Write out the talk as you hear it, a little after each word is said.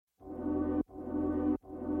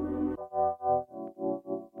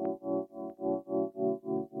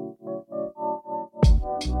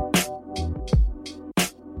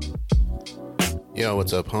Yo,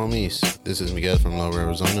 what's up, homies? This is Miguel from Lower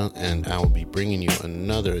Arizona, and I will be bringing you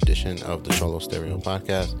another edition of the Cholo Stereo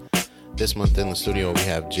Podcast. This month in the studio, we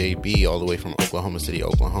have JB all the way from Oklahoma City,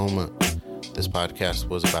 Oklahoma. This podcast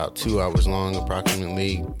was about 2 hours long,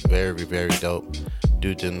 approximately. Very, very dope.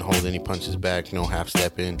 Dude didn't hold any punches back, no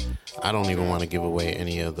half-stepping. I don't even want to give away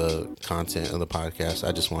any of the content of the podcast.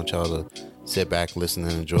 I just want y'all to sit back, listen,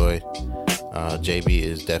 and enjoy. JB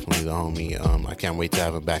is definitely the homie. I can't wait to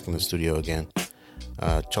have him back in the studio again.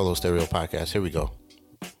 Cholo Stereo Podcast, here we go.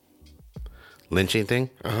 Lynching thing?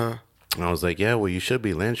 Uh-huh. And I was like, yeah, well, you should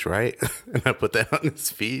be lynched, right? And I put that on his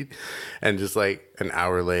feed. And just like an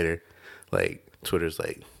hour later, like Twitter's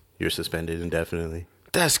like, you're suspended indefinitely.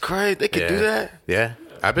 That's crazy. They could do that? Yeah.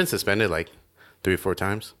 I've been suspended like 3 or 4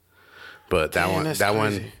 times. But that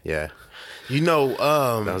one, yeah. You know,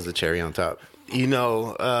 that was the cherry on top. You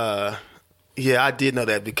know, yeah, I did know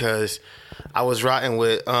that because I was riding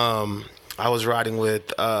with Talib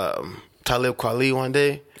Kweli one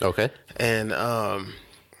day. Okay. And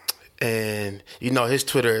you know, his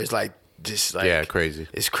Twitter is like just like, yeah, crazy.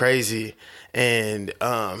 It's crazy. And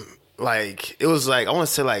like it was like I want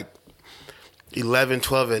to say like 11,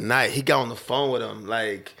 12 at night. He got on the phone with him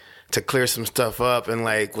like to clear some stuff up and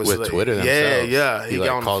like was with like, Twitter themselves. Yeah. He like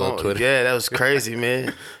got on called the phone. up Twitter. Yeah, that was crazy,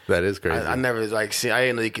 man. That is crazy. I never like see. I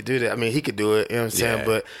didn't know he could do that. I mean, he could do it. You know what I'm saying? Yeah.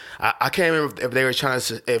 But I can't remember if they were trying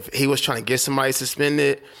to, if he was trying to get somebody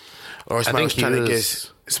suspended, or somebody was trying to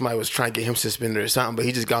get somebody was trying to get him suspended or something. But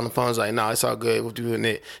he just got on the phone. And was like, "No, it's all good. We're doing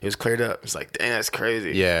it." It was cleared up. It's like, dang, that's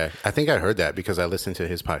crazy. Yeah, I think I heard that because I listened to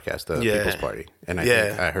his podcast, The People's Party, and I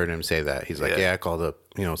think I heard him say that. He's like, "Yeah, I called up,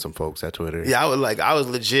 some folks at Twitter." Yeah, I was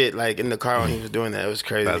legit like in the car when he was doing that. It was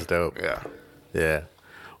crazy. That's dope. Yeah.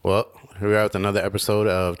 Well, here we are with another episode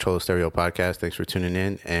of Cholo Stereo Podcast. Thanks for tuning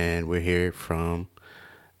in, and we're here from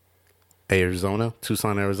Arizona,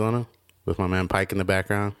 Tucson, Arizona, with my man Pike in the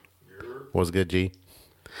background. What's good, G?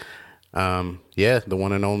 Yeah, the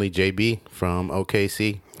one and only JB from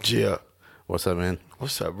OKC. Yeah. What's up, man?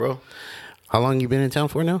 What's up, bro? How long you been in town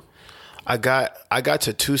for now? I got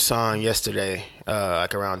to Tucson yesterday,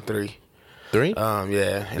 like around 3. 3?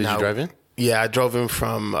 Yeah. Did you drive in? Yeah, I drove in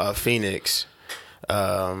from Phoenix.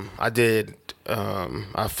 I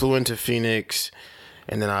flew into Phoenix,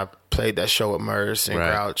 and then I played that show with Merce and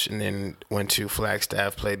Grouch, and then went to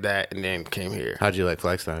Flagstaff, played that, and then came here. How'd you like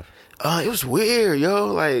Flagstaff? It was weird, yo.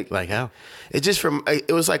 Like how?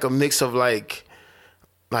 It was like a mix of like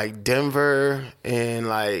Denver and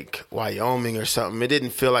like Wyoming or something. It didn't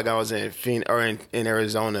feel like I was in Phoenix or in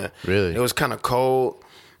Arizona. Really? It was kind of cold.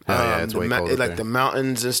 It's way colder like there. the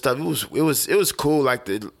mountains and stuff. It was cool. Like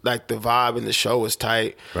the vibe and the show was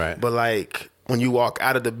tight. Right. But like when you walk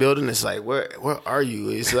out of the building, it's like where are you?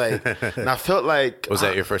 It's like, and I felt like was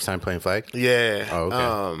that your first time playing flag? Yeah. Oh,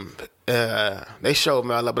 okay. They showed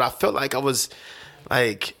me a lot, but I felt like I was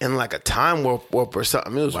like in like a time warp or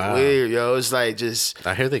something. It was weird, yo. It's like just.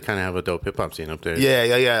 I hear they kind of have a dope hip hop scene up there.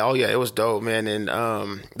 Yeah. Oh yeah, it was dope, man. And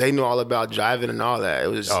they knew all about driving and all that. It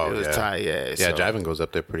was tight. Yeah. Yeah, so, driving goes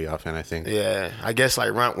up there pretty often, I think. Yeah, I guess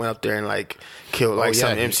like Runt went up there and like killed like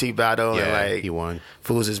some MC battle and like he won.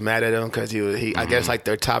 Fools is mad at him because he I guess like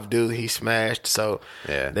their top dude he smashed, so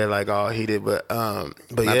they're like all heated. But not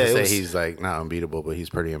to say he's like not unbeatable, but he's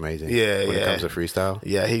pretty amazing. Yeah, when it comes to freestyle.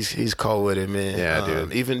 Yeah, he's cold with it, man. Yeah,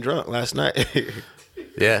 dude. Even drunk last night.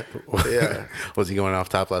 Yeah. Yeah. Was he going off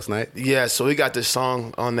top last night? Yeah, so we got this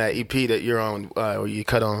song on that EP that you're on, where you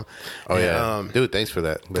cut on. Oh, yeah. Dude, thanks for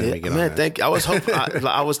that. Let me get on that. Thank you. I was hoping,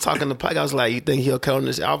 I was talking to Pike, I was like, you think he'll cut on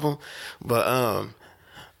this album? But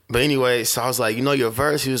anyway, so I was like, your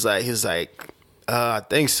verse? He was like, I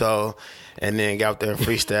think so. And then got out there and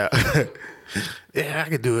freestyle. Yeah, I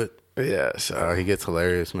could do it. Yeah, so. He gets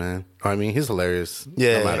hilarious, man. I mean, he's hilarious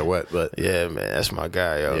no matter what. But yeah, man, that's my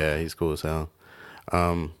guy, yo. Yeah, he's cool as hell.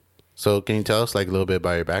 So can you tell us like a little bit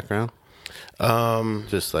about your background?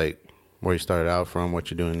 Just like where you started out from, what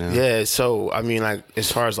you're doing now. Yeah, so I mean, like as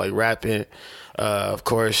far as like rapping, of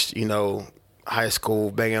course, high school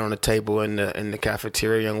banging on the table in the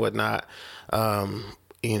cafeteria and whatnot. And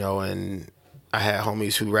I had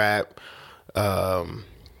homies who rap.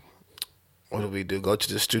 What do we do? Go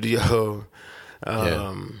to the studio.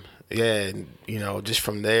 Yeah, and, just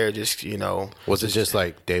from there, Was it just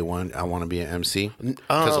like day one, I want to be an MC?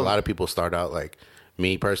 Because a lot of people start out like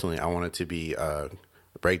me personally, I wanted to be a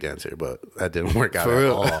breakdancer, but that didn't work out at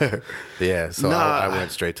all. Yeah, so I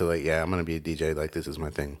went straight to like, I'm going to be a DJ. Like, this is my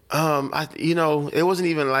thing. It wasn't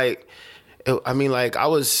even like, I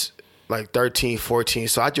was like 13, 14.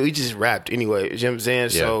 So we just rapped anyway. You know what I'm saying?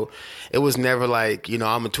 Yeah. So it was never like, you know,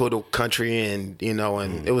 I'm gonna tour the country and, you know,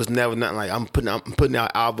 and it was never nothing like I'm putting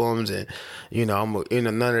out albums and, you know,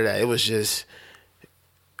 none of that. It was just,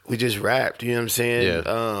 we just rapped, you know what I'm saying?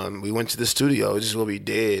 Yeah. We went to the studio. It's just what we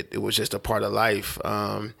did. It was just a part of life.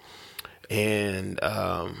 Were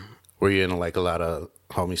you in like a lot of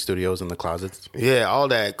homie studios in the closets? Yeah, all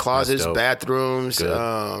that. Closets, bathrooms,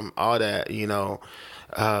 all that, you know.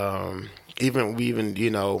 Even you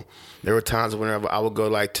know, there were times whenever I would go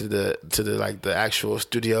like to the like the actual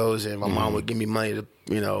studios and my mom would give me money to,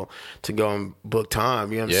 you know, to go and book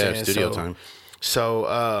time, you know what I'm saying? Yeah, studio time. So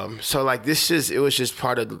like it was just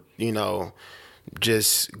part of, you know,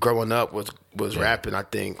 just growing up was rapping, I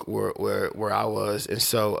think, where I was. And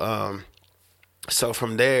so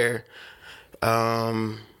from there,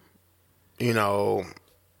 you know,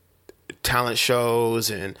 talent shows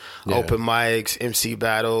and open mics, MC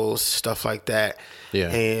battles, stuff like that. Yeah.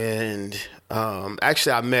 And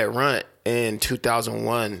actually I met Runt in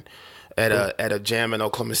 2001 at a jam in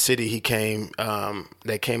Oklahoma City. He came,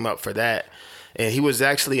 they came up for that. And he was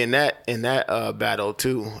actually in that battle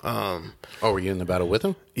too. Were you in the battle with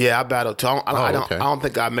him? Yeah, I battled too. I don't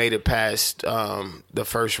think I made it past the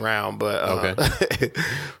first round, but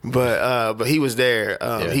but he was there.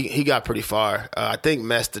 He got pretty far. I think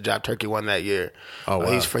Mess the Job Turkey won that year. Oh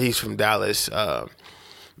wow. He's from Dallas.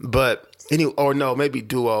 Maybe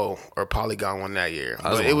Duo or Polygon won that year.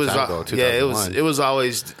 But it was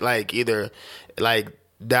always like either like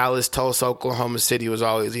Dallas, Tulsa, Oklahoma City was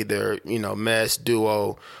always either, you know, Mess,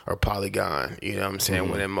 Duo, or Polygon. You know what I'm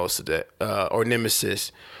saying? Winning most of that, or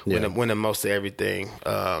Nemesis, winning most of everything,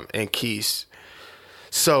 and Keys.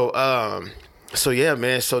 So yeah,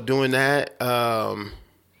 man. So doing that,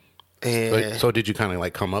 and so did you kind of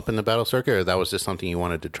like come up in the battle circuit, or that was just something you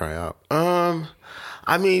wanted to try out?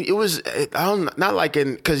 I mean, it was not like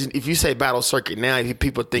because if you say battle circuit now,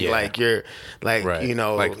 people think like you're like you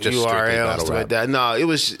know like URL stuff like that. No, it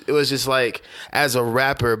was just like as a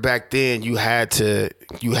rapper back then, you had to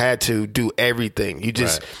do everything. You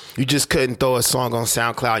just couldn't throw a song on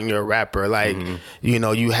SoundCloud and you're a rapper. Like you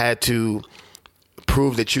know, you had to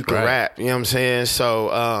prove that you could rap. You know what I'm saying?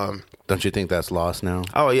 So. Don't you think that's lost now?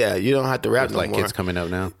 Oh yeah, you don't have to rap no like more. Kids coming up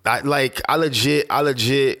now. I legit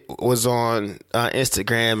was on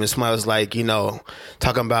Instagram and somebody was like, you know,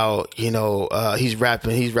 talking about, you know, he's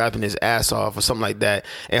rapping his ass off or something like that,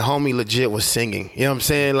 and homie legit was singing. You know what I'm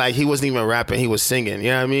saying? Like he wasn't even rapping, he was singing. You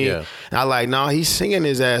know what I mean? Yeah. And I like, no, he's singing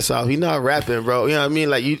his ass off. He's not rapping, bro. You know what I mean?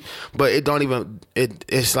 Like but it don't even.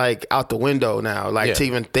 It's like out the window now. Like to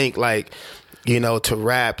even think like. You know, to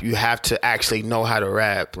rap, you have to actually know how to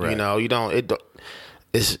rap. Right. You know,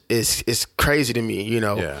 it's crazy to me, you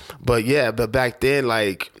know. Yeah. But back then,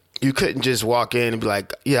 like, you couldn't just walk in and be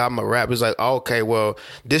like, yeah, I'm a rapper. It's like, oh, okay, well,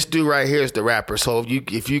 this dude right here is the rapper. So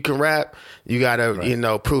if you can rap, you gotta, you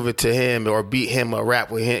know, prove it to him or beat him or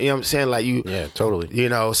rap with him. You know what I'm saying? Like yeah, totally. You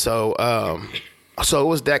know, so it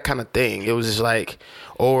was that kind of thing. It was just like,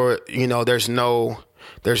 or you know, there's no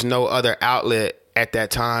other outlet at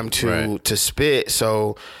that time to spit.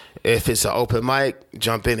 So if it's an open mic,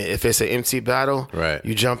 jump in it. If it's an MC battle,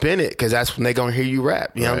 you jump in it because that's when they're gonna hear you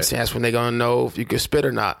rap. You know what I'm saying? That's when they're gonna know if you can spit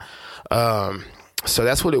or not. So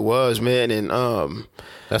that's what it was, man. And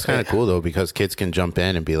that's kind of cool though, because kids can jump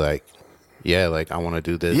in and be like, yeah, like I want to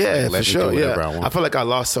do this. Yeah, like, for sure. Yeah, I feel like I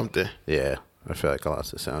lost something. Yeah, I feel like I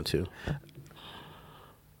lost the sound too.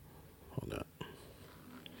 Hold up.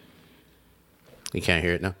 You can't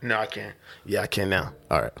hear it now? No, I can't. Yeah, I can now.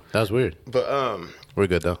 All right. That was weird. But we're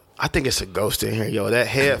good though. I think it's a ghost in here, yo. That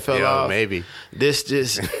head fell off. Maybe. This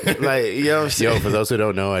just like, you know what I'm saying? Yo, for those who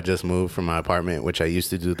don't know, I just moved from my apartment, which I used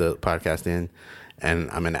to do the podcast in,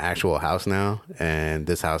 and I'm in an actual house now, and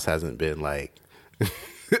this house hasn't been like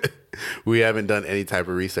we haven't done any type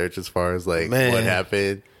of research as far as like what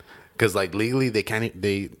happened. Cuz like legally they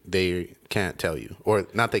can't tell you. Or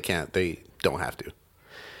not they can't, they don't have to.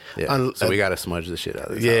 Yeah, so we gotta smudge the shit out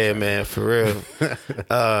of this. Yeah, house, man, for real.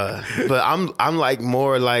 But I'm like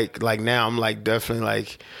more like now I'm like definitely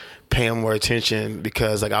like paying more attention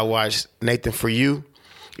because like I watched Nathan For You,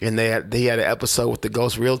 and they had an episode with the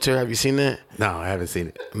Ghost Realtor. Have you seen that? No, I haven't seen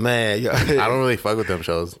it. Man, yo, I don't really fuck with them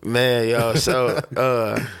shows. Man, yo, so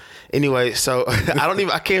anyway, so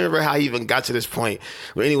I can't remember how he even got to this point.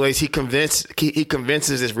 But anyways, he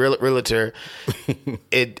convinces this realtor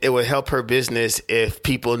it would help her business if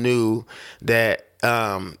people knew that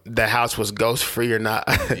the house was ghost free or not.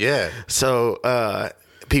 Yeah. So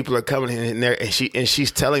people are coming in there and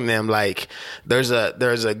she's telling them like there's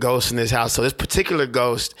a ghost in this house. So this particular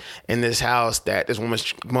ghost in this house that this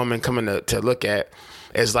woman coming to look at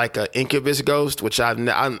is like an incubus ghost, which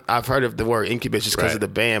I've heard of the word incubus just because of the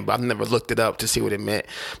band, but I've never looked it up to see what it meant.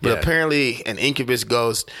 But apparently, an incubus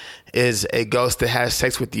ghost is a ghost that has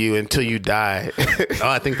sex with you until you die. Oh,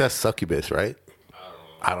 I think that's succubus, right?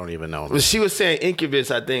 I don't even know. Well, she was saying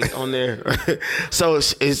incubus, I think, on there. So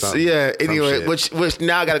it's anyway, which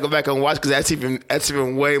now I got to go back and watch because that's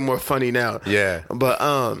even way more funny now. Yeah.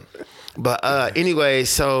 But anyway,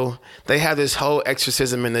 so they have this whole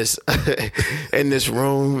exorcism in this in this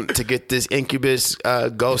room to get this incubus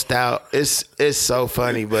ghost out. It's so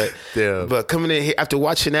funny, but coming in here after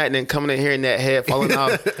watching that and then coming in here and that head falling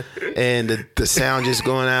off and the sound just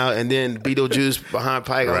going out and then Beetlejuice behind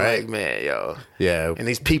Pike, I'm like, man, yo. Yeah. And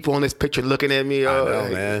these people on this picture looking at me, yo. I know,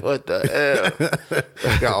 man. What the hell?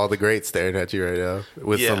 Got all the greats staring at you right now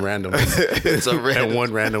with some randoms. And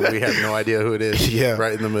one random, we have no idea who it is. Yeah.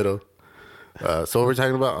 Right in the middle. So what we're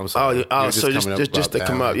talking about? I'm sorry. So just to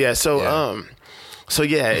come up. Yeah. So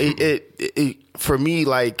it for me,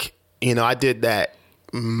 like, you know, I did that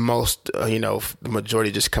most, the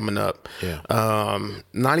majority just coming up. Yeah.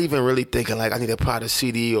 Not even really thinking like I need to put out a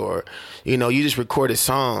CD or, you just recorded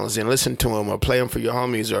songs and listen to them or play them for your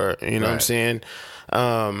homies or, what I'm saying?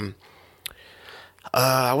 I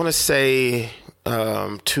want to say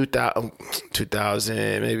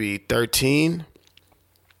 2000, maybe 13.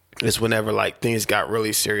 It's whenever like things got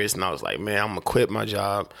really serious and I was like, man, I'm gonna quit my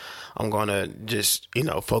job. I'm gonna just,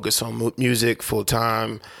 focus on music full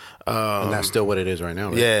time. And that's still what it is right now,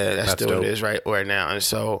 right? Yeah, that's still what it is right now. And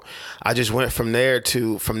so I just went from that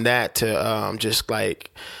to just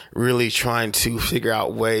like really trying to figure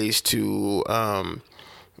out ways to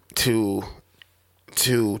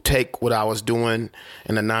take what I was doing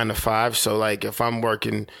in a 9 to 5. So like if I'm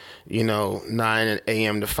working, 9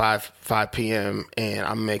 a.m. to 5 p.m. and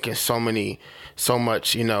I'm making so much,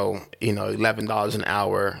 $11 an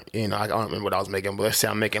hour, I don't remember what I was making, but let's say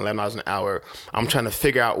I'm making $11 an hour. I'm trying to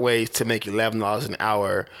figure out ways to make $11 an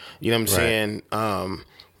hour, you know what I'm saying?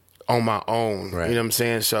 On my own, right. You know what I'm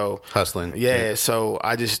saying? So hustling. Yeah. So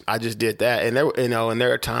I just did that. And there, and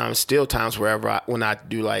there are still times wherever when I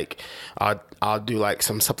do like, I'll do like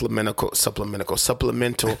some supplemental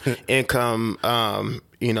income,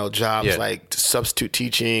 jobs like substitute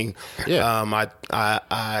teaching. Yeah.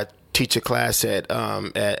 I teach a class at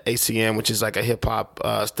ACM, which is like a hip hop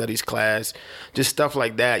studies class, just stuff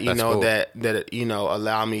like that, That's cool. that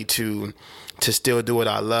allow me to still do what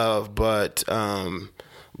I love, but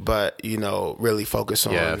really focus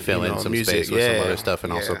on fill in some music, space with some other stuff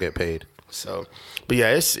and also get paid. So, but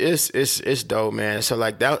yeah, it's dope, man. So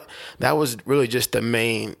like that was really just the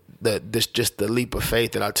leap of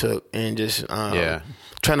faith that I took and just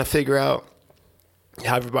trying to figure out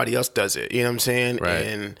how everybody else does it. You know what I'm saying?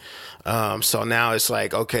 Right. And so now it's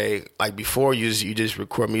like, okay, like before you just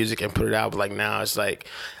record music and put it out, but like now it's like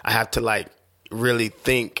I have to like really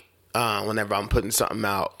think whenever I'm putting something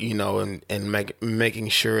out, and making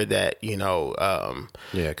sure that,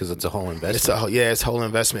 because it's a whole investment. It's a whole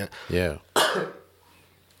investment. Yeah.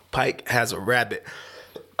 Pike has a rabbit.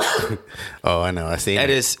 Oh, I know. I see.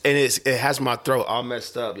 It has my throat all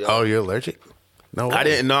messed up, yo. Oh, you're allergic? No way. I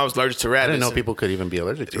didn't know I was allergic to rabbits. I didn't know people could even be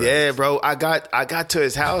allergic to rabbits. Yeah, bro. I got to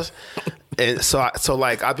his house, and so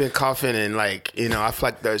like I've been coughing and like I feel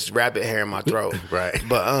like there's rabbit hair in my throat. Right.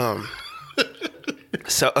 But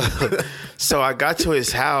so I got to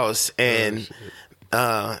his house and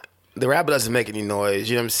the rabbit doesn't make any noise.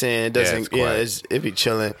 You know what I'm saying? It doesn't. It be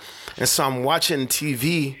chilling. And so I'm watching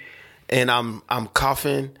TV, and I'm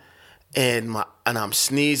coughing, and I'm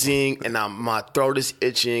sneezing, and my throat is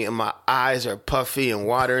itching, and my eyes are puffy and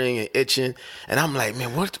watering and itching, and I'm like,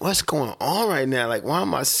 man, what's going on right now? Like, why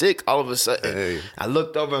am I sick all of a sudden? Hey. I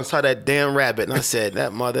looked over and saw that damn rabbit, and I said,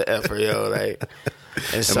 that mother effer, yo, like.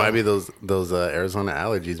 And it might be those Arizona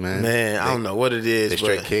allergies, man. I don't know what it is. They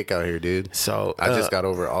straight kick out here, dude. So I just got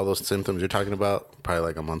over all those symptoms you're talking about probably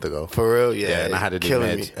like a month ago. For real, yeah. Yeah, and I had to do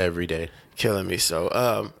meds every day. Killing me.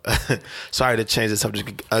 So sorry to change the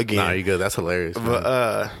subject again. Nah, you good. That's hilarious. Man.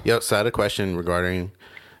 But so I had a question regarding,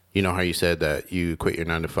 how you said that you quit your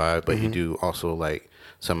 9 to 5, but you do also like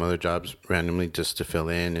some other jobs randomly just to fill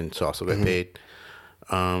in and to also get paid.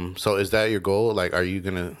 So is that your goal? Like, are you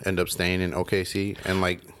going to end up staying in OKC and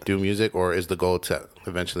like do music, or is the goal to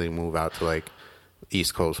eventually move out to like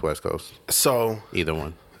East Coast, West Coast? So either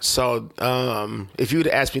one. So, if you would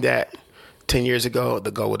have asked me that 10 years ago,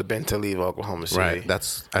 the goal would have been to leave Oklahoma City.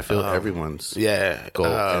 Right. I feel everyone's goal.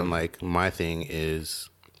 And like my thing is,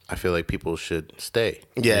 I feel like people should stay.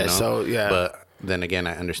 Yeah. So, yeah. But then again,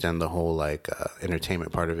 I understand the whole like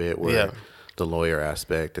entertainment part of it where the lawyer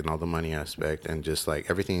aspect and all the money aspect, and just like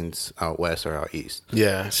everything's out west or out east.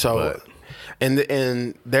 Yeah. So, and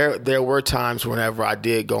there were times whenever I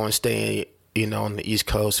did go and stay, on the East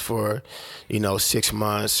Coast for, 6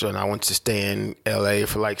 months, and I went to stay in LA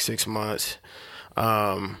for like 6 months.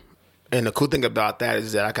 And the cool thing about that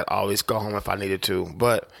is that I could always go home if I needed to.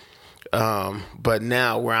 But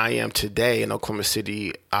now where I am today in Oklahoma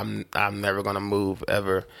City, I'm never gonna move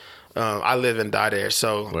ever. I live and die there.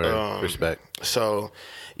 So respect. So,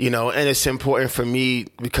 and it's important for me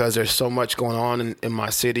because there's so much going on in my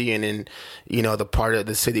city and in, the part of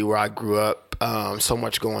the city where I grew up. So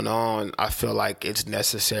much going on. I feel like it's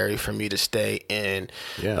necessary for me to stay and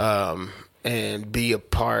be a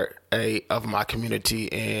part of my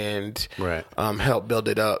community and help build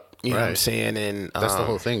it up. You know what I'm saying? And that's the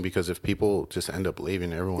whole thing, because if people just end up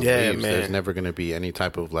leaving, everyone leaves. There's never going to be any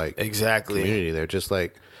type of like community there. Just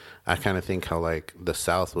like I kind of think how like the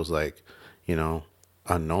South was like,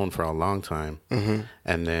 unknown for a long time. Mm-hmm.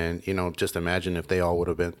 And then, just imagine if they all would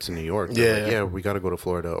have been to New York. Like, we got to go to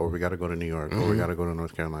Florida, or we got to go to New York, or we got to go to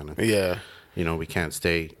North Carolina. Yeah. We can't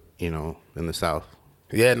stay, in the South.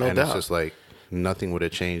 Yeah, no doubt. It's just like nothing would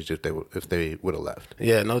have changed if they would have left.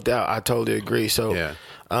 Yeah, no doubt. I totally agree. So,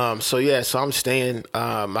 so I'm staying.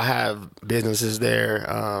 I have businesses there.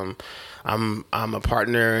 I'm a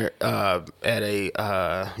partner at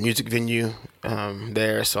a music venue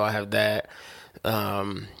there, so I have that.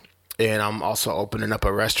 And I'm also opening up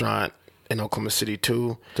a restaurant in Oklahoma City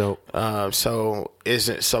too. Dope. I'm my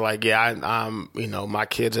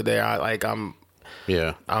kids are there.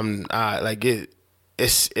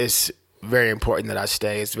 It's very important that I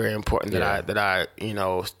stay. It's very important that I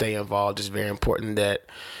stay involved. It's very important that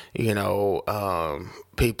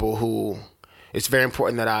people who. It's very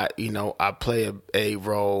important that I play a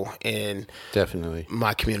role in definitely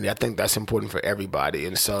my community. I think that's important for everybody.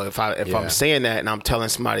 And so if I'm saying that and I'm telling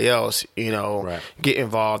somebody else, get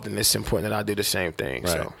involved, and it's important that I do the same thing.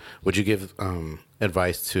 Right. So, would you give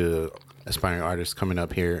advice to aspiring artists coming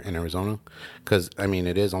up here in Arizona? Because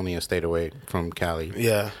it is only a state away from Cali.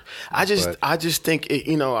 Yeah, I just think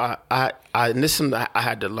I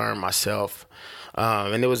had to learn myself,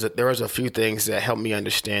 and there was a few things that helped me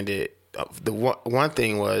understand it. The one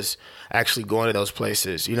thing was actually going to those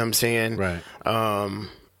places, you know what I'm saying? Right.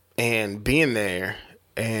 And being there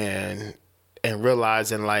and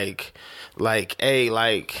realizing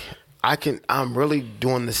I'm really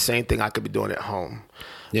doing the same thing I could be doing at home.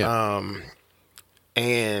 Yeah.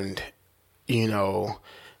 And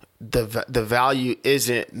the value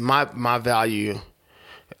isn't my value.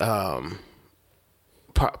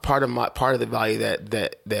 Part of the value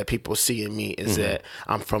that people see in me is that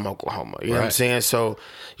I'm from Oklahoma. You know what I'm saying? So,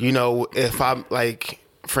 if I'm like,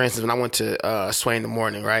 for instance, when I went to Sway in the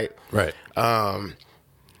Morning, right? Right.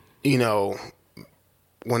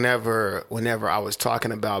 Whenever I was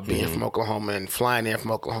talking about being from Oklahoma and flying in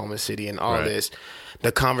from Oklahoma City and all this,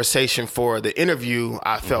 the conversation for the interview,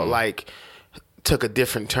 I felt like took a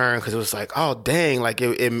different turn, because it was like, oh dang, like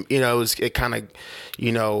it kind of,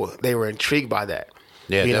 they were intrigued by that.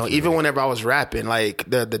 Yeah, even whenever I was rapping, like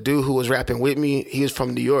the dude who was rapping with me, he was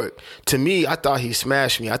from New York. To me, I thought he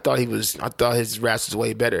smashed me. I thought his raps was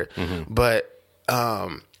way better. Mm-hmm. But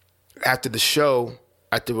after the show,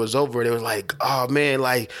 after it was over, they were like, "Oh man,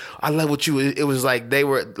 like I love what you." It was like they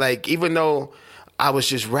were like, even though I was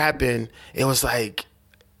just rapping, it was like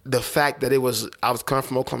the fact that I was coming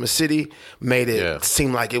from Oklahoma City made it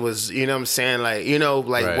seem like it was, you know what I'm saying? Like,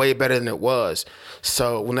 way better than it was.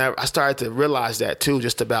 So whenever I started to realize that too,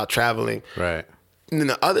 just about traveling. Right. And then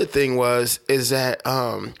the other thing is that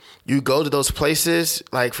you go to those places,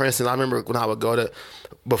 like for instance, I remember when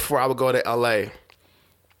before I would go to LA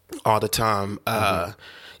all the time, I'd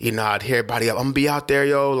hear everybody up, I'm gonna be out there,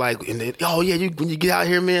 yo, like, and then, when you get out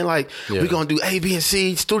here, man, like, we gonna do A, B, and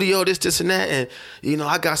C, studio, this, and that, and,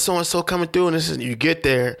 I got so-and-so coming through, and this, and you get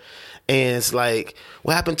there, and it's like,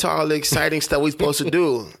 what happened to all the exciting stuff we supposed to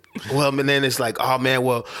do? Well, and then it's like, oh, man,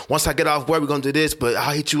 well, once I get off work, we're gonna do this, but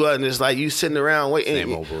I'll hit you up, and it's like, you sitting around waiting.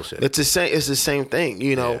 Same old bullshit. It's the same thing,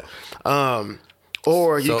 Yeah.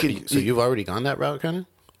 Or so you've already gone that route, kind of?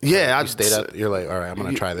 Yeah, I stayed up. You're like, all right, I'm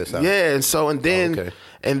gonna try this out. Yeah,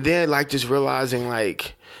 and then like just realizing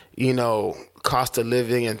like, cost of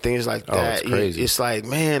living and things like that. It's crazy. It's like,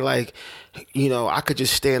 man, like, I could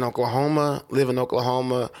just stay in Oklahoma, live in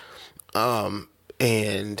Oklahoma,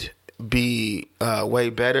 and be way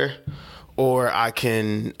better, or I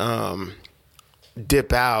can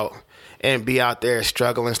dip out and be out there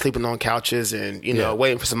struggling, sleeping on couches, and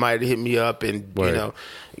waiting for somebody to hit me up, and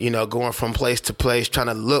going from place to place, trying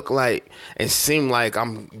to look like and seem like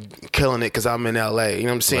I'm killing it because I'm in LA. You know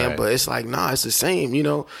what I'm saying? Right. But it's like, nah, it's the same.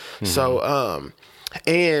 Mm-hmm. So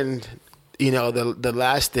and the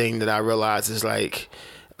last thing that I realized is like,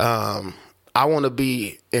 I want to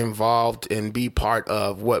be involved and be part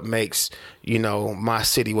of what makes, my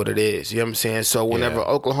city what it is. You know what I'm saying? So whenever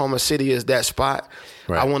Oklahoma City is that spot,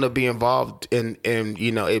 right. I want to be involved in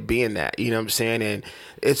it being that. You know what I'm saying? And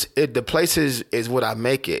the places is what I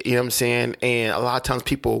make it. You know what I'm saying? And a lot of times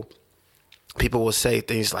people will say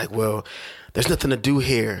things like, well, there's nothing to do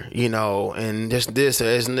here, and there's this or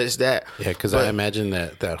isn't this that. Yeah, because I imagine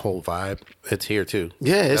that whole vibe, it's here too.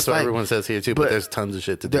 Yeah, that's what everyone says here too. But there's tons of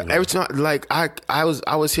shit to do. Every time, like I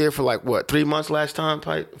was here for like 3 months last time,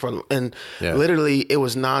 literally it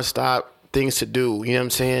was nonstop things to do. You know what I'm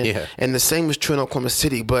saying? Yeah. And the same was true in Oklahoma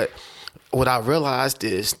City, but what I realized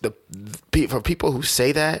is for people who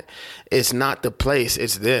say that, it's not the place,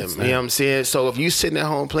 it's them. You know what I'm saying? So if you sitting at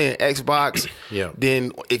home playing Xbox,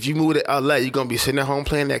 then if you move to LA, you're gonna be sitting at home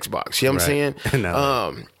playing Xbox. You know what I'm saying?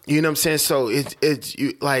 No. You know what I'm saying? So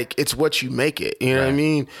it's what you make it. You know what I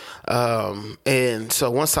mean? And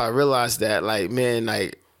so once I realized that,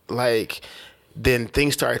 then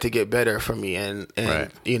things started to get better for me, and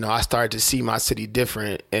I started to see my city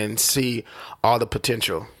different and see all the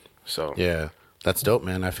potential. So yeah, that's dope,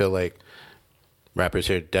 man. I feel like rappers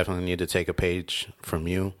here definitely need to take a page from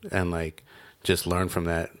you and just learn from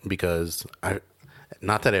that, because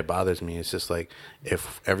not that it bothers me. It's just like,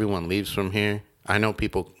 if everyone leaves from here, I know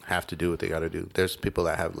people have to do what they got to do. There's people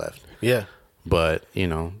that have left. Yeah. But,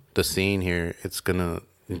 the scene here, it's going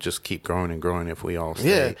to just keep growing and growing if we all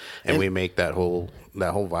stay. Yeah. And we make that whole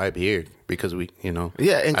vibe here, because we,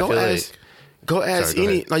 Yeah, and go ask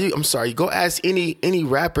any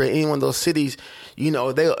rapper in any one of those cities,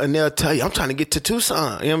 they'll tell you, I'm trying to get to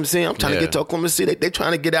Tucson. You know what I'm saying? I'm trying to get to Oklahoma City. They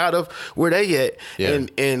trying to get out of where they at. Yeah.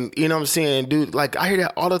 And you know what I'm saying, dude, I hear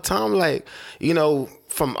that all the time,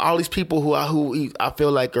 from all these people who I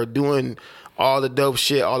feel like are doing all the dope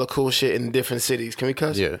shit, all the cool shit in different cities. Can we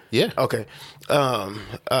cuss? Yeah. Yeah. Okay.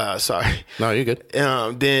 Sorry. No, you're good.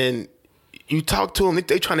 Then you talk to them, I'm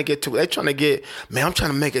trying to get to get to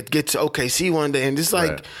OKC one day. And it's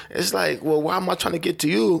like, well, why am I trying to get to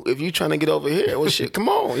you if you trying to get over here? Well, shit, come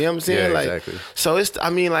on. You know what I'm saying? Yeah, exactly. So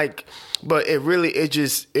but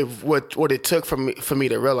what it took for me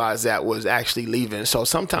to realize that was actually leaving. So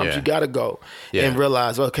sometimes you got to go and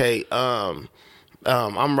realize, okay,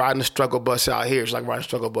 I'm riding the struggle bus out here. It's like riding the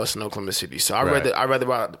struggle bus in Oklahoma City. So I'd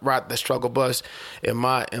rather ride the struggle bus in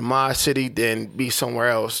my city than be somewhere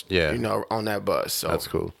else. Yeah. On that bus. So that's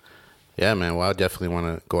cool. Yeah, man. Well, I definitely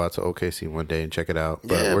want to go out to OKC one day and check it out.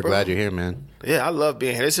 But we're glad you're here, man. Yeah, I love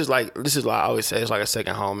being here. This is like I always say, it's like a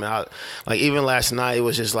second home. Man. Even last night, it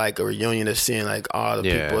was just like a reunion of seeing all the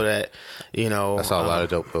people that I saw a lot of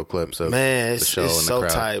dope clips of the show it's and so the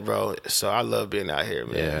crowd. tight, bro. So I love being out here,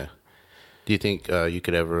 man. Yeah. Do you think you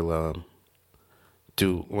could ever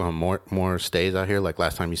do more stays out here? Like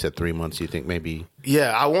last time you said 3 months. You think maybe?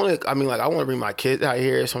 Yeah, I want to bring my kids out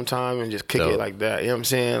here sometime and just kick it like that. You know what I'm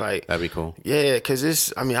saying? That'd be cool. Yeah,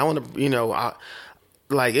 because I want to.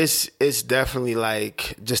 It's definitely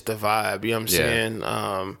just the vibe. You know what I'm saying?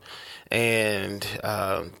 And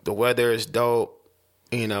the weather is dope.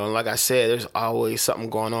 Like I said, there's always something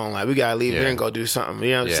going on. We gotta leave here and go do something.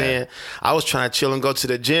 You know what I'm saying? I was trying to chill and go to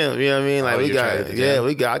the gym. You know what I mean? I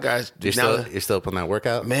got. You're still up on that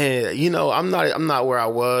workout, man. I'm not where I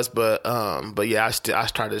was, but yeah, I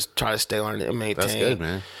try to stay on it and maintain. That's good,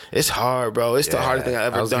 man. It's hard, bro. It's the hardest thing I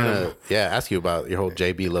ever done. Ask you about your whole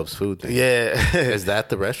JB Loves Food thing. Yeah, is that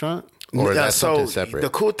the restaurant? Or is that something separate? The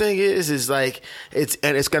cool thing is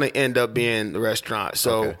it's gonna end up being the restaurant.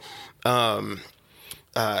 So,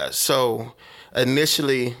 so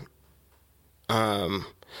initially,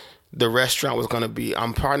 the restaurant was going to be,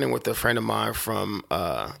 I'm partnering with a friend of mine from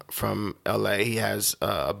LA. He has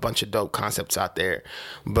a bunch of dope concepts out there.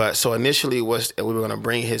 But so initially we were going to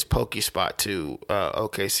bring his poke spot to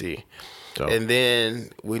OKC. Dope. And then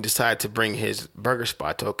we decided to bring his burger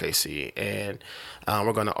spot to OKC, and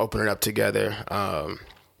we're going to open it up together.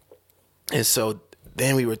 And so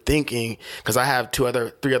then we were thinking, because I have three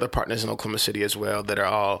other partners in Oklahoma City as well that are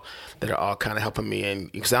all kind of helping me, and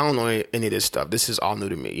because I don't know any of this stuff, this is all new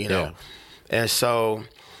to me, Yeah. And so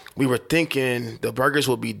we were thinking the burgers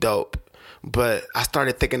will be dope, but I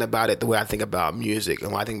started thinking about it the way I think about music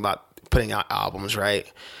and when I think about putting out albums, right?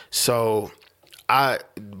 So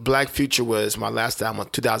Black Future was my last album,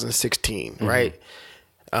 2016, right?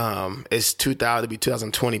 It's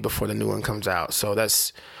 2020 before the new one comes out, so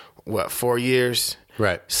that's 4 years.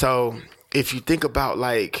 Right. So if you think about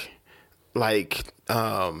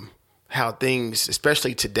how things,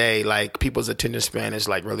 especially today, like people's attention span is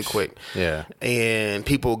like really quick. Yeah. And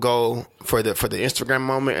people go for the Instagram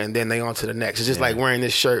moment and then they on to the next. It's just like wearing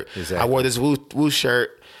this shirt. Exactly. I wore this Woo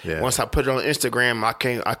shirt. Yeah. Once I put it on Instagram,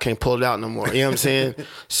 I can't pull it out no more. You know what I'm saying?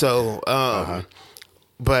 So,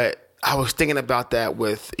 but I was thinking about that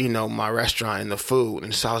with, my restaurant and the food.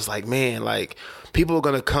 And so I was like, man, like people are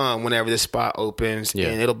going to come whenever this spot opens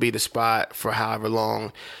and it'll be the spot for however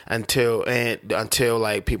long until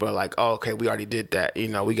like people are like, oh, okay, we already did that.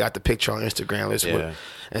 We got the picture on Instagram.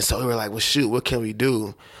 And so we were like, well, shoot, what can we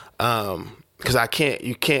do? Cause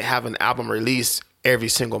you can't have an album release every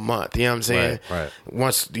single month. You know what I'm saying? Right.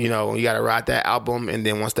 Once, you got to ride that album, and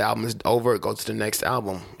then once the album is over, it goes to the next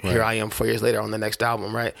album. Right. Here I am 4 years later on the next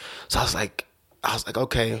album, right? So I was like,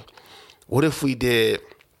 okay, what if we did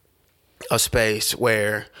a space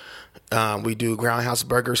where we do Groundhouse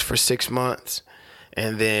Burgers for 6 months,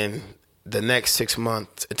 and then the next 6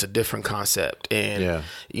 months it's a different concept, and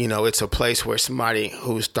it's a place where somebody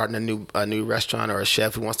who's starting a new restaurant, or a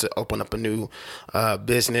chef who wants to open up a new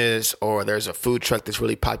business, or there's a food truck that's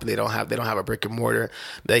really popular, they don't have a brick and mortar,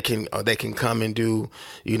 they can come and do,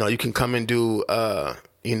 you can come and do a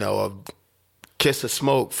Kiss of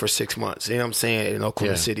Smoke for 6 months, you know what I'm saying, in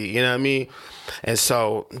Oklahoma City, you know what I mean? And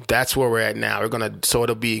so that's where we're at now.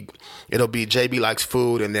 It'll be JB Likes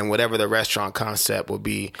Food, and then whatever the restaurant concept will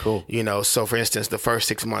be. Cool. So for instance, the first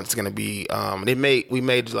 6 months is gonna be we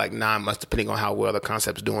made like 9 months depending on how well the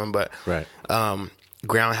concept's doing, but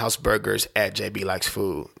Groundhouse Burgers at JB Likes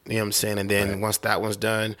Food. You know what I'm saying? And then once that one's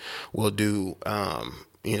done, we'll do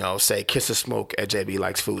say Kiss of Smoke at JB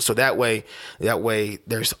Likes Food. So that way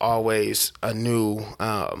there's always a new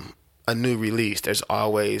release. There's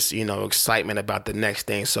always, excitement about the next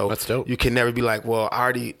thing. So that's dope. You can never be like, well, I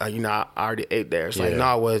already ate there. It's like,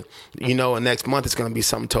 and next month it's going to be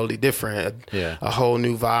something totally different. A whole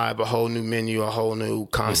new vibe, a whole new menu, a whole new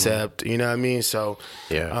concept. You know what I mean? So,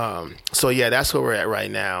 that's where we're at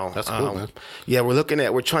right now. That's cool, man. Yeah,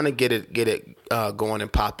 we're trying to get it going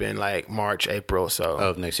and pop in like March, April. So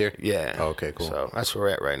of next year. Yeah. Oh, okay, cool. So that's where we're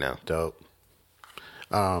at right now. Dope.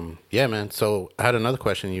 Yeah, man. So I had another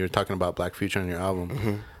question. You were talking about Black Future on your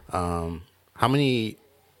album. Mm-hmm. How many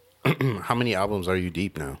albums are you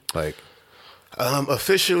deep now? Like,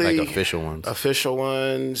 officially, like official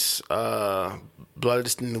ones. Blood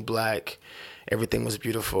is the New Black. Everything Was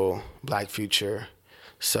Beautiful. Black Future.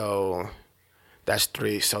 So that's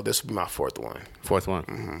 3. So this will be my 4th one. 4th one.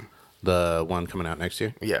 Mm-hmm. The one coming out next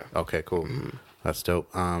year. Yeah. Okay. Cool. Mm-hmm. That's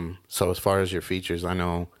dope. So as far as your features, I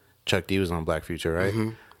know Chuck D was on Black Future, right?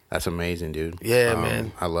 Mm-hmm. That's amazing, dude. Yeah,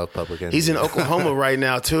 man. I love Public Enemy. He's in Oklahoma right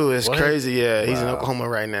now too. It's crazy. Yeah, he's in Oklahoma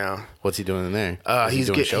right now. What's he doing in there? He's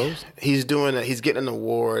doing shows. He's getting an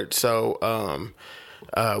award. So,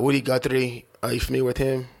 Woody Guthrie. Are you familiar with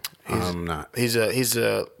him? I'm not. He's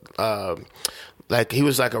a like he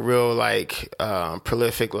was like a real like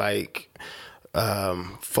prolific like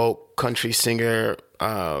folk country singer.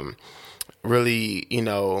 Really,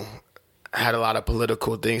 had a lot of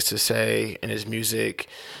political things to say in his music,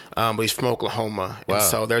 but he's from Oklahoma. Wow. And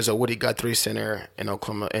so there's a Woody Guthrie Center in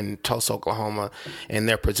Oklahoma, in Tulsa, Oklahoma, and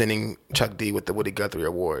they're presenting Chuck D with the Woody Guthrie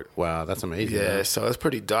Award. Wow, that's amazing. Yeah, man. So it's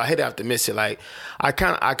pretty dope. I hate to have to miss it. Like I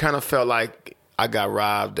kind of felt like I got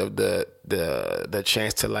robbed of the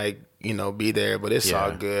chance to like be there, but it's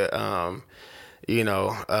all good.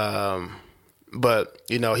 But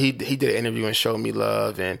he did an interview and showed me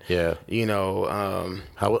love, and how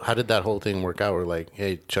did that whole thing work out? We're like,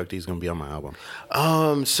 hey, Chuck D's gonna be on my album.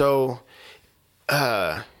 So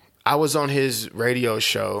I was on his radio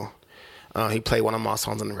show. He played one of my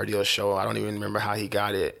songs on the radio show. I don't even remember how he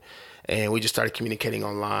got it, and we just started communicating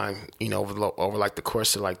online. Over like the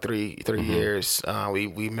course of like three years.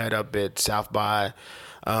 We met up at South by.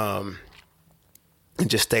 And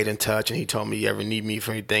just stayed in touch, and he told me, you ever need me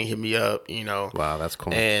for anything, hit me up, Wow, that's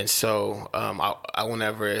cool. And so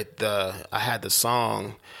whenever I had the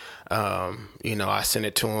song, I sent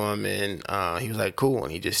it to him, and he was like, cool,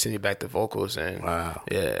 and he just sent me back the vocals. And wow,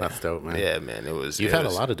 yeah, that's dope, man. Yeah, man, it was. You've had a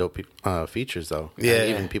lot of dope features though. Yeah, and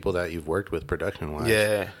even people that you've worked with production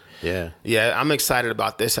wise. Yeah. I'm excited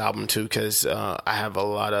about this album too, because I have a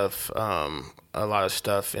lot of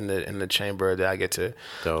stuff in the chamber that I get to,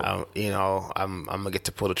 I'm gonna get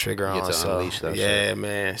to pull the trigger on. Get to unleash that shit.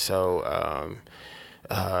 Man. So,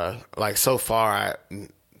 like so far I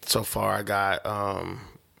got,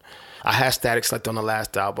 I had Static Select on the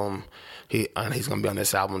last album. He's gonna be on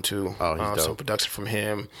this album too. Oh, he's dope. Some production from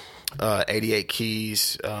him. 88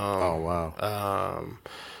 Keys. Oh wow.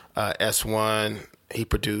 S1. he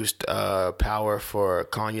produced Power for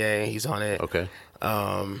Kanye. He's on it. Okay.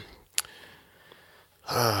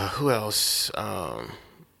 Who else?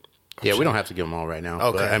 Yeah, we don't have to give them all right now.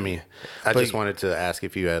 Okay. But, I mean, I just wanted to ask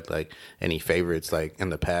if you had like any favorites like in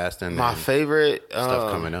the past and my favorite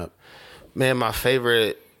stuff coming up. Man, my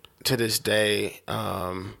favorite to this day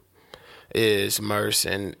is Murs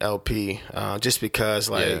and LP. Just because,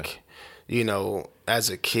 like, you know, as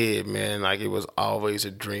a kid, man, like it was always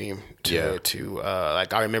a dream to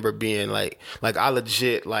like I remember being like I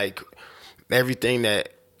legit like everything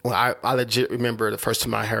that. Well, I legit remember the first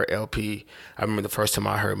time I heard LP. I remember the first time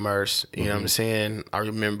I heard Murs. You know what I'm saying? I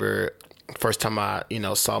remember first time I, you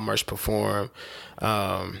know, saw Murs perform.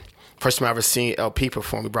 First time I ever seen LP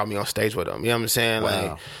perform, he brought me on stage with him. You know what I'm saying? Wow.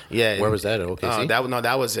 Like, yeah. Where was that at OKC?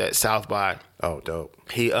 That was at South by. Oh, dope.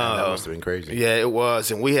 That must have been crazy. Yeah, it was.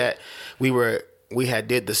 And we had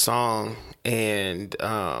did the song and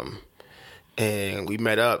we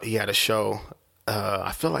met up. He had a show.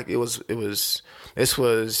 I feel like this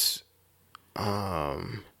was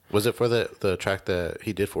was it for the track that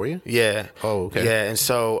he did for you? Yeah. Oh, okay. Yeah, and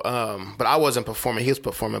so but I wasn't performing, he was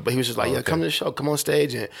performing, but he was just like, come to the show, come on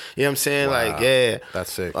stage, and you know what I'm saying? Wow. Like, yeah.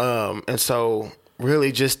 That's sick. And so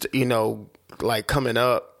really just, you know, like coming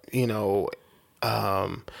up, you know,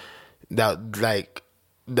 that like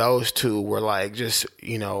those two were like just,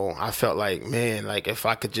 you know, I felt like, man, like if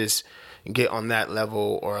I could just get on that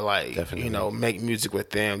level or like, Definitely. you know, make music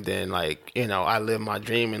with them, then like, you know, I live my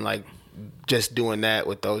dream, and like just doing that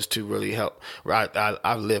with those two really helped.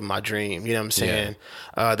 I live my dream. You know what I'm saying?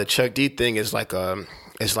 Yeah. The Chuck D thing is like a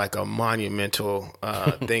monumental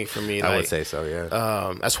thing for me. I would say so.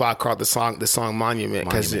 Yeah. That's why I called the song Monument,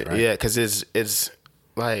 because it's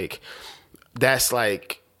like that's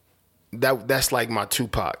like my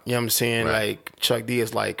Tupac. You know what I'm saying? Right. Like Chuck D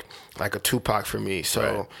is like a Tupac for me.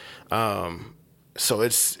 So, so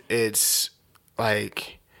it's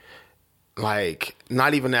like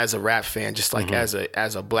not even as a rap fan, just like as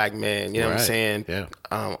a black man, you know what I'm saying? Yeah.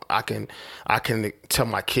 I can tell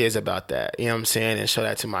my kids about that, you know what I'm saying, and show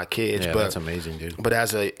that to my kids. Yeah, but that's amazing, dude. But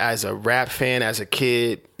as a rap fan, as a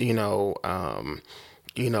kid, you know,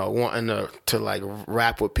 wanting to like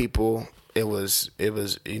rap with people, it was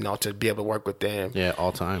you know, to be able to work with them. Yeah,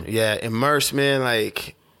 all time. Yeah, and Murs, man,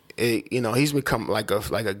 like. You know, he's become like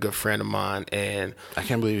a good friend of mine, and I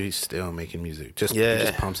can't believe he's still making music. He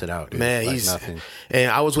just pumps it out, dude. Man, like he's nothing.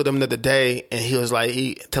 And I was with him the other day, and he was like,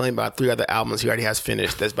 he telling me about 3 other albums he already has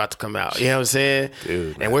finished that's about to come out. You know what I'm saying? Dude,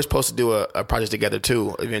 and man. We're supposed to do a project together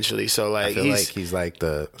too eventually. So like, I feel like he's like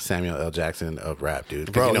the Samuel L. Jackson of rap,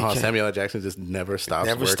 dude. Bro, you know how Samuel L. Jackson just never stops.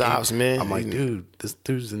 Never working? stops, man. I'm like, dude, this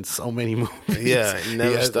dude's in so many movies. Yeah, never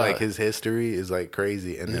he has, stops. like his history is like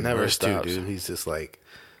crazy, and then never Murs too, stops. dude. He's just like.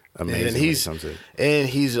 Amazing. And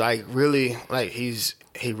he's like really like he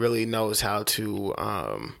really knows how to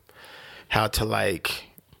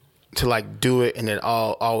do it, and it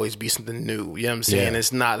always be something new. You know what I'm saying? Yeah.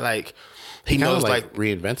 It's not like he knows like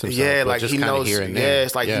reinvents himself. Yeah, like just he knows. Here and there. Yeah,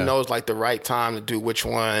 it's like he knows like the right time to do which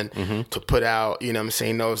one to put out. You know what I'm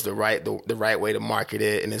saying? He knows the right way to market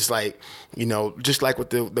it, and it's like, you know, just like with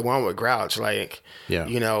the one with Grouch, like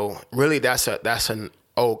you know, really that's an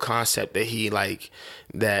old concept that he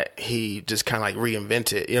just kind of like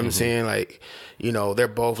reinvented. You know what I'm saying? Like, you know, they're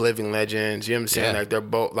both living legends. You know what I'm saying? Like they're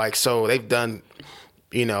both like, so they've done,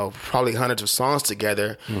 you know, probably hundreds of songs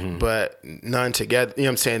together, but none together. You know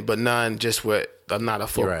what I'm saying? But none just with not a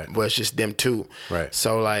full, but it's just them two. Right.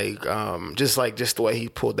 So like, just the way he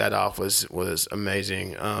pulled that off was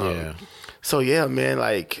amazing. So yeah, man,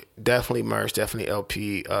 like definitely Murs, definitely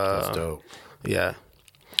LP. That's dope. Yeah.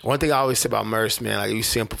 One thing I always say about Murs, man, like you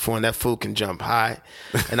see him perform, that fool can jump high,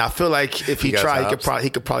 and I feel like if he tried, he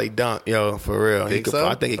could probably dunk, yo, for real. I think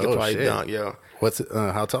he could probably dunk, yo.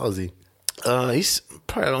 How tall is he? He's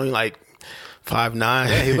probably only like 5'9".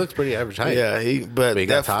 Yeah, he looks pretty average height. Yeah, but he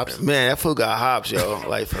got hops. Man, that fool got hops, yo,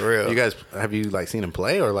 like for real. You guys, have you like seen him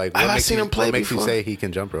play, or like I've seen him play what makes before. you say he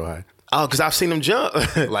can jump real high? Oh, because I've seen him jump.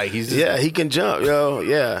 Like he's just, he can jump, yo.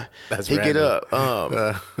 Yeah, That's he random. get up.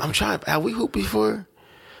 I'm trying. Have we hooped before?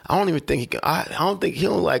 I don't even think he can. I don't think he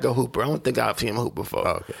don't like a hooper. I don't think I've seen him hoop before.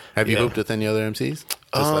 Oh, okay. Have you hooped with any other MCs?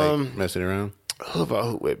 Just like messing around? Who have I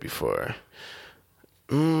hooped with before?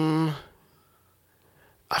 I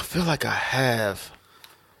feel like I have.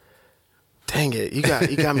 Dang it! You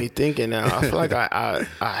got me thinking now. I feel like I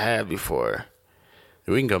have before.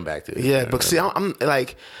 We can come back to it. Yeah, but see, I'm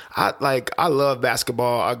like, I love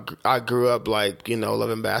basketball. I grew up like, you know,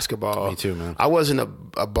 loving basketball. Me too, man. I wasn't a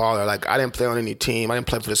baller. Like I didn't play on any team. I didn't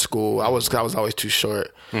play for the school. I was always too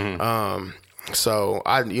short. So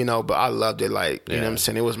but I loved it. Like, you know what I'm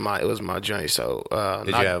saying? It was my journey. So,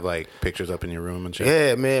 did you have like pictures up in your room and shit?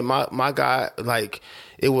 Yeah, man. My guy, like,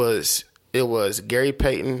 it was Gary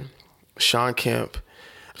Payton, Sean Kemp,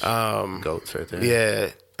 goats right there. Yeah.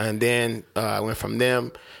 And then I went from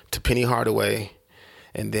them to Penny Hardaway,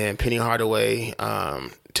 and then Penny Hardaway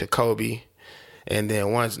to Kobe, and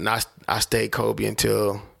then once I stayed Kobe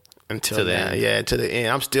until the end. Yeah, until the end.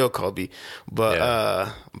 I'm still Kobe, but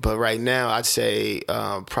right now I'd say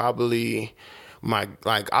probably I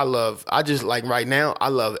love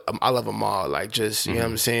them all. Like, just, you know what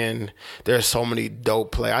I'm saying? There's so many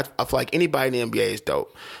dope players. I feel like anybody in the NBA is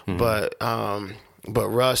dope, but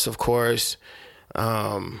Russ, of course.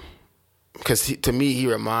 Because to me, he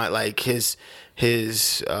remind, like, his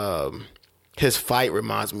fight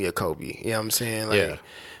reminds me of Kobe. You know what I'm saying? Like,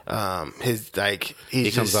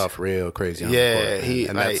 he comes off real crazy. On the court,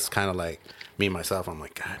 and that's kind of like me myself. I'm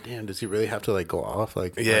like, God damn, does he really have to like go off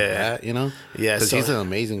like that? You know? Yeah, because he's an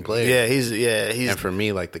amazing player. Yeah, he's and for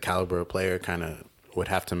me, like, the caliber of player kind of would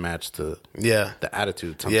have to match the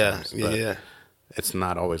attitude sometimes. Yeah. It's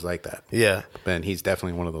not always like that. Yeah. And he's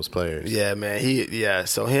definitely one of those players. Yeah, man.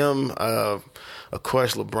 So him, of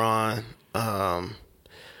course, LeBron.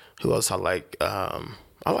 Who else I like? I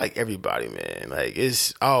like everybody, man. Like,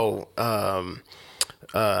 it's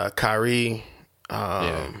Kyrie.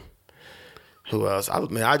 Who else?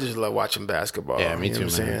 I just love watching basketball. Yeah, me too,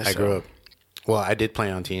 man. I grew up. Well, I did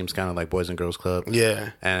play on teams, kind of like Boys and Girls Club.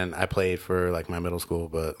 Yeah. And I played for like my middle school,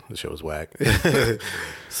 but the shit was whack.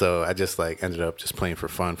 So I just like ended up just playing for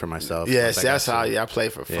fun for myself. Yes, that's how I play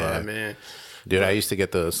for fun, man. Dude, I used to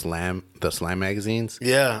get the Slam magazines.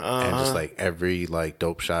 Yeah. And just like every like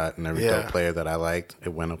dope shot and every dope player that I liked, it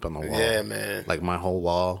went up on the wall. Yeah, man. Like my whole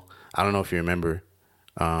wall. I don't know if you remember.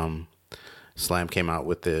 Slam came out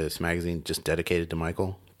with this magazine just dedicated to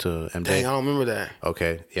Michael. To MJ. Dang, I don't remember that.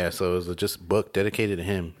 Okay, yeah, so it was just a book dedicated to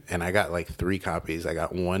him, and I got like 3 copies. I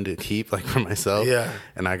got one to keep, like, for myself,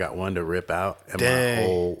 and I got one to rip out, and my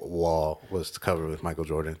whole wall was covered with Michael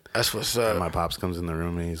Jordan. That's what's up. And my pops comes in the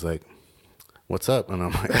room, and he's like, "What's up?" And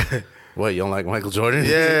I'm like, "What, you don't like Michael Jordan?"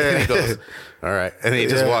 Yeah. He goes, "All right," and he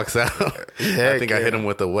just walks out. I think I hit him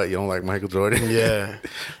with the "What, you don't like Michael Jordan?" Yeah.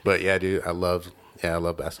 But yeah, dude, I love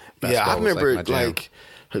basketball. Yeah, I remember like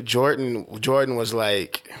Jordan was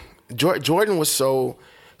like, Jordan was so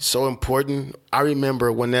important. I remember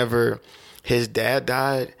whenever his dad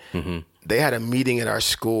died, they had a meeting at our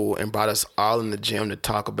school and brought us all in the gym to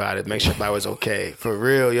talk about it, make sure everybody was okay. For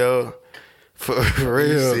real, yo. For real. Are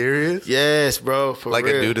you serious? Yes, bro. For like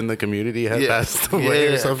real. A dude in the community had passed away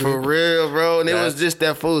or something? For real, bro. And it was just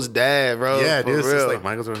that fool's dad, bro. Yeah, dude, it's just like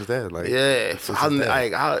Michael Jordan's dad. Like,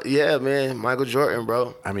 yeah, man. Michael Jordan,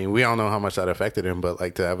 bro. I mean, we all know how much that affected him, but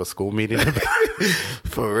like to have a school meeting.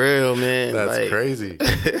 For real, man. That's like, crazy.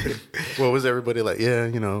 What was everybody like? Yeah,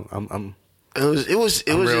 you know, I'm It was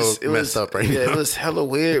messed up right now. Yeah, it was hella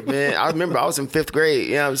weird, man. I remember I was in 5th grade.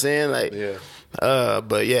 You know what I'm saying? Like, yeah.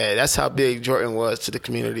 But yeah, that's how big Jordan was to the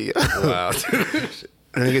community. Wow.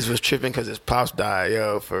 Niggas was tripping because his pops died,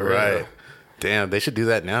 yo. For real. Damn, they should do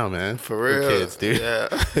that now, man. For real, kids, dude. Yeah.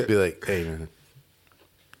 Be like, hey, man,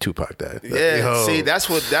 Tupac died. Yeah. See, that's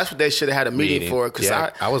what they should have had a meeting for. Cause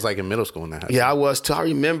I was like in middle school when that happened. Yeah, I was too. I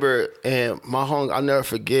remember, and I'll never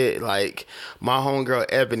forget. Like, my homegirl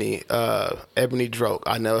Ebony Droke.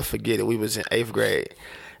 I'll never forget it. We was in 8th grade,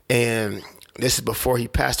 and this is before he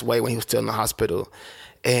passed away, when he was still in the hospital.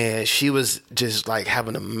 And she was just like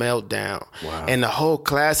having a meltdown. Wow. And the whole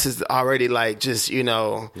class is already like just,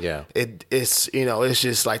 it's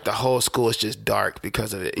just like the whole school is just dark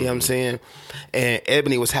because of it. You know what I'm saying? And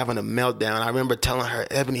Ebony was having a meltdown. I remember telling her,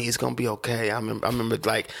 Ebony, he's gonna be okay. I remember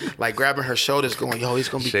like grabbing her shoulders going, yo, he's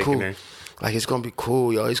gonna be shaking cool. her. Like, it's gonna be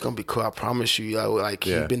cool, yo. He's gonna be cool. I promise you, yo. Like,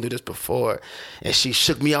 he's been through this before. And she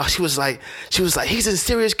shook me off. She was like, he's in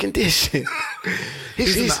serious condition.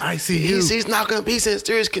 he's in the ICU. He's in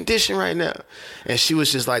serious condition right now. And she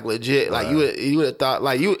was just like legit. Like, you would have thought,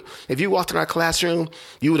 like, if you walked in our classroom,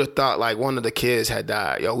 you would have thought like one of the kids had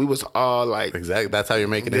died. Yo, we was all like, exactly. That's how you're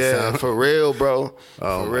making it sound. For real, bro.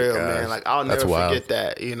 Oh, for real, man. Like, I'll never forget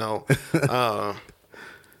that. You know,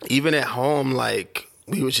 even at home, like,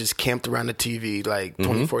 we was just camped around the TV like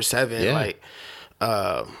 24/7, like,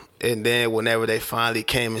 and then whenever they finally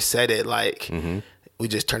came and said it, like, we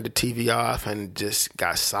just turned the TV off and just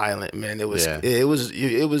got silent, man. It was like,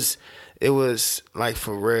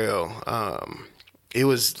 for real. It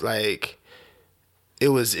was like, it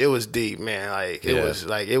was deep, man. Like,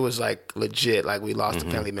 it was like legit. Like, we lost a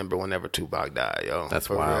family member whenever Tupac died, yo. That's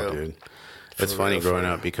wild, dude. It's funny growing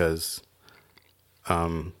up because,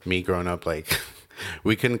 me growing up, like,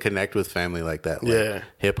 we couldn't connect with family like that. Like,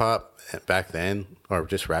 hip hop back then, or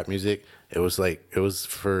just rap music, it was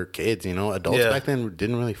for kids, you know. Adults back then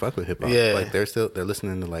didn't really fuck with hip hop. Like they're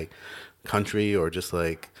listening to like country or just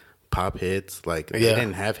like pop hits. Like they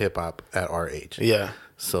didn't have hip hop at our age. Yeah.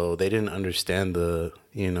 So they didn't understand the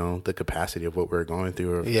capacity of what we were going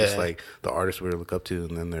through, or just like the artists we look up to,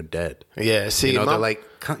 and then they're dead. Yeah, see, they're like,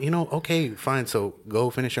 okay, fine, so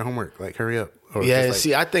go finish your homework, like hurry up. Or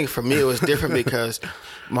see, I think for me it was different because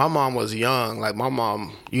my mom was young. Like my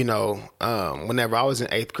mom, whenever I was in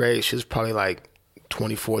 8th grade, she was probably like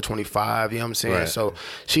 24, 25. You know what I'm saying? Right. So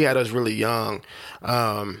she had us really young.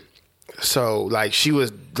 So like she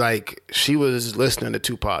was listening to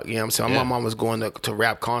Tupac, you know what I'm saying? My mom was going to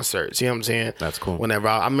rap concerts, you know what I'm saying? That's cool. Whenever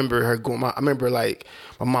I remember her going, I remember like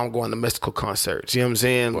my mom going to Mystical concerts, you know what I'm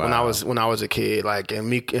saying? Wow. When I was a kid, like, and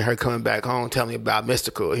me and her coming back home telling me about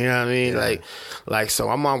Mystical, you know what I mean? Yeah. Like so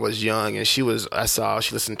my mom was young, and she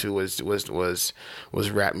listened to was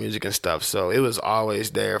rap music and stuff. So it was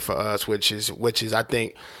always there for us, which is I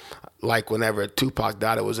think, like whenever Tupac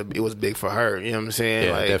died, it was big for her. You know what I'm saying?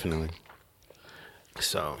 Yeah, like, definitely.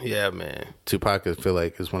 So yeah, man. Tupac, I feel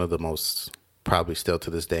like, is one of the most, probably still to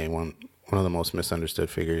this day, one of the most misunderstood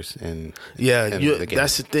figures in the game.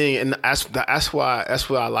 That's the thing, and that's what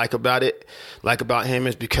I like about him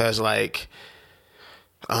is because like,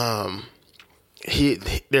 they're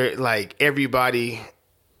like everybody.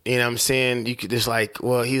 You know what I'm saying? You could just like,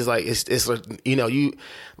 well, he's like, it's you.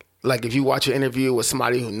 Like if you watch an interview with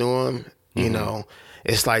somebody who knew him,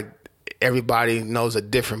 it's like everybody knows a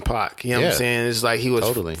different Pac. You know what I'm saying? It's like he was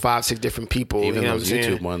 5-6 different people. Even those YouTube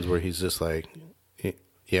saying? Ones where he's just like,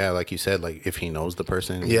 like you said, like if he knows the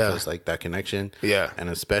person, just like that connection. Yeah. And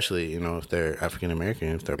especially, if they're African American,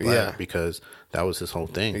 if they're black, because that was his whole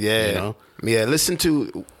thing. Yeah. Yeah. Listen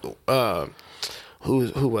to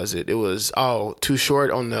who was it? It was Too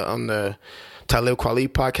Short on the Talib Kweli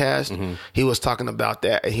podcast. Mm-hmm. He was talking about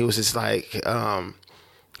that, and he was just like,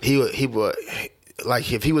 he would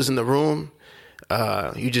like if he was in the room,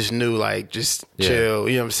 you just knew, like, just chill.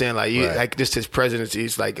 You know what I'm saying? Like like just his presence,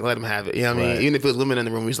 he's like, let him have it. You know what I mean? Even if it was women in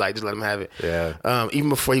the room, he's like, just let him have it. Yeah. Even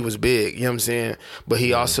before he was big, you know what I'm saying? But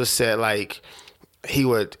he also said like, he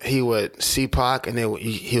would see Pac, and then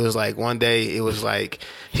he was like, one day it was like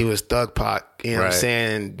he was Thug Pac, you know what I'm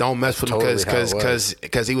saying? Don't mess with him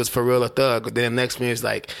because he was for real a thug. But then the next minute it's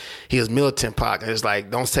like he was militant Pac, and it's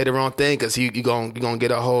like, don't say the wrong thing because you gonna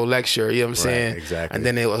get a whole lecture, you know what I'm saying? Exactly. And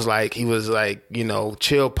then it was like he was like,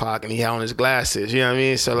 chill Pac, and he had on his glasses, you know what I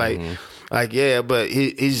mean? So like but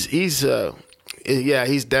he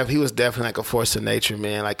was definitely like a force of nature,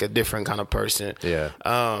 man, like a different kind of person. Yeah.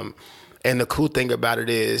 And the cool thing about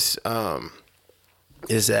it is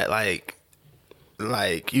that like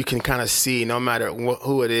you can kind of see, no matter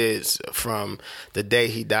who it is, from the day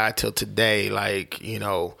he died till today, like, in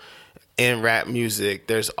rap music,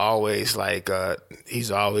 there's always like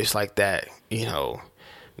he's always like that,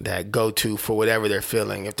 that go-to for whatever they're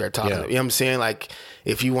feeling. If they're talking, you know what I'm saying? Like,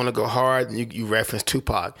 if you want to go hard, you reference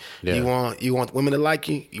Tupac. Yeah. You want women to like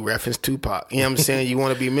you, you reference Tupac. You know what I'm saying? You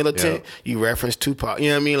want to be militant, you reference Tupac. You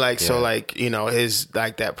know what I mean? Like, so like, his,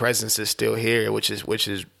 like, that presence is still here, which is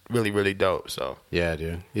really, really dope. So yeah,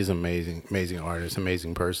 dude, he's amazing artist,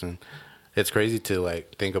 amazing person. It's crazy to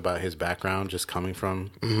like think about his background, just coming from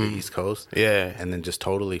the East Coast, and then just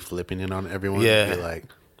totally flipping it on everyone. Yeah, like,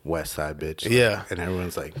 West Side bitch. Yeah. And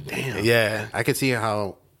everyone's like, damn. Yeah. I could see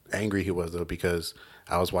how angry he was, though, because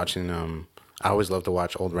I was watching, I always love to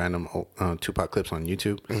watch old random Tupac clips on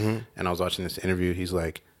YouTube. Mm-hmm. And I was watching this interview. He's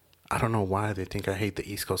like, I don't know why they think I hate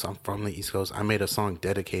the East Coast. I'm from the East Coast. I made a song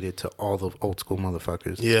dedicated to all the old school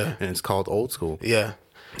motherfuckers. Yeah. And it's called Old School. Yeah.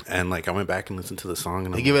 And like, I went back and listened to the song,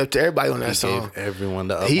 and he gave it up to everybody on that song. Gave everyone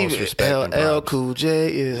the utmost respect. LL Cool J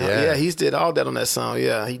is he did all that on that song.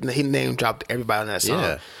 Yeah, he name dropped everybody on that song.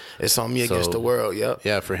 Yeah. It's on Me Against the World. Yep.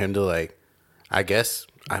 Yeah, for him to like, I guess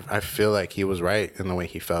I feel like he was right in the way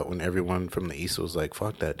he felt when everyone from the East was like,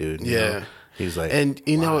 "Fuck that dude." Yeah. He's like, and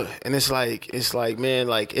and it's like, man,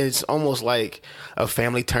 like, it's almost like a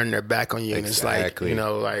family turning their back on you, and it's like,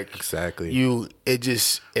 like, exactly,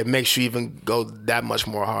 it makes you even go that much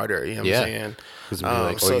more harder. You know what I'm saying? Because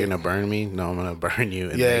like, you're gonna burn me? No, I'm gonna burn you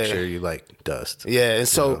and make sure you like dust. Yeah, and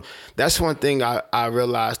so that's one thing I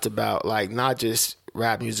realized about, like, not just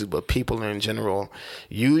rap music but people in general.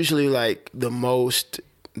 Usually, like, the most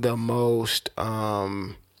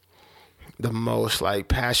like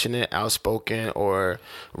passionate, outspoken, or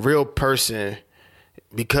real person,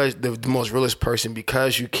 because the most realest person,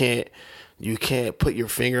 because you can't put your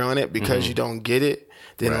finger on it, because you don't get it,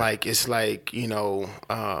 then like, it's like,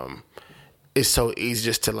 it's so easy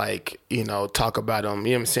just to like, you know, talk about them,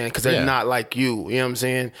 you know what I'm saying? Because they're not like you know what I'm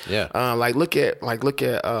saying? Yeah. Like look at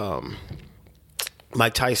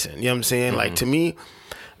Mike Tyson, you know what I'm saying? Like to me,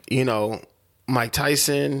 you know, Mike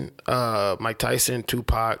Tyson,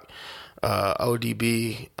 Tupac,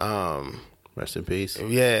 ODB, rest in peace.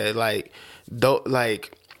 Yeah, like they're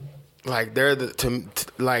like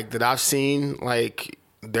that I've seen, like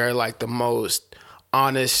they're like the most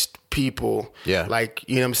honest people. Yeah. Like,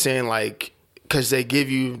 you know what I'm saying? Like, cause they give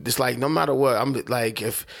you this, like, no matter what, I'm like,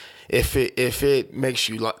 if it makes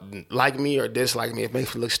you like me or dislike me, if it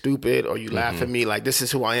makes me look stupid or you laugh at me, like, this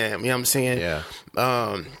is who I am. You know what I'm saying? Yeah.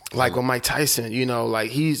 Like with Mike Tyson, you know,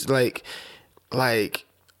 like he's like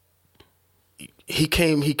he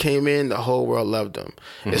came in, the whole world loved him.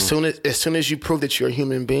 As soon as you prove that you're a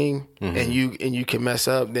human being and you can mess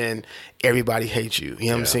up, then everybody hates you. You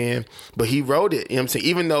know what I'm saying? But he wrote it, you know what I'm saying?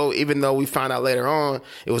 Even though we found out later on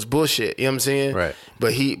it was bullshit, you know what I'm saying? Right.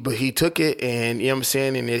 But he took it, and you know what I'm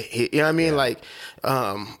saying, and you know what I mean? Like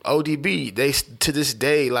ODB, they to this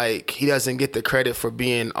day, like, he doesn't get the credit for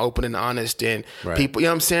being open and honest, and people, you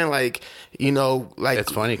know what I'm saying? Like, you know, like,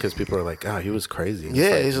 it's funny because people are like, oh, he was crazy. And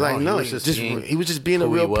yeah, it's like, no, he was just being a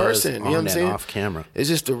real person. You know what I'm saying? Off camera. It's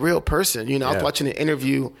just a real person. You know, I was watching an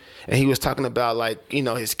interview and he was talking about, like, you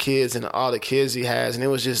know, his kids and all the kids he has, and it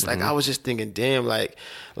was just like, I was just thinking, damn,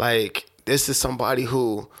 like this is somebody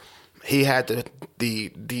who he had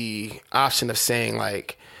the option of saying,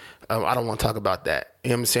 like, I don't want to talk about that. You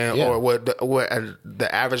know what I'm saying? Yeah. Or what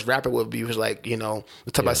the average rapper would be was like, you know,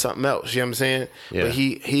 let's talk about something else. You know what I'm saying? Yeah. But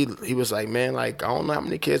he was like, man, like, I don't know how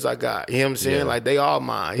many kids I got. You know what I'm saying? Like, they all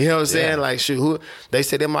mine. You know what I'm saying? Like, shoot, they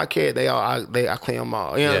say they're my kid. I claim them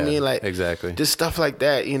all. You know what I mean? Like, exactly. Just stuff like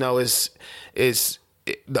that. You know, is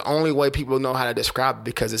the only way people know how to describe it,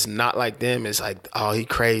 because it's not like them. It's like, oh, he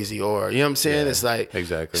crazy, or, you know what I'm saying? It's like,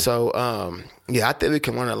 exactly. So, yeah, I think we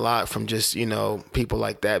can learn a lot from just, you know, people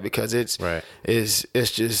like that, because it's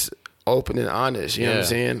just open and honest. You know what I'm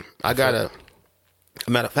saying? I got a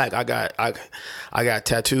matter of fact, I got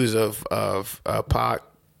tattoos of Pac,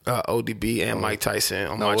 ODB, and Mike Tyson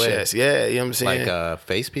on my chest. Yeah, you know what I'm saying? Like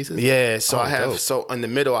face pieces? Yeah. So I have, so in the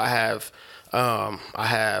middle I have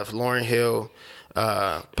Lauryn Hill,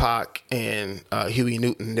 Pac, and Huey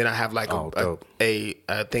Newton. Then I have like a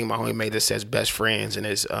thing my homie made that says best friends, and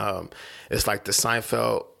it's like the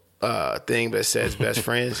Seinfeld thing, but it says best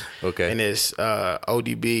friends. Okay. And it's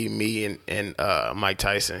ODB, me, and Mike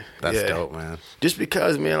Tyson. That's dope, man. Just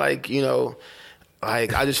because, man, like, you know,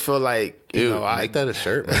 like, I just feel like, you know, I make that a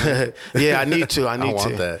shirt, man. Yeah, I need to. I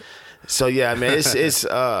want that. So yeah, man,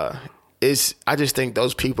 it's I just think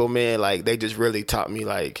those people, man, like, they just really taught me,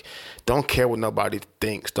 like, don't care what nobody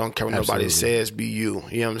thinks, don't care what nobody says, be you.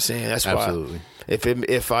 You know what I'm saying? That's why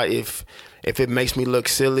if it makes me look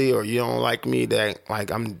silly, or you don't like me, that,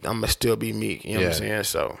 like, I'm gonna still be me. You know what I'm saying?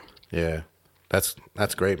 So yeah, that's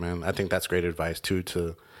great, man. I think that's great advice too,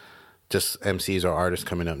 to just MCs or artists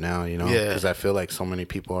coming up now, you know? Yeah. Because I feel like so many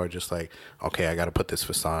people are just like, okay, I got to put this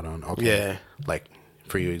facade on. Okay. Yeah. Like,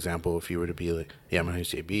 for you, example, if you were to be like, yeah, my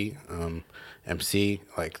name's JB, MC,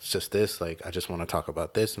 like, it's just this, like, I just want to talk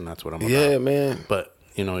about this, and that's what I'm about. Yeah, man. But,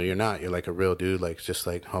 you know, you're not. You're like a real dude, like, just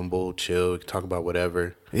like humble, chill, talk about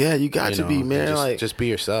whatever. Yeah, you got to be, man. Just be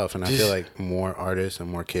yourself. And I feel like more artists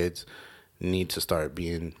and more kids need to start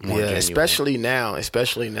being more genuine. Especially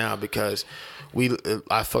now, because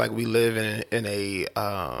I feel like we live in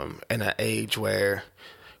an age where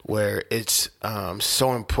it's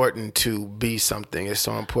so important to be something. It's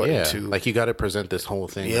so important to, like, you got to present this whole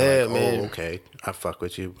thing. Yeah, like, man. Oh, okay, I fuck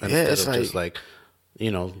with you. Instead of just like, you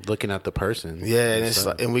know, looking at the person. Yeah, and it's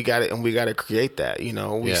like, and we got to create that. You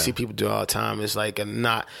know, we see people do it all the time. It's like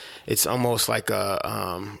it's almost like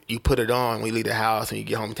you put it on, we leave the house, and you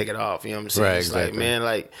get home and take it off. You know what I'm saying? Right, it's exactly. like, man,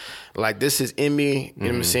 like this is in me. You know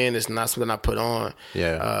what I'm saying? It's not something I put on.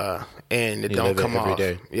 Yeah. And it don't come off.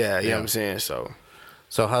 Day. Yeah, you know what I'm saying? So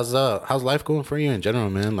how's life going for you in general,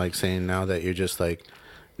 man? Like, saying now that you're just like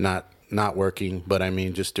not working, but I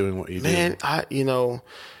mean just doing what you do. Man,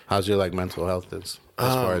 how's your like mental health as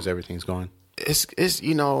far as everything's going? It's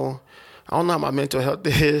you know, I don't know how my mental health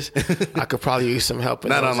is. I could probably use some help.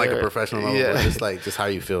 Not on like a professional level, but just how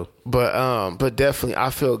you feel. But definitely, I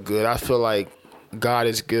feel good. I feel like God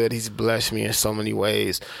is good. He's blessed me in so many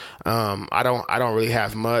ways. I don't really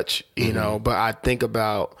have much, you know, but I think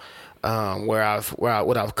about what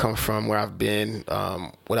I've come from, where I've been,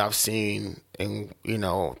 what I've seen, and, you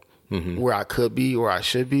know, where I could be, where I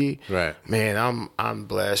should be. Right. Man, I'm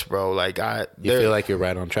blessed, bro. Like, you feel like you're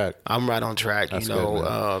right on track. I'm right on track. That's, you know,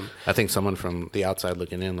 good, I think someone from the outside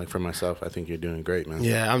looking in, like for myself, I think you're doing great, man.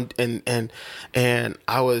 Yeah. And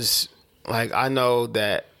I was, like I know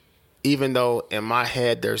that even though in my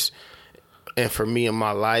head and for me in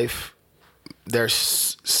my life,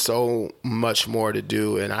 there's so much more to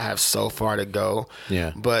do and I have so far to go.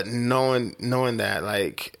 Yeah. But knowing that,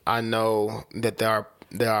 like, I know that there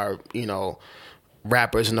are,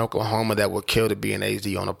 rappers in Oklahoma that would kill to be an AZ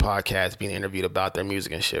on a podcast being interviewed about their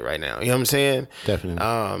music and shit right now. You know what I'm saying? Definitely.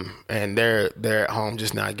 And they're at home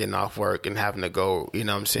just not getting off work and having to go, you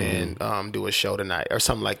know what I'm saying, do a show tonight or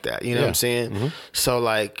something like that. You know what I'm saying? Mm-hmm. So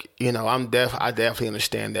like, I definitely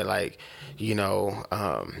understand that, like,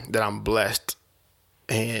 that I'm blessed.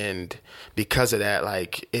 And because of that,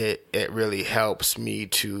 like it really helps me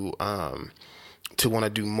to want to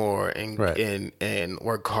do more and and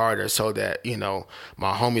work harder so that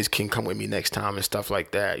my homies can come with me next time and stuff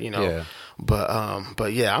like that. Yeah.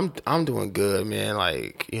 But yeah, I'm doing good, man.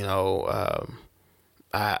 Like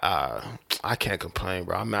I can't complain,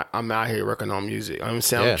 bro. I'm out here working on music. I'm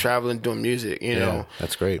traveling doing music. You know,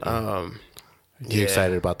 that's great. Man. You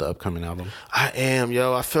excited about the upcoming album? I am,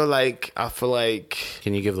 yo. I feel like.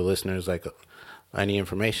 Can you give the listeners like any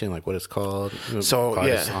information, like what it's called? So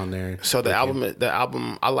on there. So the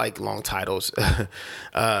album. I like long titles.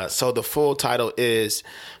 So the full title is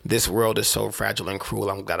 "This World Is So Fragile and Cruel.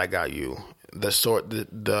 I'm Glad I Got You."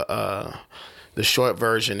 The short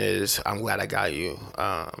version is "I'm Glad I Got You."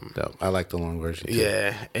 I like the long version too.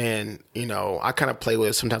 Yeah, and I kind of play with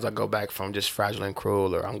it. Sometimes I go back from just "Fragile and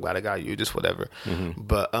Cruel" or "I'm Glad I Got You," just whatever. Mm-hmm.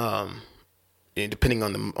 But depending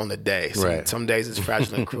on the day, some days it's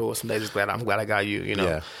 "Fragile and Cruel," some days it's "I'm Glad I Got You."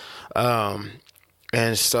 Yeah.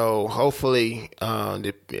 And so hopefully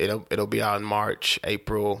it'll be out in March,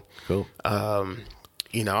 April. Cool. I'm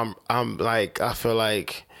like, I feel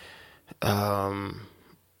like I've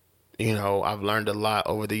learned a lot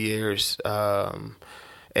over the years.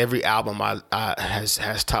 Every album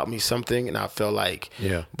has taught me something, and I feel like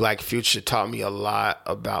Black Future taught me a lot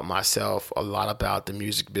about myself, a lot about the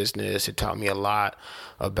music business. It taught me a lot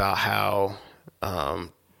about how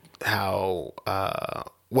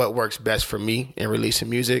what works best for me in releasing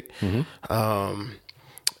music. Mm-hmm.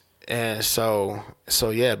 And so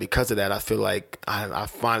yeah, because of that, I feel like I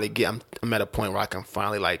finally I'm at a point where I can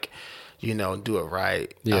finally do it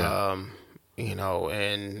right. Yeah.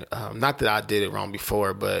 And not that I did it wrong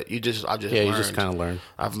before, but I just learned. You just kind of learn.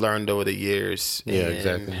 I've learned over the years. Yeah,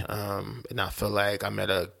 exactly. And I feel like I'm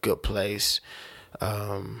at a good place.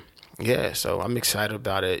 So I'm excited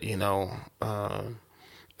about it.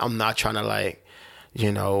 I'm not trying to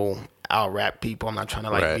out rap people. I'm not trying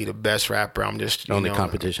to be the best rapper. I'm just the only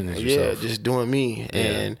competition is yourself. Yeah, just doing me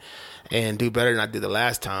and do better than I did the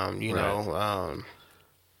last time.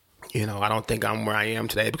 I don't think I'm where I am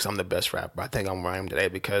today because I'm the best rapper. I think I'm where I am today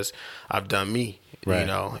because I've done me,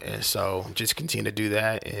 and so just continue to do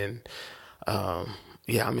that. And,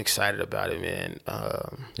 I'm excited about it, man.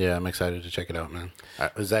 I'm excited to check it out, man.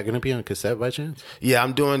 Is that going to be on cassette by chance? Yeah,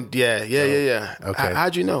 I'm doing, yeah. Okay.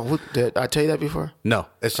 How'd you know? Did I tell you that before? No,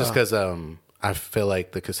 it's just because I feel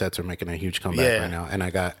like the cassettes are making a huge comeback right now. And I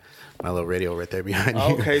got my little radio right there behind you.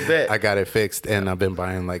 Okay, bet. I got it fixed, and I've been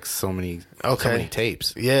buying so many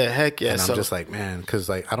tapes. Yeah, heck yeah. And I'm just like, man, because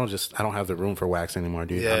I don't have the room for wax anymore,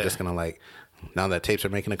 dude. Yeah. I'm just gonna now that tapes are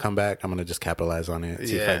making a comeback, I'm gonna just capitalize on it.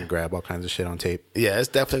 See if I can grab all kinds of shit on tape. Yeah, it's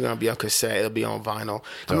definitely gonna be on cassette. It'll be on vinyl.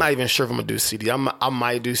 I'm not even sure if I'm gonna do CD. I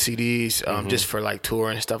might do CDs just for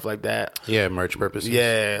tour and stuff like that. Yeah, merch purposes.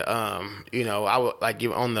 Yeah, I would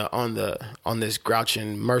give on this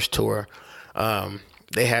Grouchin merch tour.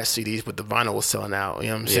 They had CDs, but the vinyl was selling out. You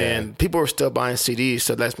know what I'm saying? People were still buying CDs,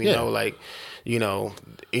 so it lets me know,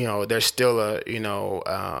 there's still a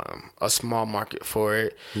small market for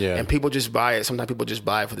it. Yeah. And people just buy it. Sometimes people just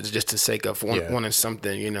buy it for just the sake of wanting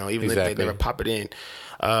something, even if they never pop it in.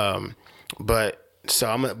 But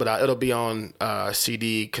it'll be on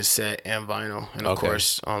CD, cassette, and vinyl, and of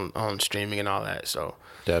course on streaming and all that. So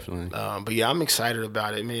definitely. But yeah, I'm excited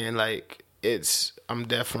about it, man.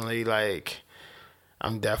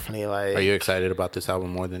 I'm definitely. Are you excited about this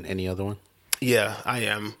album more than any other one? Yeah, I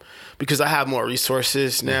am, because I have more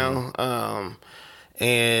resources now,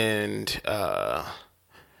 and I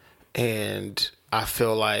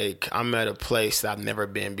feel like I'm at a place that I've never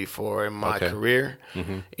been before in my career,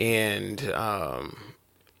 and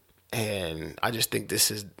I just think this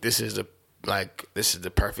is the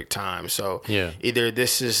perfect time. So either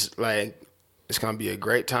this is it's gonna be a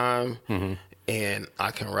great time, and I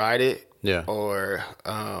can ride it. Yeah. Or,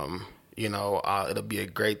 it'll be a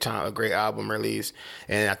great time, a great album release.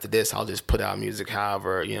 And after this, I'll just put out music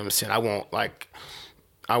however, you know what I'm saying?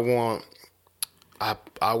 I won't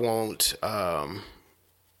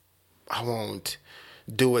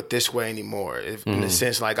do it this way anymore. In the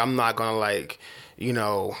sense, like, I'm not gonna like, you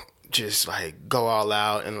know, just like go all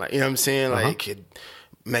out and like, you know what I'm saying, like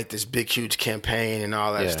make this big huge campaign and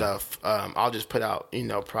all that stuff. I'll just put out, you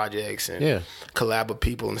know, projects and collab with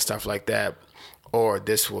people and stuff like that, or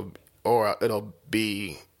it'll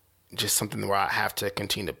be just something where I have to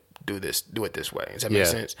continue to do it this way. Does that make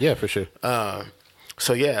sense? Yeah, for sure.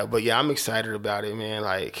 So I'm excited about it, man.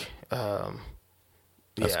 Like, cool,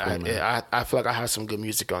 man. I feel like I have some good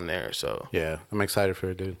music on there. So yeah, I'm excited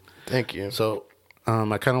for it, dude. Thank you. So,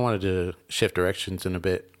 I kind of wanted to shift directions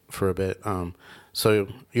for a bit. So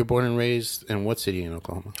you're born and raised in what city in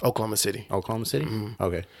Oklahoma? Oklahoma City. Oklahoma City? Mm-hmm.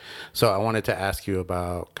 Okay. So I wanted to ask you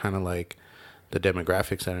about kind of like the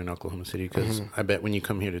demographics that are in Oklahoma City, because I bet when you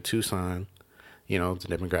come here to Tucson, you know, the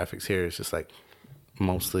demographics here is just like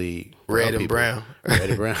mostly red and brown. Red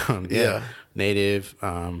and brown. Yeah. Native,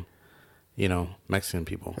 you know, Mexican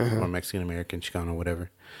people or Mexican American, Chicano,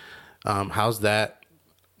 whatever. How's that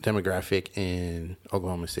demographic in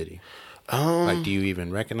Oklahoma City? Like, do you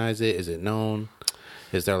even recognize it? Is it known?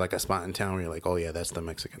 Is there like a spot in town where you're like, oh yeah, that's the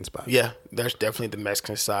Mexican spot? Yeah, there's definitely the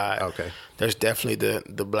Mexican side. Okay. There's definitely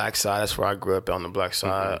the black side. That's where I grew up, on the black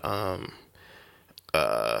side.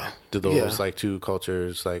 Do those like two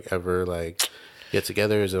cultures like ever like get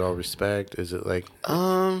together? Is it all respect? Is it like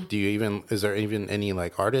is there even any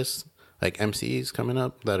like artists, like MCs coming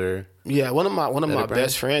up that are one of my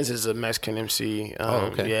best friends is a Mexican MC.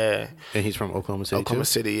 Okay. Yeah. And he's from Oklahoma City Oklahoma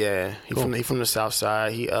City, yeah. He from the South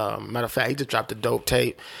Side. He matter of fact, he just dropped a dope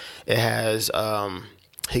tape. It has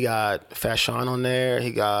he got Fashion on there.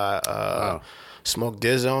 He got Smoke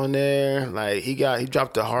Dizza on there. Like he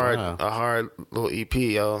dropped a hard little EP,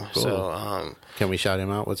 yo. Cool. So can we shout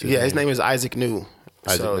him out? What's his name? His name is Isaac New.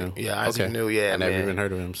 Isaac New. Yeah, I never even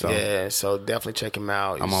heard of him. So yeah, so definitely check him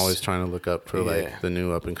out. I'm always trying to look up for like the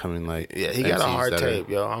new up and coming like he got a hard tape,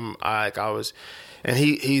 yo. And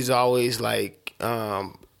he's always like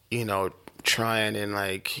you know, trying, and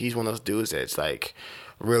like he's one of those dudes that's like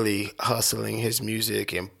really hustling his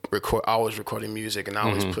music and always recording music and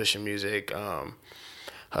always pushing music.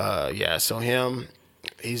 So him.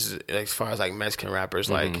 He's, as far as like Mexican rappers,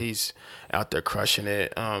 like he's out there crushing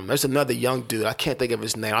it. There's another young dude, I can't think of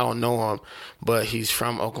his name, I don't know him, but he's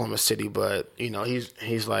from Oklahoma City. But you know,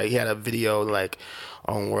 he's like, he had a video like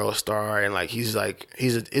on World Star, and like he's a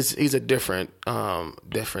different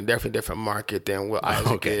market than what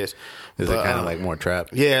Isaac is. Is it kind of like more trap?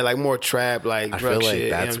 Yeah, like more trap, like I drug feel like shit,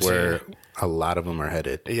 that's where a lot of them are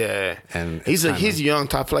headed. Yeah, and he's young.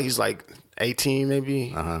 I feel like he's like 18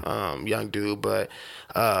 maybe, young dude, but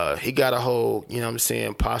he got a whole, you know what I'm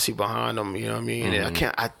saying, posse behind him, you know what I mean? And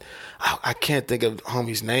I can't think of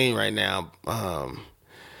homie's name right now,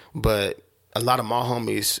 but a lot of my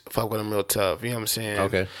homies fuck with him real tough, you know what I'm saying?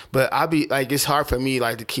 Okay. But I be like, it's hard for me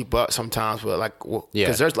like to keep up sometimes, but like,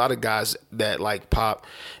 because there's a lot of guys that like pop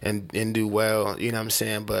and do well, you know what I'm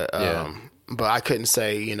saying? But I couldn't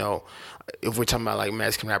say, you know, if we're talking about like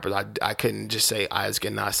Mexican rappers, I couldn't just say Isaac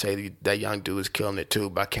and not say that young dude is killing it too,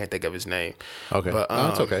 but I can't think of his name. Okay, but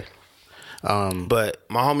that's okay. But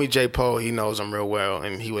my homie J Poe, he knows him real well,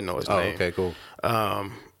 and he would know his name. Okay, cool.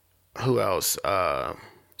 Who else?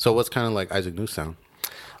 So what's kind of like Isaac New sound?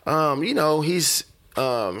 You know, he's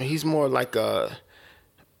more like a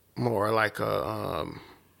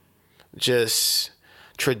just.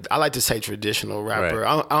 I like to say traditional rapper.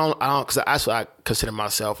 Right. I don't, because that's what I consider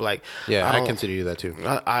myself. Like, I consider you that too.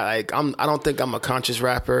 I don't think I'm a conscious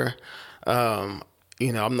rapper.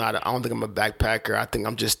 You know, I don't think I'm a backpacker. I think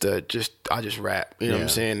I'm I just rap. You know what I'm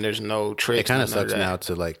saying? There's no tricks. It kind of sucks now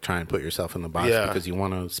to like try and put yourself in the box because you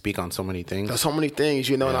want to speak on so many things. There's so many things,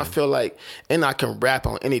 you know, and I feel like, and I can rap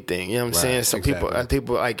on anything. You know what I'm saying? Some people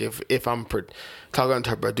like if I'm talking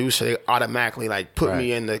to a producer, they automatically like put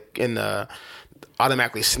me in the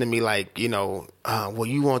automatically sending me like, you know, well,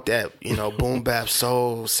 you want that, you know, boom bap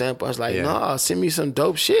soul sample. I was like, no, send me some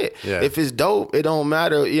dope shit. Yeah. If it's dope, it don't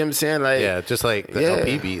matter. You know what I'm saying? Like, just like the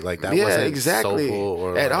LP beat, like that wasn't exactly soulful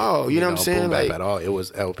or at all. You know what I'm saying? Boom bap like at all. It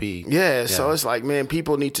was LP. Yeah, so it's like, man,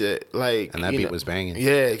 people need to like, and that beat was banging.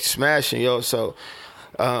 Yeah, smashing, yo. So,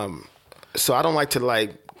 so I don't like to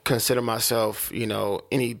like consider myself, you know,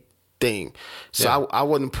 anything. So I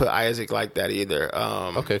wouldn't put Isaac like that either.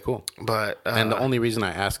 Okay, cool. But and the only reason I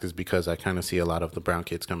ask is because I kind of see a lot of the brown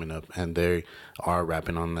kids coming up, and they are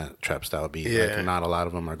rapping on that trap style beat. Yeah. Like, not a lot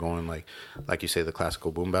of them are going like you say, the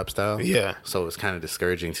classical boom bap style. Yeah. So it's kind of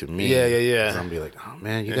discouraging to me. Yeah. I'm be like, oh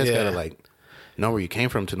man, you guys gotta like know where you came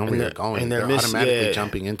from to know where you're going. And they're automatically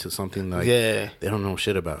jumping into something like they don't know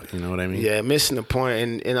shit about. You know what I mean? Yeah, missing the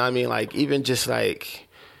point. And I mean, like, even just like,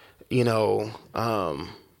 you know,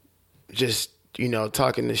 just you know,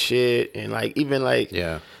 talking the shit and like even like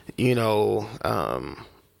you know,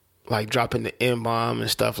 like dropping the N-bomb and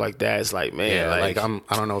stuff like that. It's like, man, like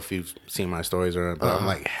I don't know if you've seen my stories or, but I'm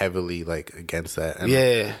like heavily like against that. And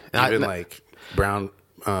even like Brown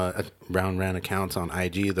ran accounts on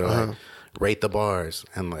IG. They're like, rate the bars,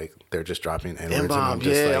 and like they're just dropping N-words, and I'm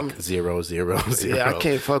just like 0, 0, 0. Yeah, I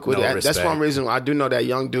can't fuck with it. That's one reason I do know that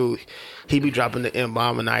young dude. He be dropping the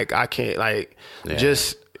N-bomb, and like I can't like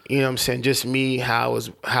just. You know what I'm saying? Just me, how it was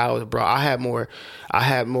bro. I had more,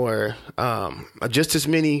 just as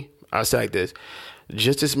many, I'll say like this,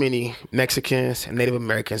 just as many Mexicans and Native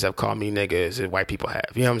Americans have called me nigga as white people have.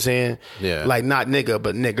 You know what I'm saying? Yeah. Like not nigga,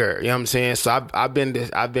 but nigger. You know what I'm saying? So I've been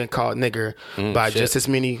called nigger by just as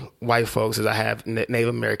many white folks as I have Native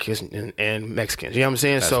Americans and Mexicans. You know what I'm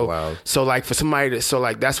saying? That's wild. So like for somebody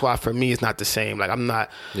like that's why for me it's not the same. Like I'm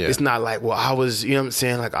not. It's not like I was. You know what I'm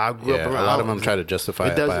saying? Like I grew up around. A lot of them try to justify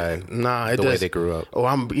it by the way they grew up. Oh,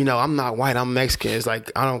 I'm not white. I'm Mexican. It's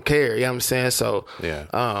like I don't care. You know what I'm saying? So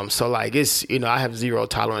so like it's I have zero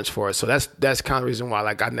tolerance for it. So that's kind of the reason why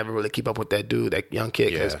like I never really keep up with that dude, that young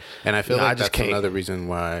kid. Yeah, and I feel like that's another reason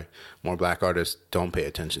why more black artists don't pay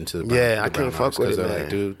attention to the brown, I can't fuck with it, man. Like,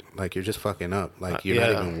 dude, like you're just fucking up. Like you're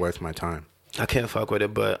not even worth my time. I can't fuck with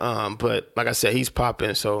it, but like I said, he's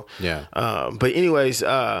popping. So but anyways,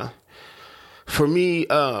 for me,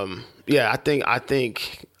 I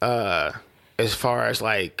think as far as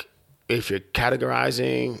like if you're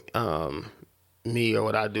categorizing me or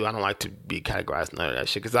what I do, I don't like to be categorized none of that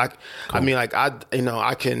shit. Cause I mean, like I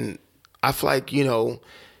feel like,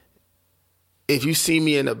 if you see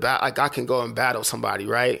me in a battle, like I can go and battle somebody,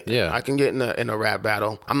 right? Yeah. I can get in a rap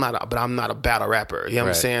battle. I'm not a battle rapper. You know what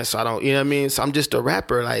I'm saying? So I don't, you know what I mean? So I'm just a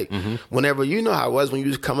rapper. Like whenever, how it was when you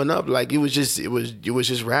was coming up, like it was just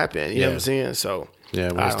rapping. You know what I'm saying? So. Yeah,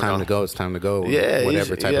 when it's time to go, it's time to go. Yeah,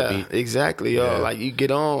 whatever type of beat. Exactly, yo. Like you get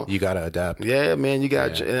on, you gotta adapt. Yeah, man, you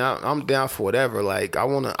got. And I'm down for whatever. Like I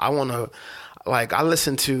wanna. Like I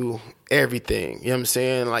listen to everything. You know what I'm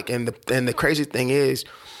saying? Like, and the crazy thing is,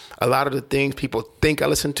 a lot of the things people think I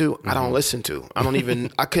listen to, I don't listen to. I don't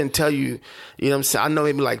even, I couldn't tell you, you know what I'm saying? I know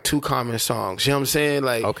maybe like 2 Common songs, you know what I'm saying?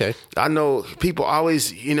 Like, okay. I know people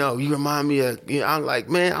always, you remind me of, I'm like,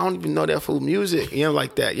 man, I don't even know that fool music,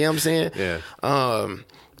 like that, you know what I'm saying? Yeah.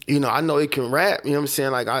 I know it can rap, you know what I'm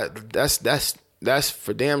saying? Like, that's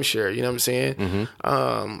for damn sure, you know what I'm saying?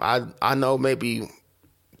 I know maybe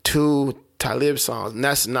 2 Talib songs, and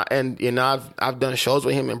that's not, and I've done shows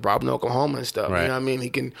with him in Broadway, Oklahoma and stuff. Right. You know what I mean? He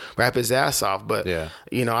can rap his ass off, but I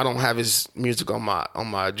don't have his music on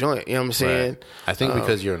my joint. You know what I'm saying? Right. I think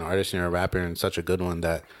because you're an artist and you're a rapper and such a good one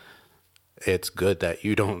that it's good that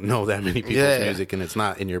you don't know that many people's music and it's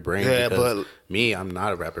not in your brain. Yeah, but me, I'm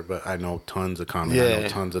not a rapper, but I know tons of Common. I know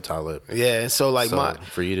tons of Talib. Yeah, so like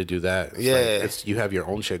for you to do that, like you have your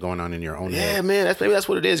own shit going on in your own head. Yeah, man, that's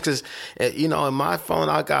what it is. Because in my phone,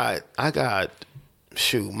 I got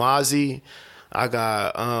Mozzie, I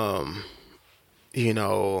got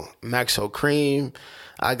Maxo Cream,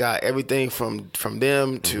 I got everything from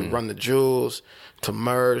them to Run the Jewels to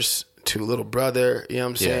Merce to Little Brother, you know what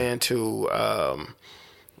I'm saying, to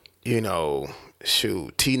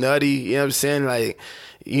T Nutty, you know what I'm saying, like,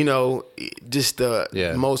 just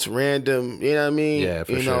the most random, you know what I mean? Yeah,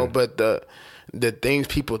 for sure. But the things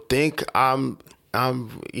people think I'm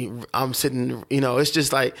sitting, it's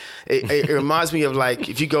just like it reminds me of like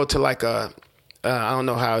if you go to like I don't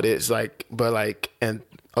know how it is, like, but like, and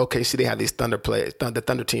OKC, they have these Thunder players, the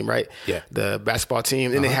Thunder team, right? Yeah. The basketball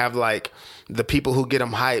team. And they have like the people who get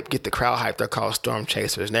them hyped, get the crowd hyped. They're called storm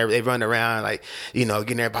chasers. And they run around like, getting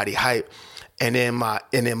everybody hyped. And in my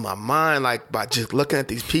mind, like by just looking at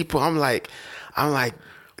these people, I'm like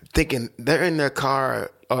thinking they're in their car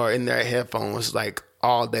or in their headphones, like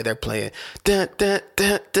all day they're playing dun, dun,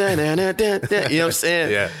 dun, dun, dun, dun, dun, dun. You know what I'm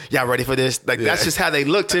saying? Yeah. Y'all ready for this? Like that's just how they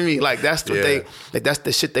look to me. Like that's what that's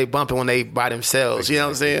the shit they bumping when they by themselves. You know what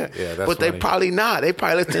I'm saying? Yeah, that's but funny. they probably not. They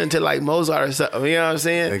probably listening to like Mozart or something. You know what I'm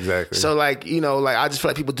saying? Exactly. So like, like I just feel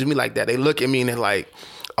like people do me like that. They look at me and they're like,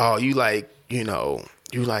 oh, you like, you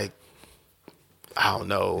like, I don't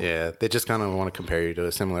know. Yeah, they just kind of want to compare you to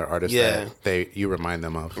a similar artist that you remind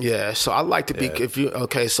them of. Yeah, so I like to be,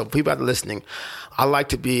 so people that are listening, I like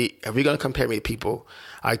to be, if we're going to compare me to people,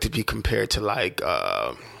 I like to be compared to like,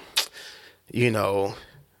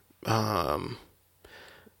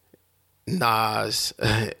 Nas,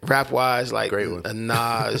 rap-wise, like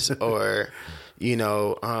Nas or,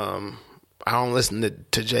 I don't listen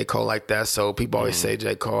to J. Cole like that, so people always say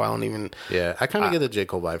J. Cole. I don't even. Yeah, I kind of get the J.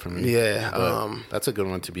 Cole vibe from him. Yeah, that's a good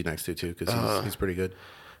one to be next to too, because he's pretty good.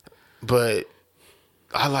 But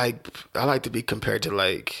I like to be compared to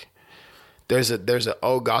like there's an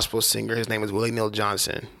old gospel singer. His name is Willie Neal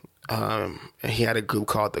Johnson. And he had a group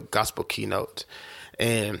called the Gospel Keynotes.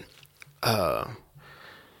 And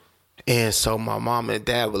so my mom and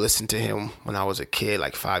dad would listen to him when I was a kid,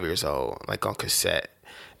 like 5 years old, like on cassette.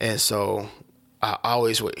 And so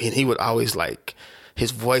he would always like,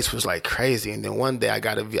 his voice was like crazy. And then one day I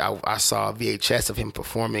saw a VHS of him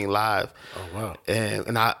performing live. Oh, wow.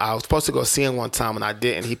 And I was supposed to go see him one time and I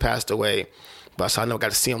didn't. He passed away, but so I never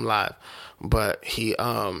got to see him live. But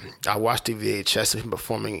I watched the VHS of him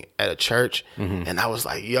performing at a church, and I was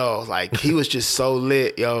like, yo, like he was just so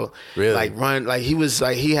lit, yo. Really? Like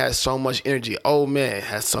he had so much energy. Old man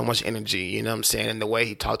has so much energy, you know what I'm saying? And the way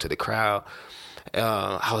he talked to the crowd,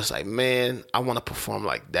 I was like, man, I want to perform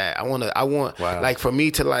like that. I want wow. like for me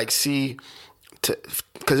to like see,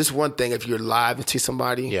 because it's one thing if you're live and see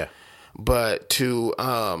somebody, yeah, but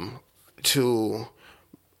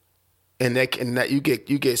and that you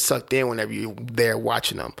get sucked in whenever you're there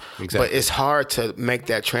watching them. Exactly. But it's hard to make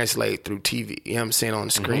that translate through TV. You know what I'm saying, on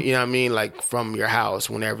the screen. You know what I mean, like from your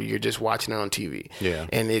house whenever you're just watching it on TV. Yeah.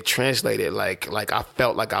 And it translated like I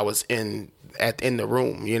felt like I was in the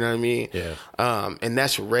room. You know what I mean? Yeah. And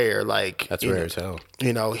that's rare. Like that's rare as hell.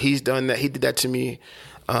 You know, he's done that. He did that to me.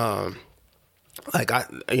 Like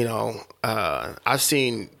I've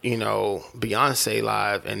seen Beyonce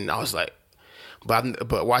live, and I was like.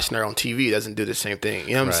 But watching her on TV doesn't do the same thing.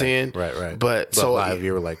 You know what I'm saying? Right. But so live,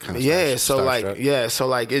 you were like kind of So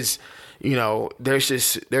like it's there's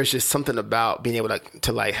just something about being able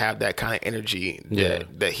to like have that kind of energy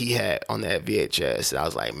that he had on that VHS. And I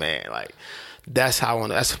was like, man, like that's how I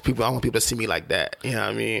want people to see me like that. You know what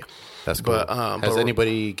I mean? That's cool. Has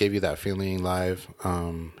anybody gave you that feeling live,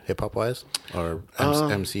 hip hop wise or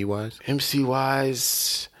MC wise? MC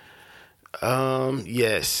wise,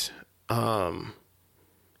 yes.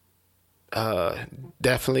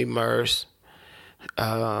 Definitely Murs.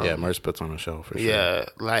 Murs puts on a show for sure. Yeah,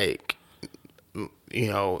 like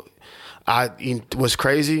what's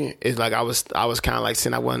crazy is like I was kind of like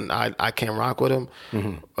saying I can't rock with him,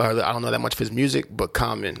 or I don't know that much of his music. But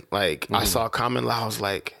Common, like I saw Common, I was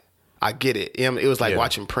like, I get it. It was like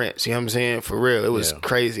watching Prince. You know what I'm saying? For real, it was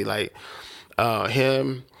crazy. Like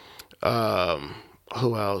him.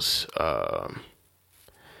 Who else?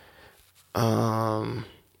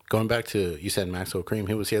 Going back to, you said Maxwell Cream,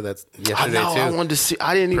 he was here yesterday too. I wanted to see.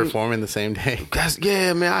 I didn't even performing the same day.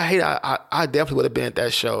 Man. I definitely would have been at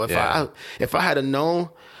that show if I had known.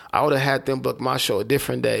 I would have had them book my show a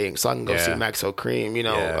different day so I can go see Maxwell Cream.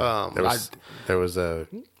 There was a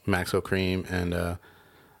Maxwell Cream and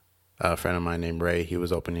a friend of mine named Ray. He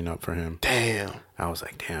was opening up for him. Damn. I was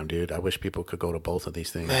like, damn, dude. I wish people could go to both of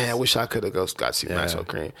these things. Man, I wish I could have got to see Maxwell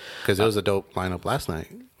Cream because it was a dope lineup last night.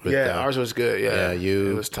 Ours was good. Yeah, you,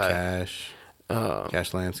 it was tight. Cash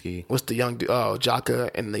Lansky. What's the young dude? Oh, Jaka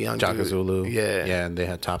and the young Jaka dude. Zulu. Yeah, and they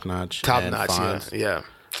had Top Notch. Yeah.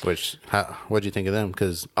 Which, what'd you think of them?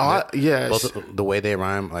 Because the way they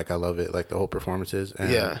rhyme, like I love it. Like the whole performances.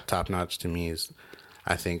 And Top Notch to me is,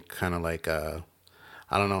 I think, kind of like I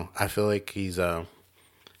don't know. I feel like he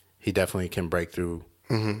definitely can break through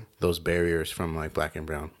those barriers from like Black and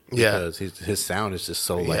Brown. Because his sound is just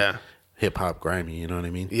so like hip hop grimy, you know what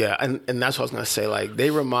I mean? Yeah, and that's what I was gonna say. Like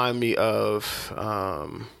they remind me of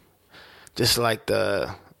just like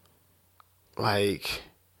the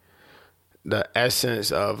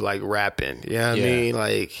essence of like rapping. You know what I mean?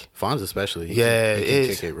 Like Fonz especially. He can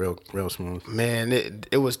kick it real smooth. Man,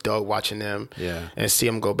 it was dope watching them. Yeah. And see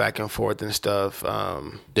them go back and forth and stuff.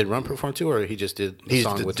 Did Run perform too, or he just did the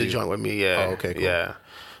song with you? He joint with me, yeah. Oh, okay, cool. Yeah.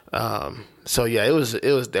 So yeah, it was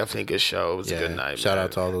definitely a good show. It was a good night. Shout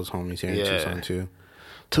out to all those homies here in Tucson too.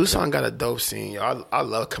 Tucson got a dope scene. I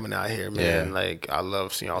love coming out here, man. Yeah. Like I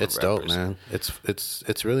love seeing all the rappers. It's dope, man.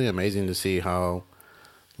 It's really amazing to see how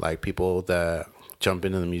like people that jump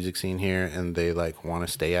into the music scene here and they like want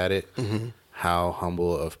to stay at it, how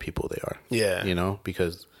humble of people they are. Yeah. You know,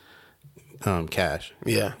 because Cash.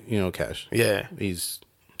 Yeah. You know Cash. Yeah. He's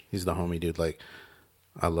the homie dude. Like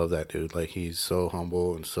I love that dude. Like he's so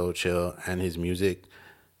humble and so chill, and his music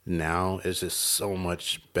now is just so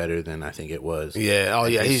much better than I think it was. Yeah. Oh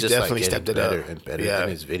yeah. He's definitely stepped it up. Better and better. Yeah.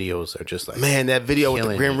 And his videos are just like, man, that video with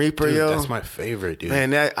the Grim Reaper, dude, yo. That's my favorite, dude.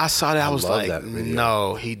 Man, I saw that. I was like,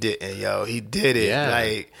 no, he didn't, yo. He did it.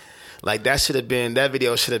 Yeah. Like that should have been, that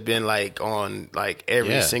video should have been like on like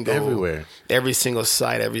everywhere, every single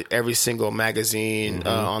site, every single magazine,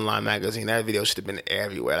 online magazine. That video should have been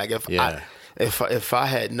everywhere. Like if I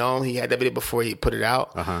had known he had that video before he put it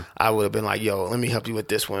out, I would have been like, yo, let me help you with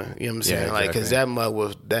this one. You know what I'm saying? Like, cause that mug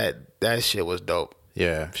was that shit was dope.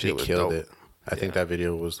 Yeah, he killed it. I think that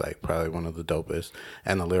video was like probably one of the dopest,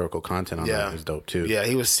 and the lyrical content on that is dope too. Yeah,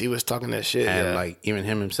 he was talking that shit, and like even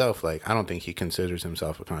him himself, like I don't think he considers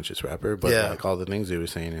himself a conscious rapper, but like all the things he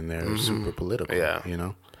was saying in there are super political. Yeah, you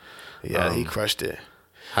know. Yeah, he crushed it.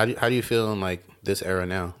 How do you feel in like this era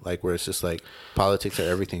now, like where it's just like politics are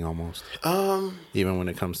everything almost? Even when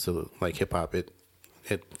it comes to like hip hop, it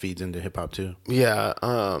feeds into hip hop too. Yeah,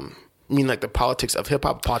 I mean like the politics of hip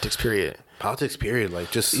hop, politics period. Politics period, like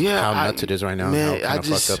just how nuts it is right now, man, how kind of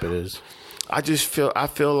fucked up it is. I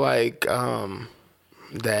feel like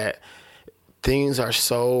that things are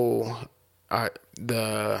so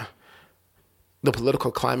the political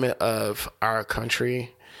climate of our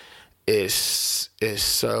country is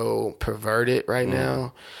so perverted right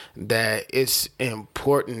now that it's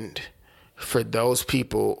important for those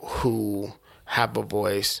people who have a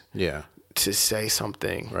voice to say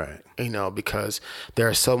something, right? You know, because there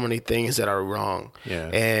are so many things that are wrong,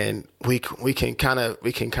 and we can kind of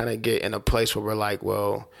get in a place where we're like,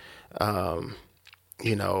 well,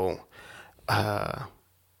 you know, I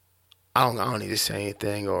don't need to say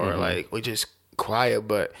anything, or like we just quiet,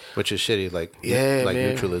 but which is shitty, like like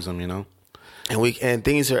neutralism, you know. And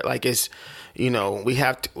things are like, it's, you know, we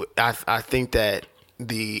have to. I think that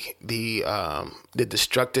the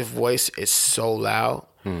destructive voice is so loud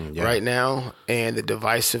right now, and the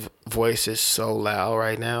divisive voice is so loud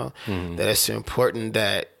right now that it's important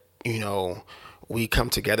that, you know, we come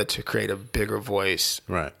together to create a bigger voice.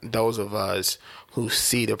 Right. Those of us who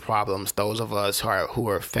see the problems, those of us who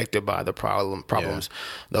are affected by the problems,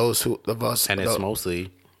 those of us, and it's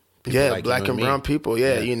mostly like black and brown people,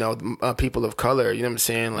 you know, people of color, you know what I'm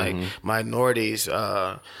saying, like minorities,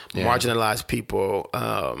 marginalized people,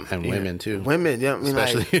 and women too. Women, yeah, I mean,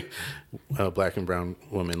 especially like, black and brown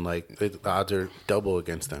women, like the odds are double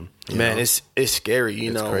against them. Man, know? It's scary,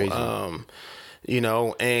 you it's know. Crazy. You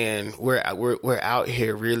know, and we're out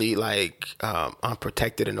here really like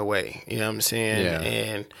unprotected in a way. You know what I'm saying? Yeah.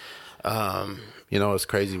 And you know, what's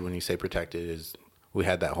crazy when you say protected is we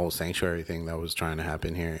had that whole sanctuary thing that was trying to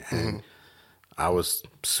happen here, and I was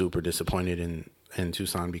super disappointed in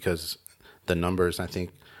Tucson because the numbers I think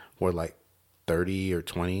were like 30 or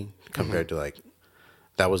 20 compared to like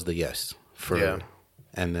that was the yes for,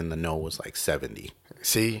 and then the no was like 70.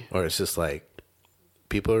 See, or it's just like.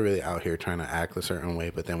 People are really out here trying to act a certain way,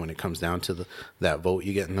 but then when it comes down to that vote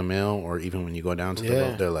you get in the mail, or even when you go down to the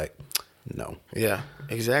vote, they're like, no. Yeah,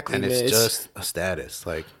 exactly. And it's just a status.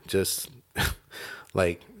 Like, just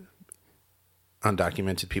like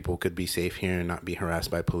undocumented people could be safe here and not be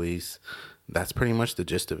harassed by police. That's pretty much the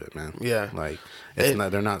gist of it, man. Yeah. Like, it's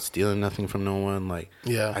not, they're not stealing nothing from no one. Like,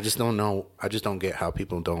 I just don't know. I just don't get how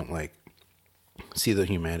people don't like see the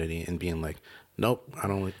humanity and being like, nope, I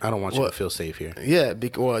don't want you to feel safe here. Yeah,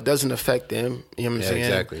 well, it doesn't affect them. You know what I'm saying?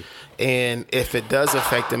 Exactly. And if it does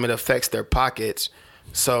affect them, it affects their pockets.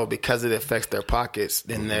 So because it affects their pockets,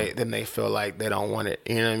 then they feel like they don't want it.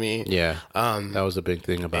 You know what I mean? Yeah. That was a big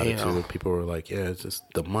thing about it too. People were like, "Yeah, it's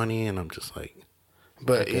just the money," and I'm just like,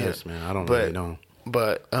 "But I guess, man, I don't really know."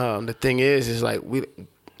 But the thing is like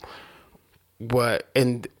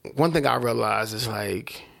and one thing I realized is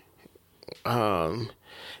like,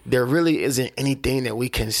 there really isn't anything that we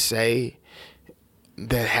can say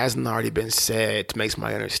that hasn't already been said to make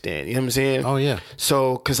somebody understand. You know what I'm saying? Oh, yeah.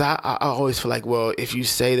 So, because I always feel like, well, if you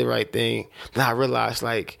say the right thing, then I realize,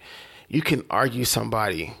 like, you can argue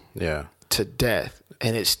somebody to death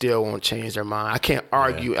and it still won't change their mind. I can't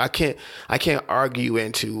argue. I can't argue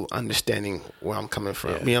into understanding where I'm coming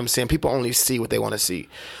from. You know what I'm saying? People only see what they want to see.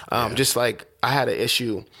 Just like I had an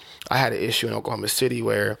issue in Oklahoma City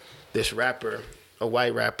where this rapper, a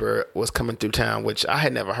white rapper, was coming through town, which I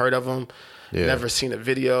had never heard of him, never seen a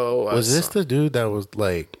video. Was this the dude that was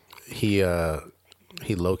like he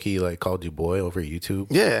low-key like called you boy over YouTube?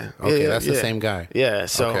 Yeah. Okay, that's the same guy. Yeah.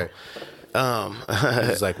 So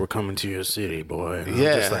he's like, we're coming to your city, boy. And I'm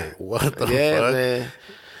just like, what the fuck? Man.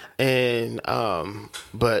 And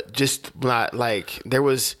but just not like there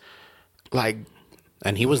was like.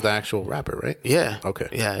 And he was the actual rapper, right? Yeah. Okay.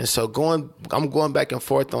 Yeah. And so I'm going back and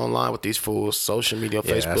forth online with these fools, social media,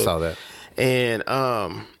 Facebook. Yeah, I saw that.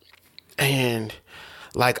 And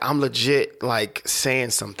like I'm legit like saying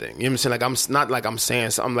something. You know what I'm saying? Like I'm not like I'm saying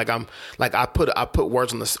something. I put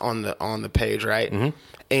words on the page, right? Mm-hmm.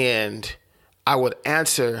 And I would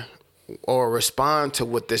answer or respond to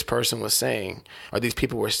what this person was saying or these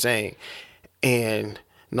people were saying, and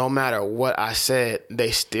no matter what I said,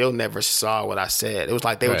 they still never saw what I said. It was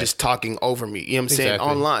like they were just talking over me. You know what I'm saying?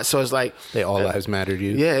 Online. So it's like they all lives matter to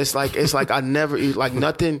you. Yeah, it's like I never like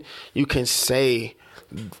nothing you can say.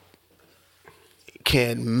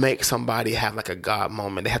 can make somebody have like a God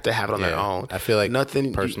moment. They have to have it on their own. I feel like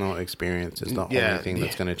personal experience is the only thing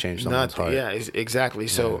that's going to change someone's heart. Yeah, exactly.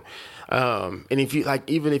 So, and if you like,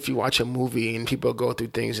 even if you watch a movie and people go through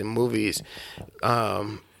things in movies,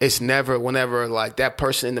 it's never whenever like that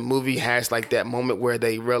person in the movie has like that moment where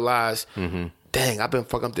they realize, dang, I've been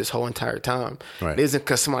fucking up this whole entire time. Right. It isn't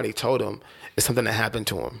because somebody told them. It's something that happened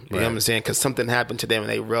to them. You know what I'm saying? Because something happened to them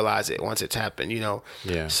and they realize it once it's happened, you know?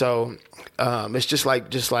 Yeah. So it's just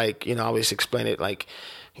like, you know, I always explain it like,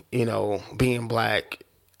 you know, being black,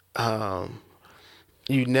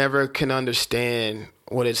 you never can understand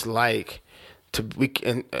what it's like to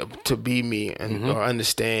be me and or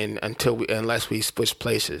understand unless we switch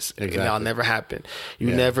places. Exactly. And that'll never happen.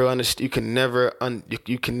 You never understand. You can never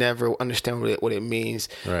understand what it means.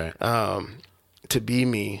 Right. To be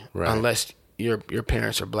me unless your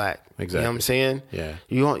parents are black. Exactly. You know what I'm saying? Yeah.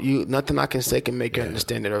 You nothing I can say can make you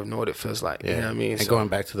understand it or know what it feels like. Yeah. You know what I mean? And going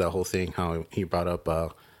back to the whole thing, how he brought up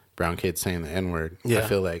brown kids saying the N-word. I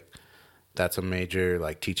feel like that's a major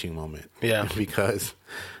like teaching moment. Yeah. Because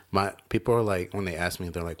my people are like, when they ask me,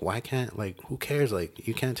 they're like, why can't, like, who cares? Like,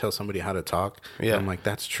 you can't tell somebody how to talk. Yeah. I'm like,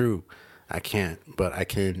 that's true. I can't, but I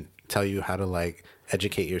can tell you how to like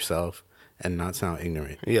educate yourself and not sound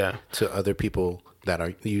ignorant. Yeah. To other people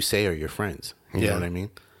that you say are your friends. You know what I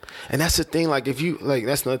mean? And that's the thing. Like, if you like,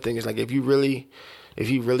 that's another thing is like, if you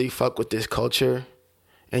really fuck with this culture,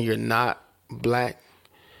 and you're not black,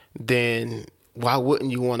 then why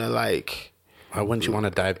wouldn't you want to like? Why wouldn't you want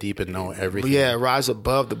to dive deep and know everything? Yeah, rise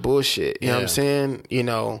above the bullshit. You know what I'm saying? You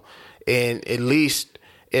know, and at least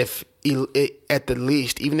at the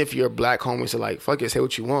least, even if you're a black homie, so like, fuck it, say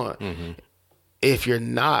what you want. Mm-hmm. If you're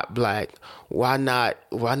not black, why not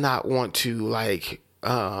want to like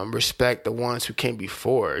respect the ones who came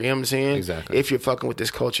before? You know what I'm saying? Exactly. If you're fucking with this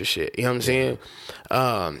culture shit, you know what I'm saying?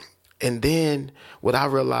 And then what I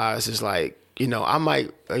realized is like, you know, I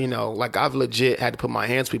might, you know, like I've legit had to put my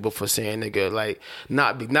hands on people for saying nigga, like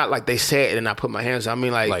not like they said it and I put my hands on. I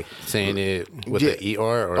mean like saying it with the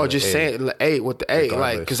ER or just saying like, A with the A, regardless.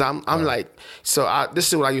 Like because I'm like, so this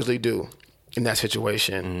is what I usually do in that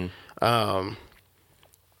situation. Mm-hmm.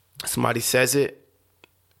 Somebody says it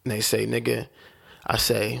and they say nigga, I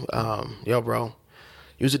say, yo bro,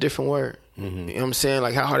 use a different word. Mm-hmm. You know what I'm saying?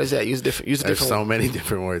 Like how hard is that? Use a different There's so many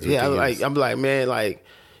different words. Yeah, I'm like, man, like,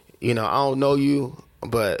 you know, I don't know you,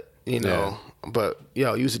 but you know, but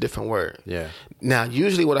yo, use a different word. Yeah. Now,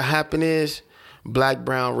 usually what'll happen is black,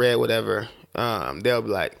 brown, red, whatever. They'll be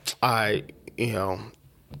like, all right, you know,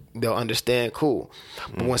 they'll understand, cool.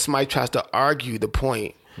 But when somebody tries to argue the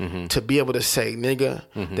point to be able to say nigga,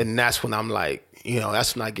 then that's when I'm like, you know,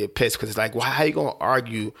 that's when I get pissed because it's like, well, how you gonna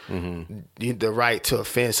argue the right to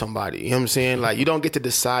offend somebody? You know what I'm saying? Like, you don't get to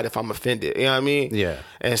decide if I'm offended. You know what I mean? Yeah.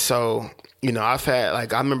 And so, you know, I've had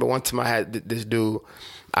like, I remember one time I had this dude.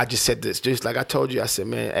 I just said this, just like I told you. I said,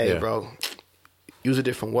 man, hey, bro, use a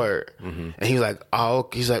different word. And he was like, oh,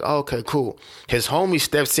 okay, cool. His homie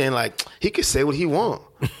steps in like, he could say what he want.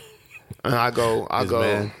 And I go,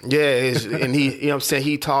 man. Yeah, and he, you know what I'm saying,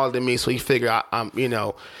 he taller than me, so he figured I'm, you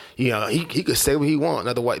know, he could say what he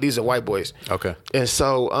want. These are white boys. Okay. And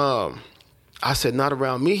so I said, not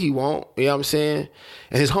around me, he won't. You know what I'm saying?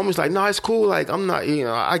 And his homie's like, no, it's cool. Like, I'm not, you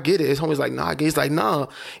know, I get it. His homie's like, nah. He's like, nah,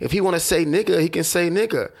 if he want to say nigga, he can say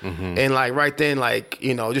nigga. And like right then, like,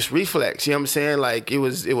 you know, just reflex. You know what I'm saying? Like it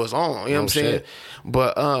was on. You know what I'm saying?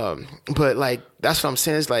 But like that's what I'm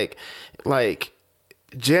saying. It's like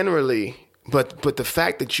generally, but the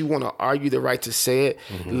fact that you want to argue the right to say it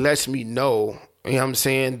lets me know. You know what I'm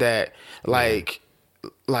saying? That like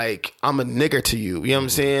I'm a nigger to you. You know what I'm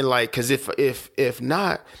saying? Like, cause if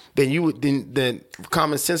not, then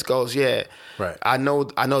common sense goes, yeah. Right. I know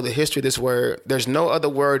the history of this word. There's no other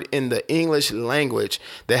word in the English language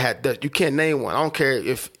that you can't name one. I don't care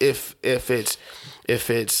if it's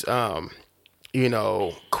you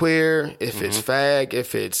know, queer, if it's fag,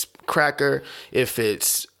 if it's cracker, if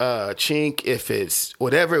it's chink, if it's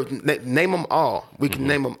whatever, name them all. We can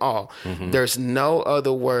name them all. There's no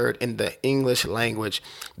other word in the English language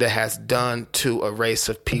that has done to a race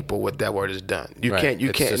of people what that word has done. You can't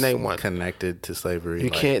name one. Connected to slavery. You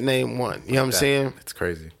can't name one. You know what I'm saying? It's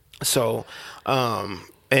crazy. So,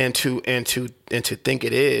 and to think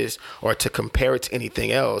it is, or to compare it to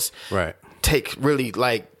anything else, right?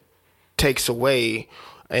 Takes away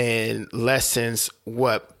and lessens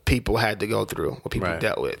what people had to go through, what people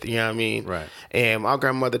dealt with. You know what I mean? Right. And my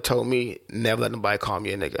grandmother told me, never let nobody call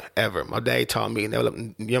me a nigga, ever. My dad told me, never let, you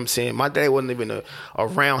know what I'm saying? My dad wasn't even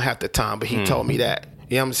around half the time, but he told me that.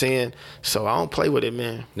 You know what I'm saying? So I don't play with it,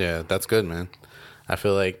 man. Yeah, that's good, man. I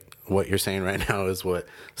feel like what you're saying right now is what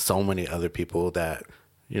so many other people that,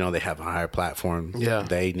 you know, they have a higher platform. Yeah.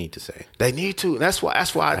 They need to say. They need to. That's why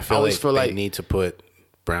I always feel like they need to put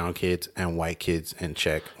brown kids and white kids in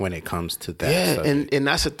check when it comes to that. Yeah, subject. and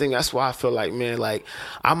that's the thing. That's why I feel like, man, like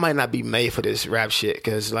I might not be made for this rap shit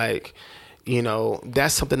because, like, you know,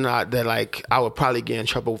 that's something that like I would probably get in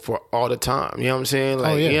trouble for all the time. You know what I'm saying?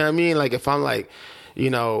 Like, you know what I mean? Like if I'm like, you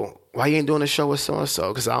know, why you ain't doing a show with so and so?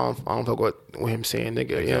 Because I don't fuck with him saying nigga.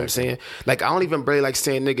 Exactly. You know what I'm saying? Like I don't even really like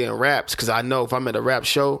saying nigga in raps because I know if I'm at a rap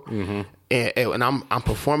show and I'm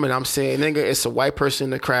performing, I'm saying nigga, it's a white person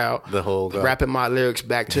in the crowd, the whole rapping my lyrics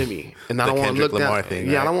back to me, and I don't want to look Lamar down. Thing,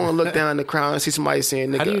 yeah, right? I don't want to look down in the crowd and see somebody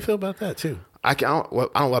saying nigga. How do you feel about that too? I don't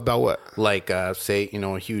know about what. Like say, you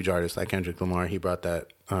know, a huge artist like Kendrick Lamar, he brought that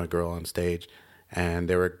girl on stage, and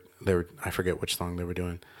they were I forget which song they were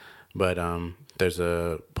doing, but there's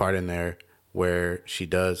a part in there where she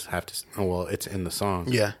does have to, well, it's in the song.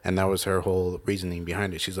 Yeah. And that was her whole reasoning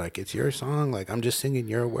behind it. She's like, it's your song. Like, I'm just singing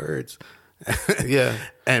your words. Yeah.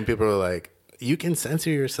 And people are like, you can censor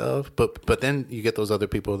yourself. But then you get those other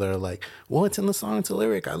people that are like, well, it's in the song. It's a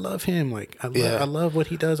lyric. I love him. Like, I love what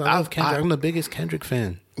he does. I love Kendrick. I'm the biggest Kendrick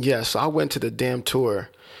fan. Yeah. So I went to the damn tour,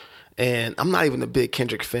 and I'm not even a big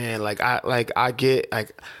Kendrick fan. I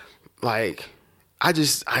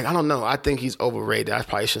don't know. I think he's overrated. I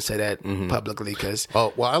probably shouldn't say that publicly because.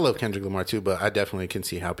 Oh well, I love Kendrick Lamar too, but I definitely can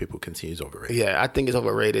see how people can see he's overrated. Yeah, I think he's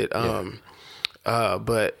overrated.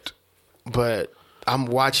 But I'm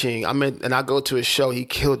watching. and I go to his show. He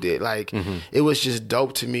killed it. Like it was just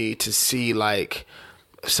dope to me to see like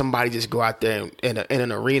somebody just go out there in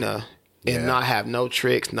an arena and not have no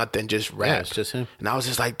tricks, nothing, just rap. Yeah, it's just him. And I was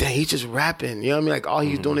just like, dang, he's just rapping. You know what I mean? Like all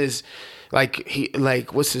he's doing is.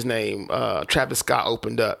 Like what's his name? Travis Scott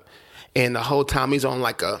opened up, and the whole time he's on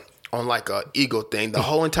like a eagle thing. The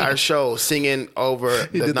whole entire show singing over.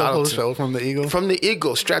 He did the whole show from the eagle. From the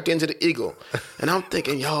eagle, strapped into the eagle, and I'm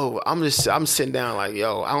thinking, yo, I'm sitting down like,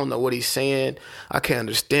 yo, I don't know what he's saying. I can't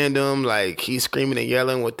understand him. Like he's screaming and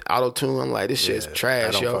yelling with auto tune. I'm like, this shit's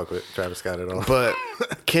trash, I don't fuck with Travis Scott at all. But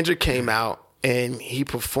Kendrick came out and he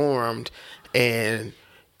performed and.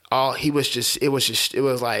 It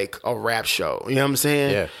was like a rap show. You know what I'm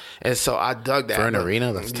saying? Yeah. And so I dug that. For an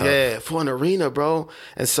arena, that's tough. Yeah, for an arena, bro.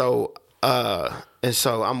 And so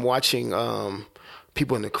I'm watching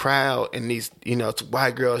people in the crowd and these, you know,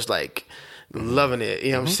 white girls like loving it.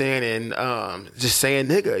 You know what I'm saying? And just saying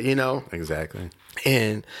nigga, you know? Exactly.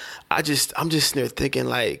 And I'm just sitting there thinking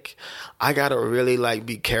like I gotta really like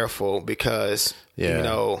be careful because you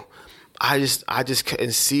know, I just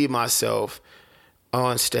couldn't see myself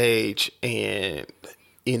on stage and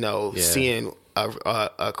you know seeing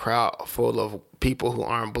a crowd full of people who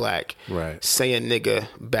aren't black saying nigga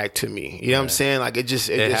back to me. You know what I'm saying? Like it just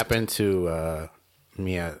happened to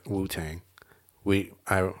me at Wu-Tang.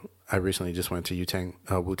 I recently just went to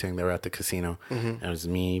Wu-Tang. They were at the casino. And it was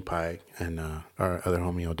me, Pike, and our other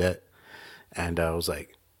homie Odette. And I was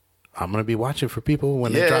like, I'm gonna be watching for people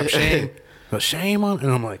when they drop shame. Shame on,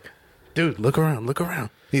 and I'm like, dude, look around.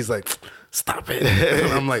 He's like, stop it.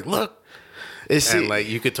 And I'm like, look. And like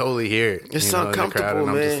you could totally hear it. It's uncomfortable,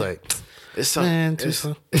 man. I'm just like,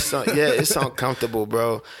 it's uncomfortable,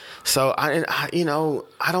 bro. So I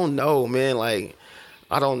don't know, man. Like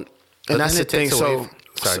I don't, and that's the thing. So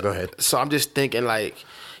sorry, go ahead. So I'm just thinking, like,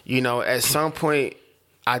 you know, at some point,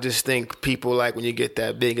 I just think people like when you get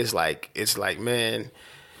that big, it's like, man.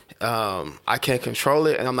 I can't control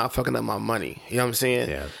it and I'm not fucking up my money. You know what I'm saying?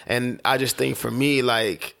 Yeah. And I just think for me,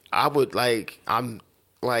 like, maybe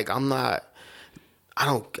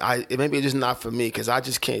it's just not for me because I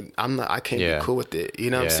just can't, I can't be cool with it.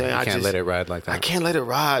 You know what I'm saying? I can't let it ride like that. I can't let it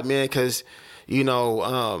ride, man, because, you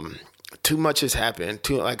know, too much has happened.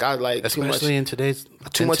 Especially in today's.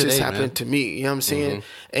 Too much has happened to me. You know what I'm saying?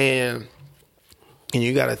 And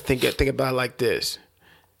you got to think about it like this.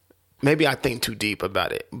 Maybe I think too deep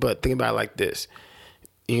about it, but think about it like this.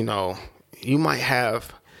 You know, you might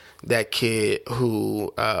have that kid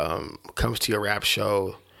who comes to your rap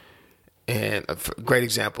show, and a great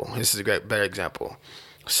example. This is a better example.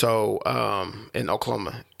 So in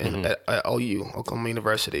Oklahoma, at OU, Oklahoma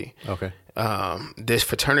University, this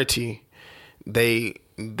fraternity, they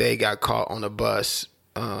got caught on a bus,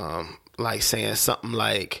 like saying something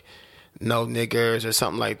like "no niggers" or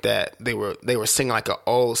something like that. They were singing like an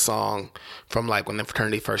old song from like when the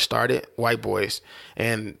fraternity first started, white boys,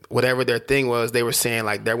 and whatever their thing was, they were saying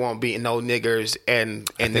like there won't be no niggers in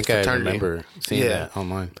this fraternity. I remember seeing that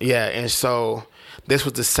online. Yeah, and so this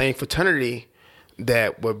was the same fraternity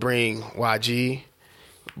that would bring YG,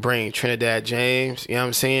 bring Trinidad James. You know what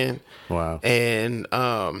I'm saying? Wow. And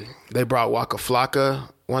they brought Waka Flocka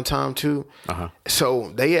one time too.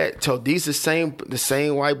 So these the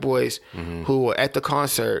same white boys who were at the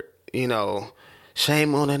concert, you know,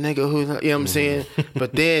 shame on that nigga who, you know what I'm saying?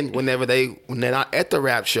 But then when they're not at the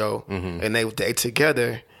rap show and they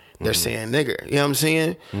together, they're saying nigger, you know what I'm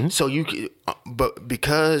saying? So but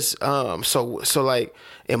because so like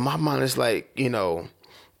in my mind it's like, you know,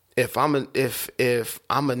 if I'm a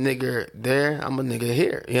nigger there, I'm a nigga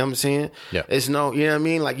here. You know what I'm saying? Yeah. It's no, you know what I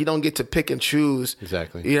mean? Like you don't get to pick and choose.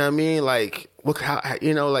 Exactly. You know what I mean? Like how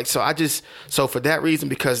you know, like so for that reason,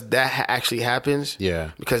 because that actually happens.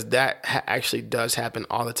 Yeah. Because that actually does happen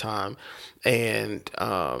all the time, and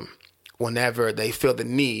whenever they feel the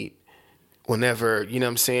need. Whenever, you know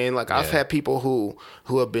what I'm saying? Like I've had people who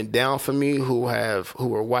have been down for me, who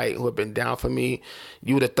were white, who have been down for me.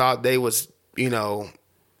 You would have thought they was, you know,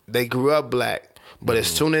 they grew up black, but as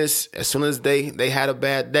soon as they had a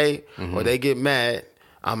bad day or they get mad,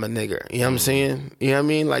 I'm a nigger. You know what I'm saying? You know what I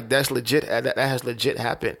mean? Like that's legit. That has legit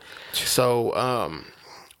happened. So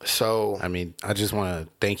I mean, I just want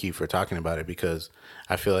to thank you for talking about it, because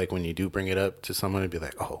I feel like when you do bring it up to someone, it'd be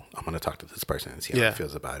like, oh, I'm going to talk to this person and see how he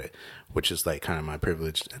feels about it, which is like kind of my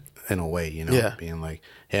privilege in a way, you know, being like,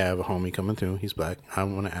 hey, I have a homie coming through. He's black. I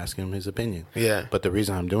want to ask him his opinion. Yeah. But the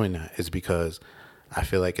reason I'm doing that is because I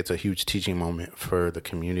feel like it's a huge teaching moment for the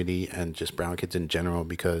community and just brown kids in general,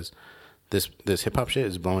 because this hip hop shit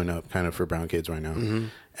is blowing up kind of for brown kids right now.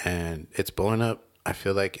 And it's blowing up, I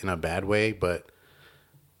feel like, in a bad way, but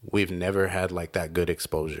we've never had like that good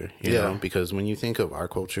exposure, you know, because when you think of our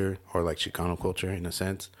culture or like Chicano culture, in a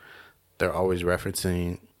sense, they're always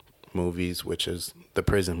referencing movies, which is the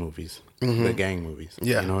prison movies, the gang movies.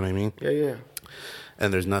 You know what I mean? Yeah.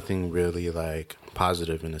 And there's nothing really like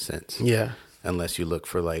positive in a sense. Yeah. Unless you look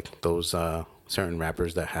for like those certain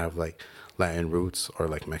rappers that have like Latin roots or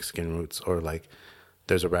like Mexican roots, or like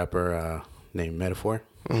there's a rapper named Metaphor.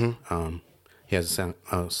 He has a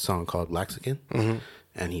song called Blaxican.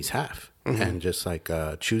 And he's half. And just like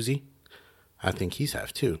Choosy, I think he's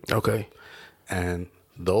half too. Okay. And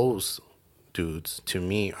those dudes, to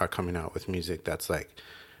me, are coming out with music that's like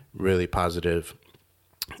really positive,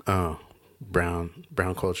 brown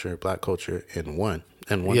culture, black culture in one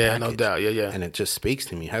package. No doubt. Yeah. And it just speaks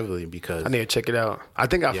to me heavily, because I need to check it out. I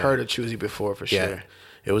think I've heard of Choosy before for sure. Yeah.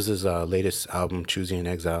 It was his latest album, Choosy in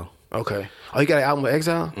Exile. Okay. Oh, you got an album with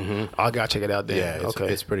Exile? Oh, I gotta check it out then. Yeah,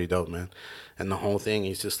 it's pretty dope, man. And the whole thing,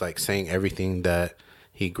 he's just like saying everything that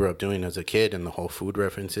he grew up doing as a kid, and the whole food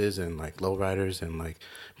references and like lowriders and like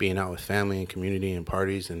being out with family and community and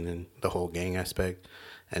parties, and then the whole gang aspect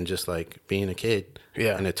and just like being a kid.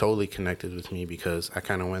 Yeah. And it totally connected with me, because I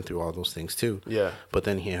kind of went through all those things too. Yeah. But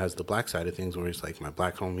then he has the black side of things, where he's like my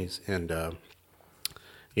black homies, and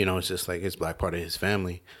you know, it's just like his black part of his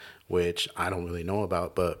family, which I don't really know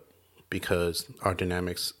about, but because our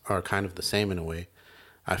dynamics are kind of the same in a way,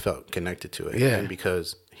 I felt connected to it. Yeah. And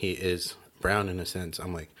because he is brown in a sense,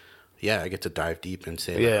 I'm like, yeah, I get to dive deep and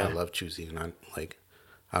say, like, I love Choosy. And I'm like,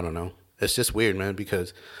 I don't know. It's just weird, man,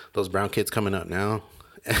 because those brown kids coming up now,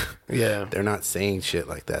 they're not saying shit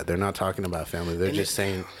like that. They're not talking about family. They're just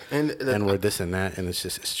saying, and we're this and that, and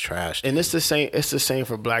it's trash. And it's the same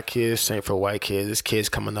for black kids, same for white kids. It's kids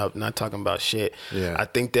coming up not talking about shit. Yeah. I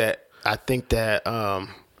think that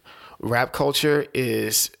rap culture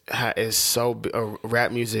is so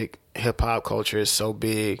rap music, hip hop culture is so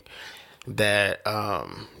big that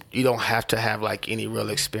you don't have to have like any real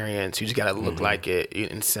experience. You just gotta look like it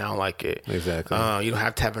and sound like it. Exactly. You don't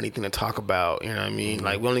have to have anything to talk about. You know what I mean?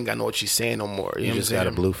 Like we don't even gotta know what you're saying no more. You just gotta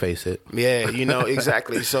blue face it. Yeah, you know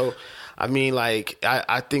exactly. So, I mean, like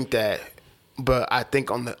I think that, but I think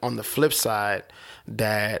on the flip side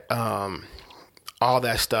that all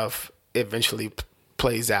that stuff eventually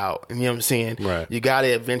plays out. You know what I'm saying? Right. You got to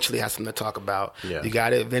eventually have something to talk about. Yeah. You got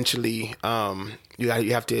to eventually, you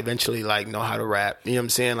have to eventually like know how to rap. You know what I'm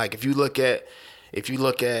saying? Like if you look at,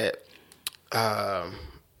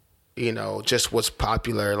 you know, just what's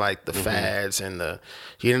popular, like the fads and the,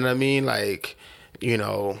 you know what I mean? Like, you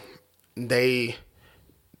know, their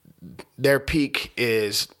peak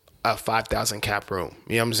is a 5,000 cap room.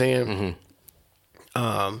 You know what I'm saying?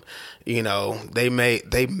 You know, they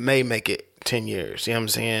may make it 10 years, you know what I'm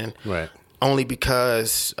saying? Right. Only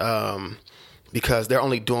because they're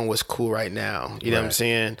only doing what's cool right now. You know what I'm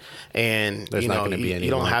saying? And there's, you know, you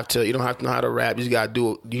don't have to know how to rap. You just gotta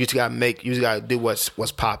do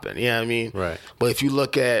what's popping. You know what I mean? Right. But if you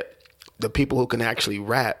look at the people who can actually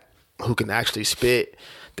rap, who can actually spit,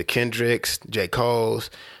 the Kendricks, J. Cole's,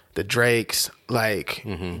 the Drakes, like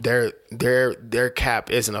their cap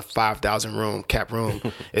isn't a 5,000 room cap room.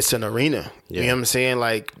 It's an arena. Yeah. You know what I'm saying?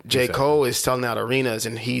 Like J. Cole is selling out arenas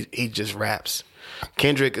and he just raps.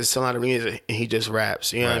 Kendrick is selling out arenas and he just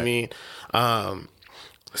raps. You know what I mean?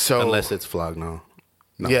 So unless it's Flog Gnaw.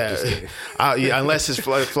 No, yeah, unless it's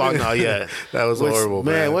Flog Gnaw. Yeah, that was horrible,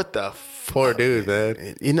 man. What the poor dude,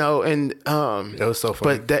 man. You know, and it was so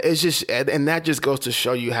funny. But that it's just, and that just goes to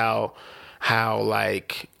show you how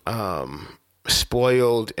like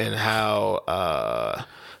spoiled and how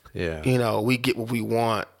you know, we get what we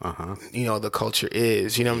want. You know, the culture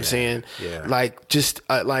is. You know what I'm saying? Yeah. Like just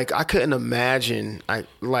like I couldn't imagine. I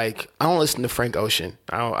don't listen to Frank Ocean.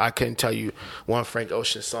 I couldn't tell you one Frank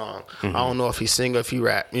Ocean song. I don't know if he sing or if he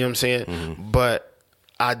rap. You know what I'm saying? But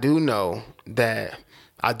I do know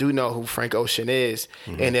who Frank Ocean is,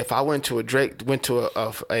 and if I went to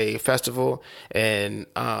a festival and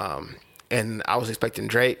I was expecting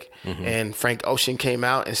Drake and Frank Ocean came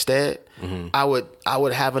out instead, I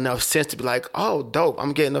would have enough sense to be like, oh, dope,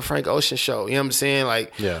 I'm getting a Frank Ocean show. You know what I'm saying?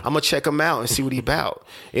 Like, I'm gonna check him out and see what he about.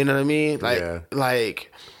 You know what I mean?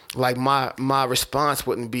 Like my response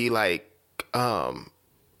wouldn't be like,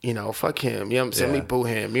 you know, fuck him. You know what I'm saying? Let me boo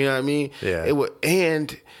him. You know what I mean? Yeah. It would,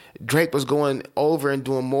 and Drake was going over and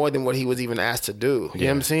doing more than what he was even asked to do. You know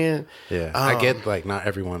what I'm saying? Yeah. I get, like, not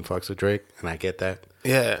everyone fucks with Drake, and I get that.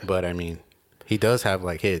 Yeah. But, I mean, he does have,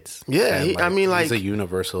 like, hits. Yeah. And, he's a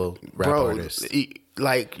universal rap artist.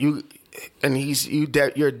 You're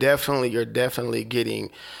definitely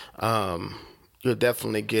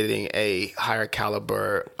getting a higher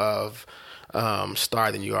caliber of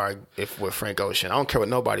star than you are with Frank Ocean. I don't care what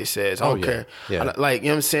nobody says. I don't care. Yeah. Like, you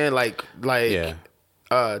know what I'm saying? Like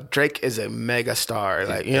Drake is a mega star.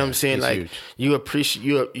 Like, you know what I'm saying? Like, huge. You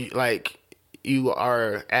appreciate you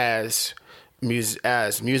are as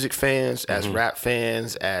music fans, as rap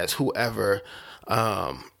fans, as whoever,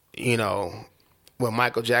 you know, when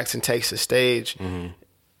Michael Jackson takes the stage,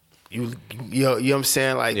 you know what I'm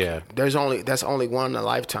saying? Like, that's only one in a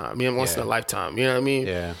lifetime. You know, once in a lifetime. You know what I mean?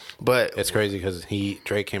 Yeah. But it's crazy because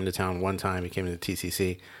Drake came to town one time. He came to the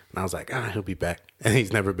TCC, and I was like, he'll be back, and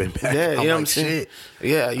he's never been back. Yeah, you know what I'm saying?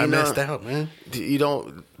 Yeah, I messed out, man. You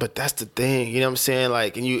don't. But that's the thing. You know what I'm saying?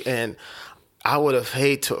 Like, and I would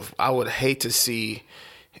hate to see,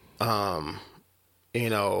 you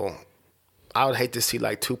know. I would hate to see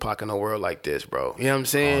like Tupac in a world like this, bro. You know what I'm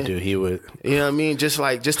saying? Oh, dude, he would. You know what I mean? Just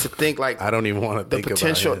to think like I don't even want to think about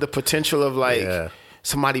it. The potential of like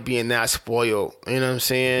somebody being that spoiled. You know what I'm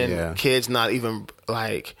saying? Yeah. Kids not even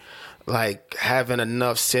like having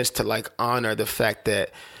enough sense to like honor the fact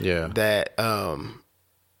that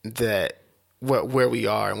where we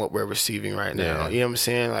are and what we're receiving right now. Yeah. You know what I'm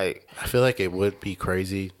saying? Like, I feel like it would be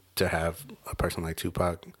crazy to have a person like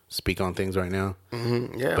Tupac speak on things right now.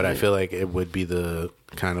 Yeah, but I feel like it would be the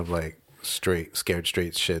kind of like scared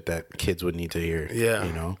straight shit that kids would need to hear. Yeah,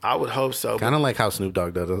 you know, I would hope so. Kind of like how Snoop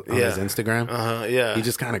Dogg does on his Instagram. Yeah, he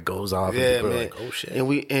just kind of goes off. Yeah, and people are like, oh shit. And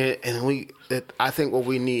we I think what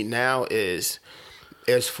we need now is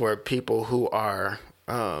for people who are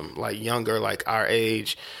like younger, like our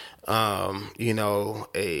age, you know,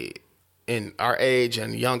 in our age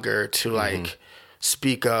and younger to like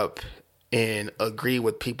speak up and agree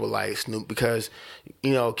with people like Snoop, because,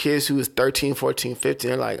 you know, kids who is 13, 14, 15,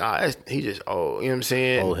 they're like, he just old. You know what I'm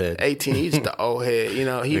saying? Old head. 18, he's the old head. You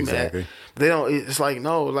know, he exactly. mad. They don't, it's like,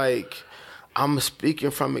 no, like, I'm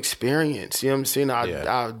speaking from experience. You know what I'm saying?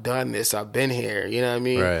 I've done this. I've been here. You know what I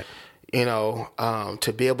mean? Right. You know,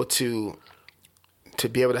 to be able to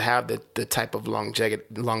have the type of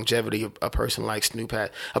longevity a person like Snoop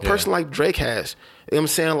had, a person like Drake has. You know what I'm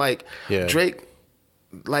saying? Like,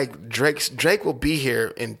 Drake will be here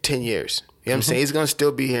in 10 years. You know what I'm saying? He's going to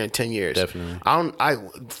still be here in 10 years. Definitely.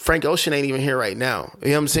 Frank Ocean ain't even here right now. You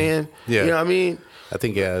know what I'm saying? Yeah. You know what I mean? I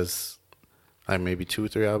think he has like maybe 2 or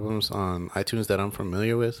 3 albums on iTunes that I'm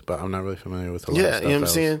familiar with, but I'm not really familiar with a lot of stuff. You know what I'm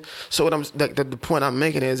saying? So what the point I'm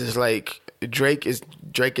making is like Drake is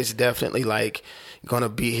definitely like going to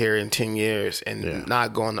be here in 10 years and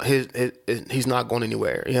not going, he's not going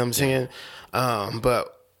anywhere. You know what I'm saying?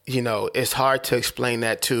 But, you know, it's hard to explain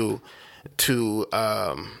that to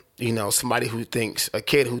you know, somebody a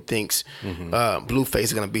kid who thinks Blueface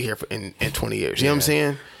is going to be here in 20 years. You know what I'm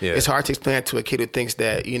saying? Yeah. It's hard to explain that to a kid who thinks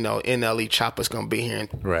that, you know, NLE Chopper's going to be here in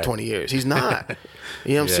 20 years. He's not.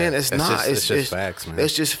 You know what I'm saying? It's not. It's just facts, man.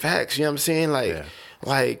 It's just facts. You know what I'm saying?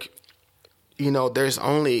 Like, you know, there's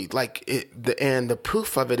only like and the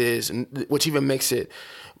proof of it is, which even makes it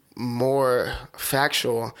more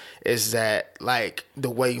factual is that like the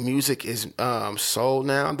way music is sold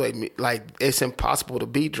now, like it's impossible to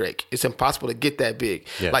beat Drake. It's impossible to get that big.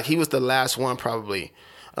 Yeah. Like he was the last one probably.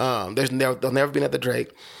 There'll never be another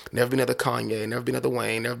Drake, never be another Kanye, never be another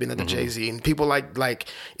Wayne, never be another Jay-Z. And people like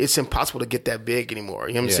it's impossible to get that big anymore.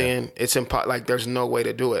 You know what I'm saying? It's like there's no way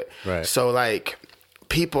to do it. Right. So like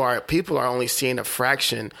people are only seeing a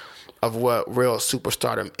fraction of what real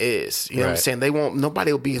superstardom is. You know what I'm saying?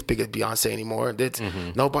 Nobody will be as big as Beyonce anymore.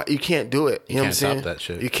 Nobody, you can't do it. You know what I'm saying? That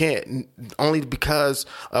shit. You can't, only because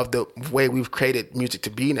of the way we've created music to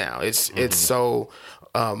be now. It's so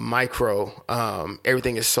micro.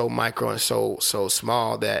 Everything is so micro and so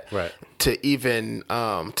small that to even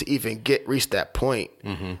reach that point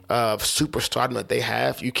of superstardom that they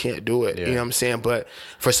have, you can't do it. You know what I'm saying? But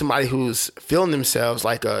for somebody who's feeling themselves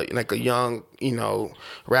like a young,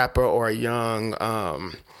 rapper or a young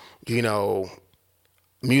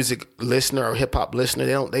music listener or hip hop listener,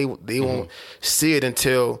 they won't see it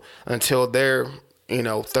until they're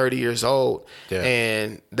 30 years old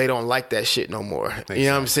and they don't like that shit no more. Exactly. You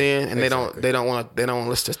know what I'm saying? And they don't want to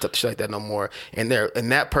listen to shit like that no more. And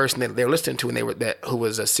that person that they're listening to, and who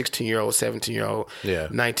was a 16-year-old, 17-year-old,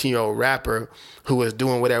 19-year-old rapper who was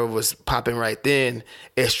doing whatever was popping right then,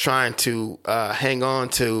 is trying to hang on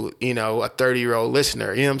to a 30-year-old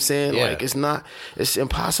listener. You know what I'm saying? Yeah. Like it's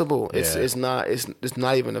impossible. It's not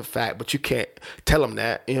even a fact. But you can't tell them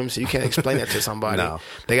that. You know what I'm saying? You can't explain that to somebody. No.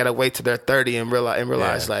 They gotta wait till they're 30 and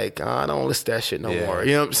realize like, I don't listen to that shit no more.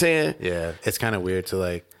 You know what I'm saying? Yeah, it's kind of weird to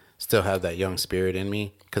like still have that young spirit in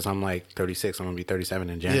me, because I'm like 36. I'm gonna be 37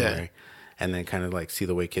 in January, and then kind of like see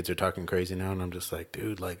the way kids are talking crazy now, and I'm just like,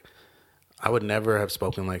 dude, like, I would never have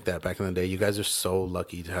spoken like that back in the day. You guys are so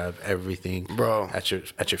lucky to have everything, bro, at your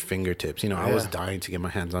fingertips. I was dying to get my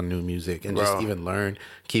hands on new music and just even learn,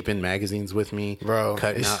 keeping magazines with me, bro,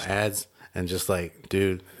 cutting out ads, and just like,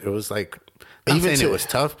 dude, it was like, even saying it was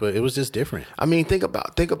tough, but it was just different. I mean, think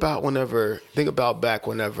about back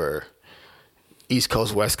whenever East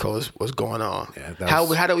Coast, West Coast was going on. Yeah, how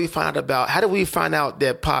did we find out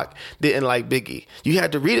that Pac didn't like Biggie? You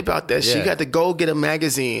had to read about that shit. You had to go get a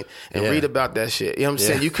magazine and read about that shit. You know what I'm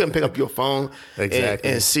saying? You couldn't pick up your phone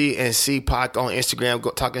and see Pac on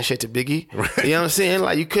Instagram talking shit to Biggie. Right. You know what I'm saying?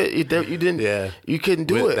 Like you couldn't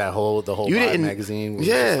do it. The whole magazine was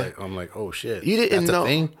just like, I'm like, oh shit. You didn't know.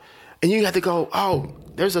 Thing? And you had to go, oh,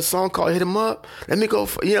 there's a song called Hit 'Em Up. Let me go.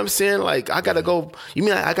 You know what I'm saying? Like, I gotta go. You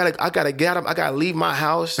mean I gotta get up? I gotta leave my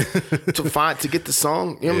house to get the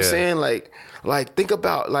song. You know what I'm saying? Like think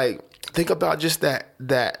about just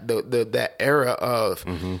that era of,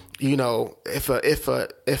 if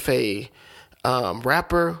a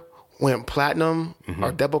rapper went platinum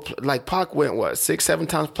or double, like Pac went 6-7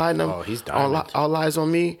 times platinum. Oh, he's diamond. All Eyes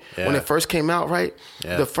on Me when it first came out, right?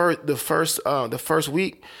 Yeah. The first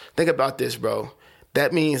week. Think about this, bro.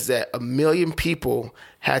 That means that 1 million people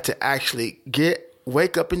had to actually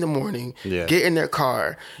wake up in the morning, get in their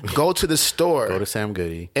car, go to the store, go to Sam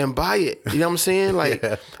Goody, and buy it. You know what I'm saying? Like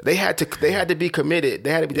they had to be committed. They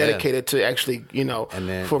had to be dedicated to actually,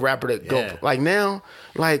 for a rapper to go. Like now,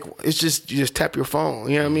 like it's just you just tap your phone.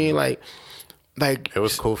 You know what I mean? Like it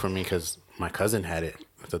was cool for me because my cousin had it.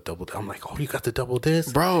 The double. I'm like, oh, you got the double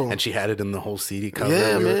disc, bro, and she had it in the whole CD cover.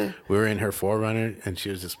 Yeah, man. We were in her 4Runner, and she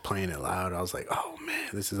was just playing it loud. I was like, oh man,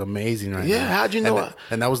 this is amazing right now. Yeah, how'd you know?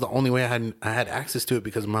 And that was the only way I had access to it,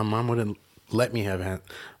 because my mom wouldn't let me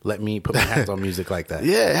put my hands on music like that.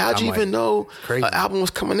 Yeah, how'd you even know an album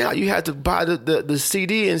was coming out? You had to buy the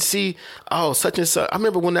CD and see, oh, such and such. I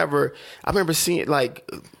remember seeing like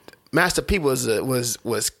Master P was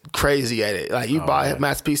crazy at it. Like you buy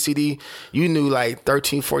Master P CD, you knew like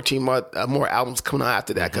 13, 14 more albums coming out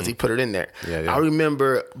after that because he put it in there. Yeah. I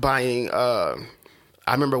remember buying. I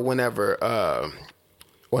remember whenever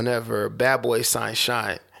Bad Boy signed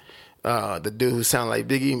Shine, the dude who sounded like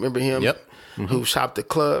Biggie. Remember him? Yep. Who shopped the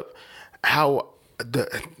club. How the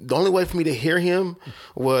only way for me to hear him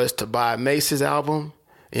was to buy Mace's album.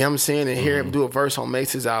 You know what I'm saying? And hear him do a verse on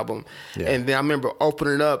Mace's album. Yeah. And then I remember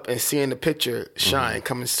opening it up and seeing the picture, Shine,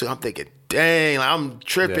 coming soon. I'm thinking, dang, like I'm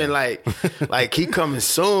tripping, like he coming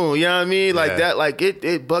soon. You know what I mean? Like that, like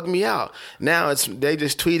it bugged me out. Now they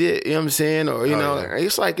just tweet it, you know what I'm saying? Or,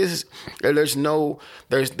 it's like, there's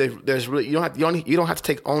really, you don't have to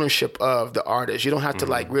take ownership of the artist. You don't have to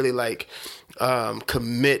really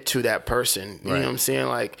commit to that person. You know what I'm saying?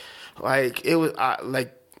 Like it was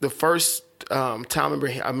like the first time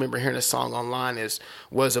I remember hearing a song online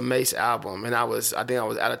was a Mace album, and I think I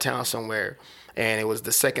was out of town somewhere, and it was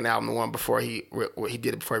the second album, the one before he did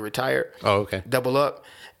it before he retired. Oh, okay. Double Up,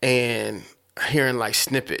 and hearing like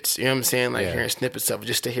snippets, you know what I'm saying? Like hearing snippets of it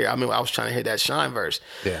just to hear. I mean, I was trying to hear that Shine verse.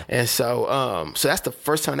 Yeah. And so that's the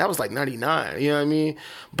first time. That was like 99, you know what I mean?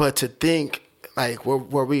 But to think like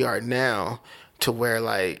where we are now, to where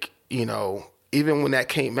like, you know, even when that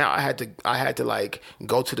came out, I had to like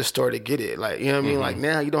go to the store to get it. Like, you know what I mean? Like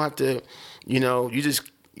now you don't have to, you know,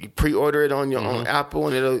 you pre-order it on your on Apple,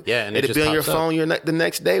 and it'll be on your phone the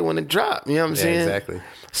next day when it drop. You know what I'm saying? Exactly.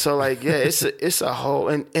 So like, it's a whole,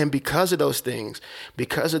 and because of those things,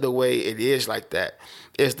 because of the way it is like that,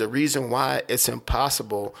 is the reason why it's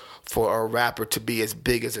impossible for a rapper to be as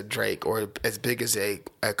big as a Drake or as big as a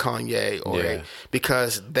Kanye or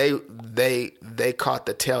because they caught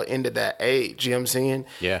the tail end of that age. You know what I'm saying?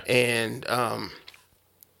 Yeah. And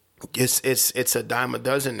it's a dime a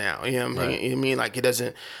dozen now. You know what I mean? Like it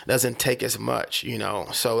doesn't take as much, you know.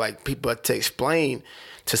 So like people to explain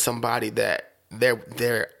to somebody that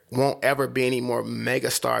there won't ever be any more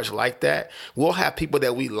mega stars like that. We'll have people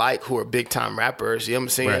that we like who are big time rappers. You know what I'm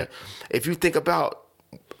saying? Right. If you think about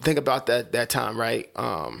that time, right?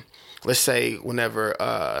 Let's say whenever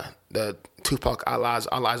the Tupac All Eyes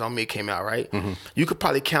on Me came out, right? Mm-hmm. You could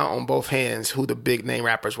probably count on both hands who the big name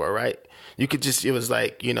rappers were, right? You could it was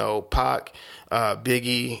like, you know, Pac,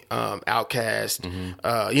 Biggie, Outkast, you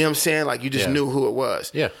know what I'm saying? Like you just knew who it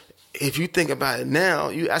was. Yeah. If you think about it now,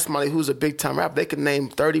 you ask somebody who's a big time rapper, they can name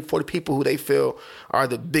 30, 40 people who they feel are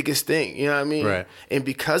the biggest thing. You know what I mean? Right. And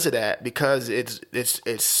because of that, because it's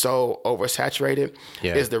so oversaturated,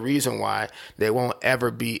 is the reason why there won't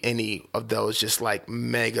ever be any of those just like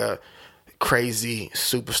mega crazy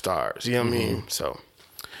superstars. You know what I mean? So,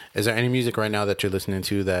 is there any music right now that you're listening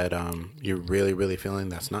to that you're really, really feeling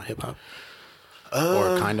that's not hip hop?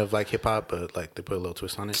 Or kind of like hip hop, but like they put a little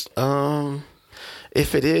twist on it?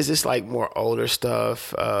 If it is, it's like more older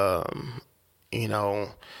stuff. You know,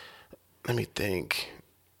 let me think.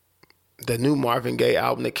 The new Marvin Gaye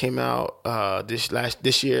album that came out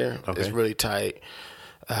this year is really tight.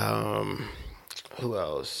 Who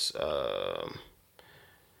else?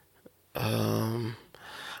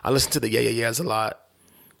 I listen to the Yeah Yeah Yeahs a lot.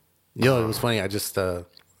 Yo, it was funny. I just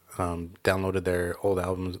downloaded their old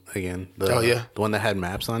albums again. The one that had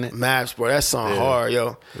Maps on it. Maps, bro. That song hard,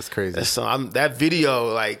 yo. It's crazy. That song, that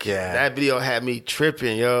video, like, that video had me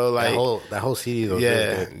tripping, yo. Like that whole CD, though.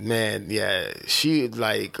 Man, yeah. She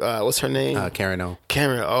like, what's her name? Karen O.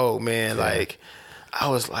 Karen O, man. Yeah. Like, I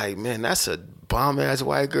was like, man, that's a bomb ass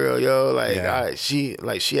white girl, yo. Like, she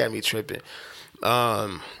had me tripping.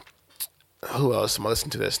 Who else am I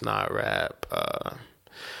listening to that's not rap?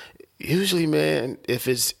 Usually, man, if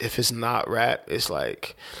it's not rap, it's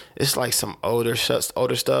like some older stuff.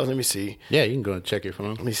 Let me see. Yeah, you can go and check your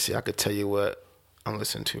phone. Let me see. I could tell you what I'm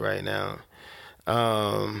listening to right now.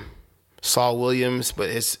 Saul Williams, but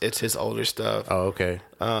it's his older stuff. Oh, okay.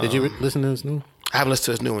 Did you listen to his new? I haven't listened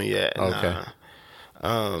to his new one yet. Okay.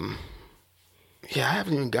 Yeah, I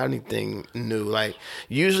haven't even got anything new. Like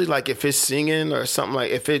usually, like if it's singing or something, like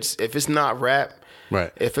if it's not rap,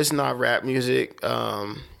 right? If it's not rap music,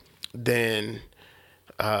 then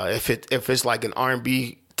if it's like an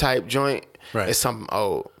R&B type joint, right, it's something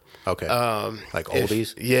old. Okay. Like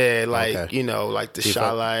oldies? Like, you know, like the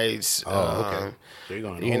Shy Lights. Okay. So you're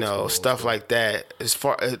going you know, stuff like that. As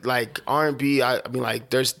far as like R&B, I mean,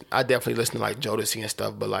 like I definitely listen to like Jodeci and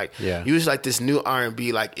stuff, but like usually like this new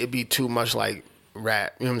R&B, like it'd be too much like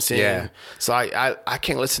rap. You know what I'm saying? Yeah. So I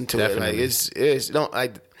can't listen to it. Like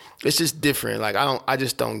it's just different. Like I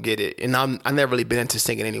just don't get it. And I never really been into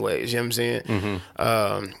singing anyways. You know what I'm saying?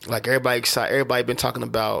 Mm-hmm. Like everybody been talking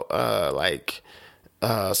about like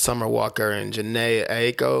Summer Walker and Jhené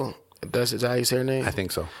Aiko. Is that how you say her name? I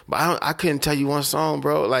think so. But I couldn't tell you one song,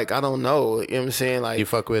 bro. Like I don't know. You know what I'm saying? Like you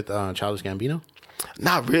fuck with Childish Gambino?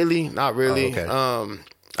 Not really. Oh, okay.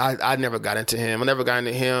 I never got into him. I never got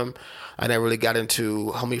into him. I never really got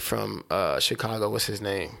into homie from Chicago. What's his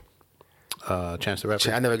name? Chance the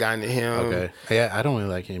Rapper. I never got into him. Okay. Yeah, I don't really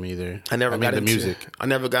like him either. I got the into music. I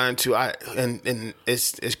never got into. And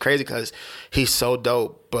it's crazy because he's so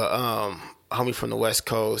dope. But homie from the West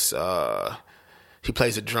Coast, he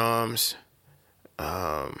plays the drums.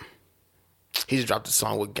 He just dropped a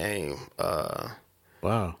song with Game.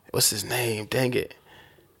 Wow. What's his name? Dang it.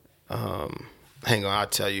 Hang on, I'll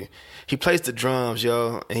tell you. He plays the drums,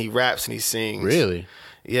 yo, and he raps and he sings. Really?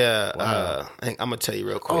 Yeah. Wow. I'm going to tell you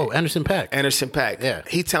real quick. Oh, Anderson .Paak. Yeah.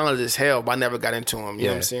 He talented as hell, but I never got into him. You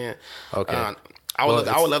know what I'm saying? Okay. I would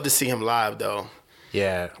love to see him live, though.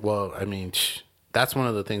 Yeah. Well, I mean, that's one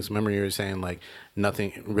of the things. Remember you were saying like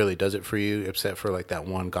nothing really does it for you except for like that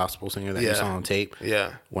one gospel singer that you saw on tape.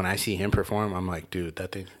 Yeah. When I see him perform, I'm like, dude,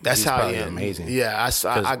 that's how probably amazing. Yeah,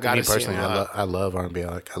 I got to see him. I love R&B.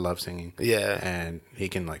 I love singing. Yeah, and he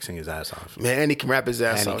can like sing his ass off. Man, and he can rap his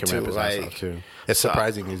ass off too. It's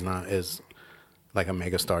surprising he's not as like a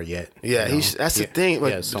megastar yet. Yeah, that's the thing.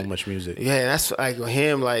 He has so much music. Yeah, that's like with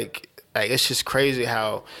him. Like it's just crazy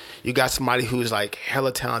how you got somebody who's like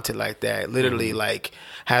hella talented like that. Literally, like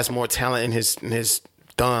has more talent in his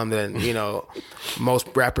thumb than most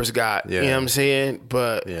rappers got. Yeah. You know what I'm saying?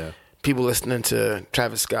 But people listening to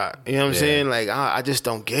Travis Scott. You know what I'm saying? Like I just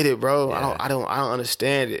don't get it, bro. Yeah. I don't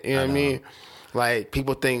understand it. You know what I mean? Like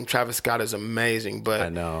people think Travis Scott is amazing, but I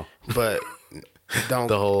know, but. Don't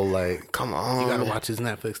the whole like, come on, you gotta watch his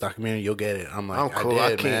Netflix documentary, you'll get it. I'm like, I'm cool.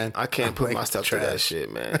 I can't put like, myself through that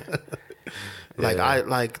shit, man.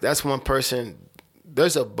 Like that's one person.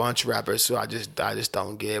 There's a bunch of rappers who I just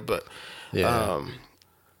don't get, but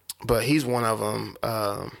but he's one of them.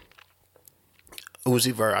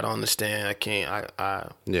 Uzi Vert, I don't understand. I can't. I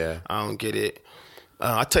don't get it.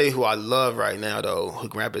 I'll tell you who I love right now though, who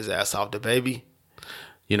can rap his ass off, DaBaby.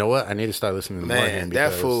 You know what? I need to start listening to more of him.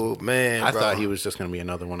 That fool, man. I thought he was just gonna be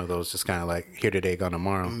another one of those, just kind of like here today, gone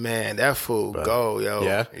tomorrow. Man, that fool go, yo.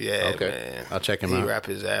 Yeah, okay. Man. I'll check him out. He rap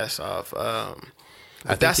his ass off. I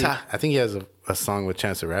think he has a song with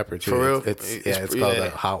Chance the Rapper too. For real? It's called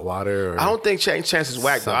Hot Water. I don't think Chance is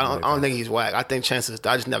whack though. I don't think he's whack. I think Chance is.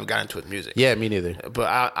 I just never got into his music. Yeah, me neither.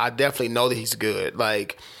 But I definitely know that he's good.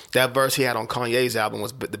 Like that verse he had on Kanye's album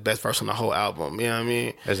was the best verse on the whole album. You know what I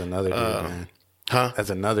mean? There's another dude, man. Huh? As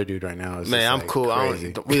another dude right now. Man, I'm cool.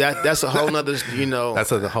 That's a whole nother,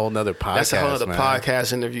 That's a whole nother podcast. That's a whole nother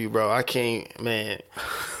podcast interview, bro. I can't, man.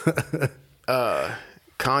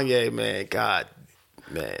 Kanye, man, God,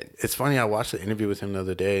 man. It's funny. I watched the interview with him the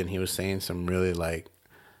other day, and he was saying some really like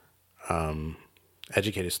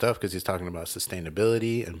educated stuff because he's talking about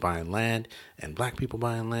sustainability and buying land and black people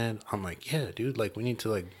buying land. I'm like, yeah, dude. Like, we need to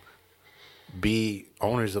like be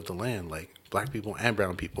owners of the land, like black people and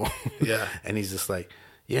brown people. Yeah. And he's just like,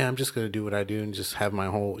 yeah, I'm just gonna do what I do and just have my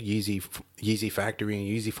whole Yeezy factory and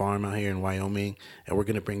Yeezy farm out here in Wyoming, and we're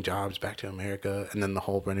gonna bring jobs back to America. And then the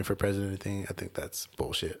whole running for president thing, I think that's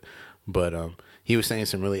bullshit. But he was saying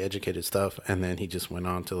some really educated stuff, and then he just went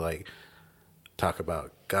on to like talk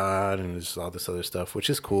about God and just all this other stuff, which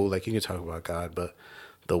is cool. Like, you can talk about God, but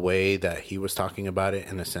the way that he was talking about it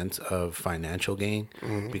in a sense of financial gain,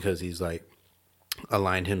 because he's like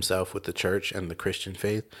aligned himself with the church and the Christian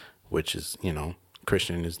faith, which is,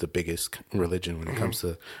 Christian is the biggest religion when it comes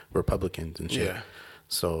to Republicans and shit. Yeah.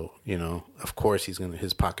 So, of course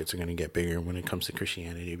his pockets are gonna get bigger when it comes to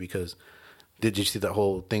Christianity, because did you see the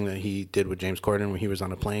whole thing that he did with James Corden when he was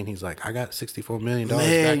on a plane? He's like, I got $64 million.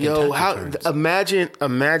 Man, yo,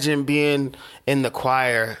 imagine being in the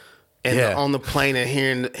choir and on the plane and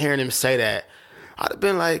hearing him say that. I'd have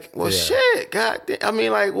been like, well, shit, God damn. I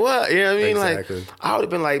mean, like, what? You know what I mean? Exactly. Like, I would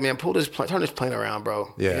have been like, man, turn this plane around,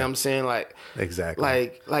 bro. Yeah. You know what I'm saying? Like,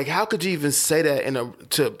 exactly. Like, how could you even say that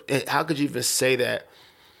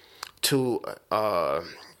to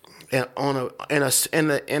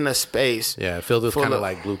in a space? Yeah, filled with kind of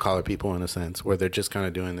like blue collar people in a sense, where they're just kind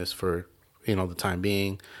of doing this for, the time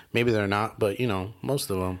being. Maybe they're not, but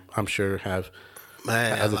most of them, I'm sure, have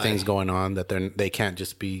other things going on that they can't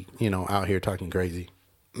just be out here talking crazy.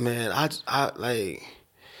 Man, I like,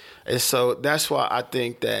 and so that's why I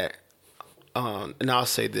think that, and I'll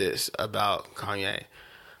say this about Kanye,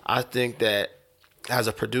 I think that as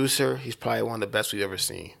a producer, he's probably one of the best we've ever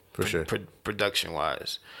seen, for sure, production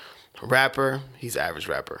wise. Rapper, he's average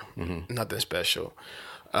rapper, nothing special.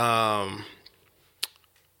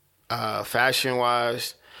 Fashion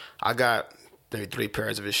wise, I got maybe 3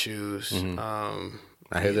 pairs of his shoes. I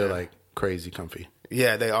hear they're like crazy comfy.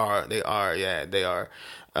 Yeah, they are. Yeah, they are.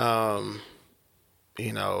 Some,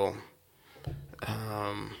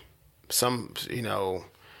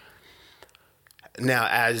 now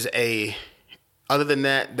other than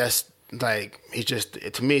that, that's like,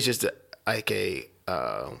 to me, it's just like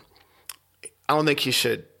I don't think he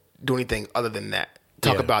should do anything other than that.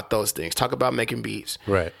 Talk about those things. Talk about making beats.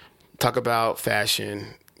 Right. Talk about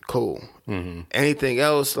fashion. Cool. Anything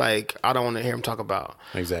else, like, I don't want to hear him talk about.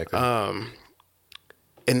 Exactly. And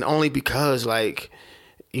only because, like,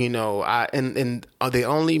 and the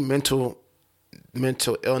only mental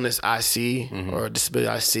illness I see or disability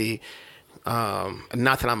I see, not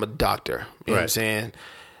that I'm a doctor, you know what I'm saying?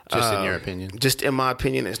 Just in your opinion? Just in my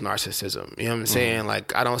opinion, it's narcissism. You know what I'm saying?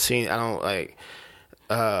 Like,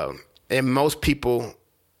 and most people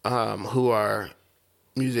who are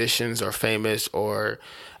musicians or famous or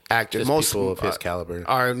actors, just most people of his caliber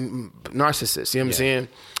are narcissists. You know what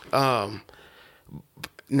I'm saying?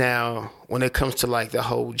 Now, when it comes to like the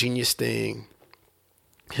whole genius thing,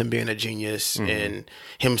 him being a genius and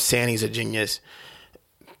him saying he's a genius,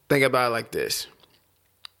 think about it like this.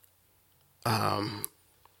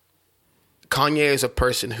 Kanye is a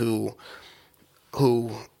person who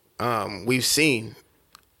we've seen.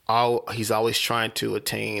 He's always trying to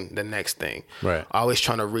attain the next thing, right? Always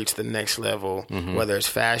trying to reach the next level, whether it's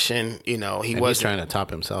fashion. He's trying to top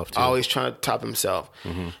himself too. Always trying to top himself.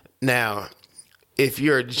 Now, if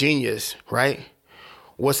you're a genius, right?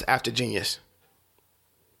 What's after genius?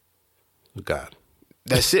 God.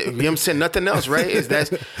 That's it. You know what I'm saying? Nothing else, right?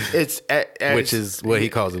 Which is what he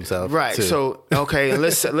calls himself, right? too. So okay, and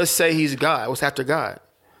let's say he's God. What's after God?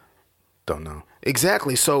 Don't know.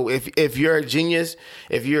 Exactly. So if you're a genius,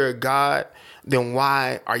 if you're a God, then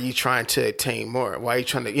why are you trying to attain more? Why are you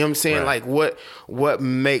trying to? You know what I'm saying? Right. Like what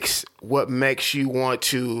makes you want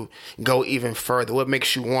to go even further? What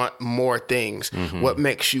makes you want more things? What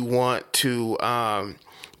makes you want to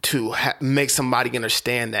make somebody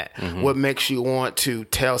understand that? What makes you want to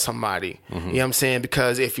tell somebody? You know what I'm saying?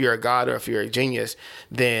 Because if you're a God or if you're a genius,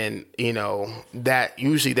 then that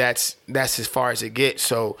usually that's as far as it gets.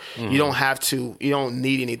 So you don't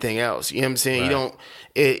need anything else. You know what I'm saying? Right. You know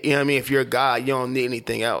what I mean? If you're a God, you don't need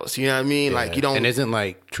anything else. You know what I mean? Yeah. Like you don't. And isn't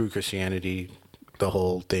like true Christianity, the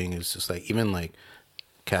whole thing is just like even like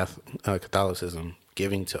Catholicism,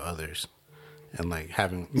 giving to others. And like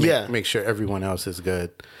having make sure everyone else is good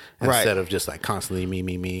instead of just like constantly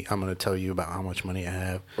me. I'm going to tell you about how much money I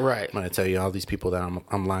have. Right. I'm going to tell you all these people that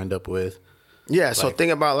I'm lined up with. Yeah. Like, so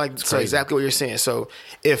think about exactly what you're saying. So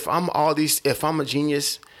if I'm a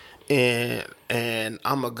genius and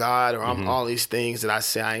I'm a God or I'm all these things that I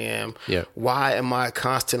say I am, why am I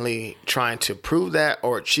constantly trying to prove that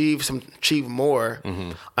or achieve more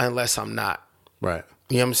unless I'm not? Right.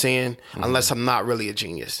 You know what I'm saying? Unless I'm not really a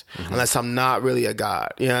genius, unless I'm not really a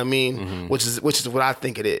God. You know what I mean? Which is what I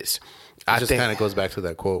think it is. It just kind of goes back to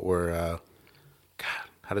that quote where, God,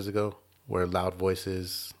 how does it go? Where loud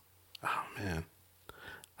voices, oh man,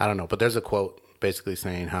 I don't know. But there's a quote basically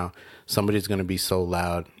saying how somebody's going to be so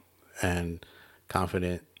loud and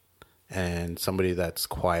confident and somebody that's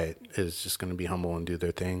quiet is just going to be humble and do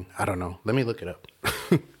their thing. I don't know. Let me look it up.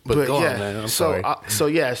 but go on, man. I'm sorry. So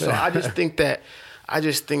I just think that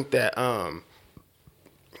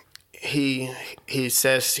he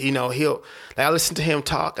says, he'll like I listen to him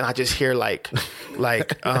talk and I just hear like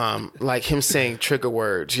him saying trigger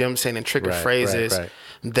words, you know what I'm saying, and trigger phrases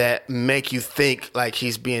that make you think like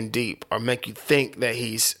he's being deep or make you think that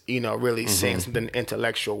he's, really saying something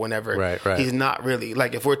intellectual whenever he's not really.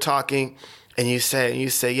 Like if we're talking and you say,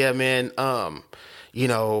 yeah, man, JB,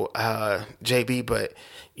 but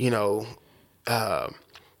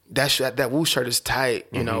that Wu shirt is tight,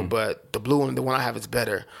 but the blue one, the one I have is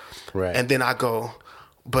better. Right. And then I go,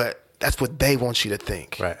 but that's what they want you to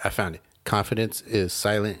think. Right. I found it. Confidence is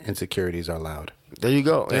silent, insecurities are loud. There you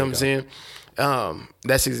go. You know what I'm saying?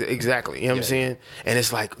 That's exactly, you know what I'm saying? And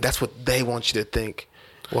it's like, that's what they want you to think.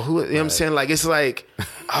 Well, you know what I'm saying? Like, it's like,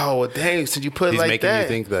 oh, well, dang, since you put it like that. He's making you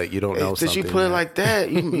think that you don't know something. Since you put it like that,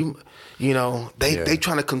 they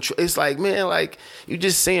trying to control. It's like, man, like, you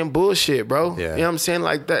just saying bullshit, bro. Yeah. You know what I'm saying?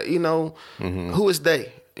 Like that, who is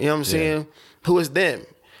they? You know what I'm saying? Who is them?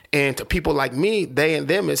 And to people like me, they and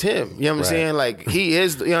them is him. You know what I'm saying? Like, he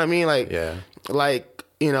is, you know what I mean? Like,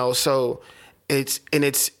 so it's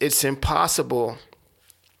impossible.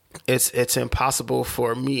 It's impossible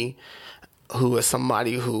for me, who is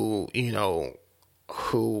somebody who,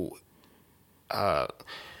 who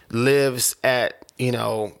lives at,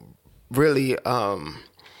 really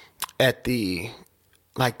at the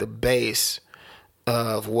base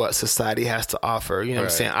of what society has to offer. You know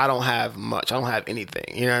what I'm saying? I don't have much. I don't have anything.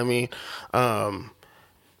 You know what I mean?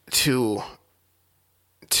 To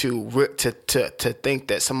think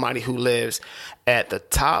that somebody who lives at the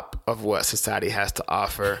top of what society has to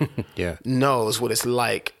offer knows what it's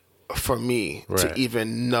like for me to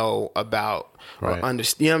even know about or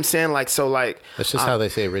understand. You know what I'm saying? Like, so like, that's just how they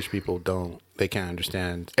say rich people they can't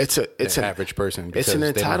understand it's an average person because it's an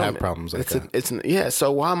entitlement. They don't have problems like that.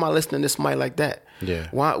 So why am I listening to somebody like that? Yeah.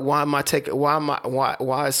 Why is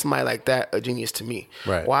somebody like that a genius to me?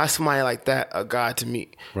 Right. Why is somebody like that a God to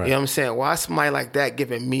me? Right. You know what I'm saying? Why is somebody like that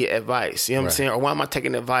giving me advice? You know what I'm saying? Or why am I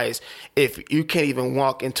taking advice if you can't even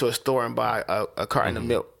walk into a store and buy a carton of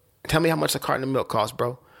milk? Tell me how much a carton of milk costs,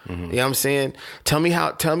 bro. You know what I'm saying? Tell me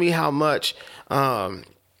how much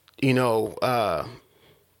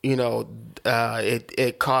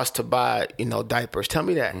it costs to buy, diapers. Tell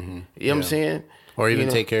me that. You know what I'm saying? Or even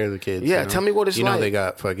take care of the kids. Yeah, tell me what it's like. You know, they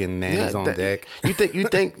got fucking nannies on deck. You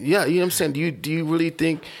think, yeah, you know what I'm saying? Do you really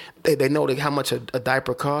think they know how much a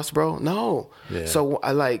diaper costs, bro? No. Yeah. So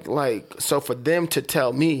I so for them to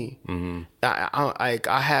tell me,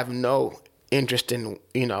 I have no interest in,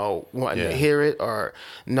 wanting to hear it, or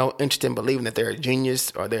no interest in believing that they're a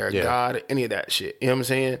genius or they're a god, or any of that shit. You know what I'm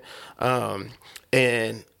saying?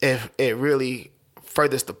 And if it really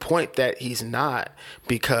furthers the point that he's not,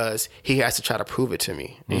 because he has to try to prove it to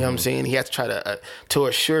me. You know what I'm saying? He has to try to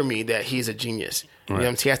assure me that he's a genius. Right. You know what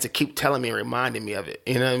I'm saying? He has to keep telling me and reminding me of it.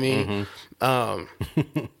 You know what I mean?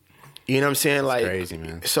 You know what I'm saying? Like, crazy,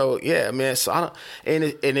 man. So yeah, man. So I don't, and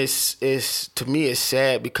it's to me it's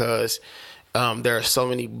sad because there are so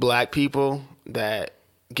many black people that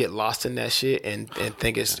get lost in that shit and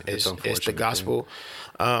think it's the gospel.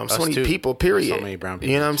 So many people, period. So many brown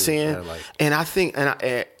people. You know what I'm saying? And I think,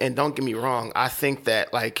 and don't get me wrong, I think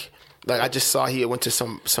that like I just saw he went to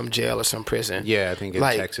some jail or some prison. Yeah, I think in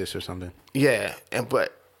Texas or something. Yeah,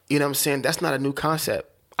 but you know what I'm saying? That's not a new concept.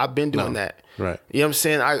 I've been doing that. Right. You know what I'm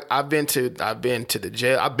saying? I've been to the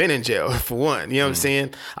jail. I've been in jail for one. You know what I'm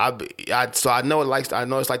saying? So I know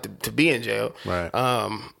it's like to be in jail. Right.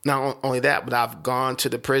 Not only that, but I've gone to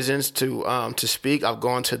the prisons to speak. I've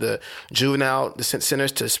gone to the juvenile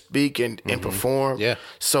centers to speak and perform. Yeah.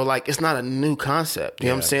 So like it's not a new concept. You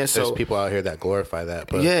know what I'm saying? So there's people out here that glorify that,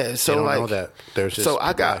 but so they don't like know that there's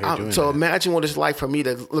just imagine what it's like for me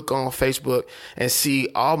to look on Facebook and see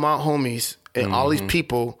all my homies and all these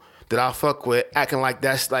people that I fuck with acting like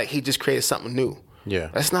that's like he just created something new. Yeah.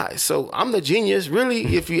 That's not. So I'm the genius,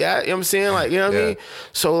 really, if you ask, you know what I'm saying? Like, you know what I mean?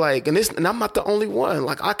 So like, and I'm not the only one.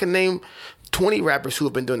 Like I can name 20 rappers who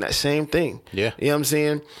have been doing that same thing. Yeah. You know what I'm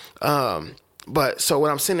saying? But so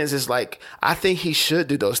what I'm saying is like, I think he should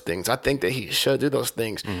do those things. I think that he should do those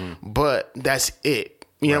things, but that's it.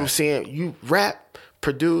 You know what I'm saying? You rap,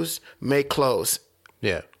 produce, make clothes.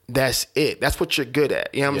 Yeah. That's it. That's what you're good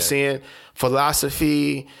at. You know what I'm saying?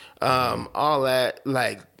 Philosophy, all that,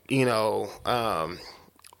 like,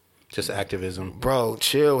 just activism. Bro,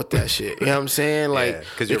 chill with that shit. You know what I'm saying? Like,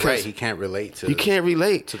 because you're right, he can't relate to. You can't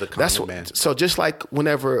relate to the common man. So just like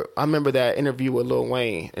whenever I remember that interview with Lil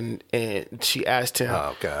Wayne, and she asked him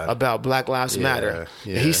about Black Lives Matter,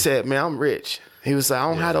 and he said, "Man, I'm rich." He was like, "I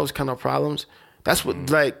don't have those kind of problems." That's what,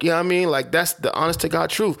 like, you know what I mean? Like, that's the honest to God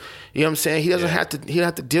truth. You know what I'm saying? He doesn't have to, he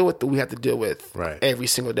have to deal with what we have to deal with every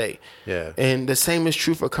single day. Yeah. And the same is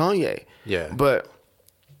true for Kanye. Yeah. But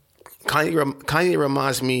Kanye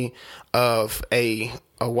reminds me of a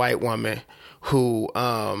white woman who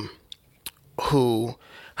her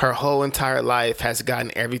whole entire life has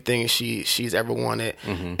gotten everything she's ever wanted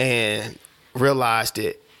and realized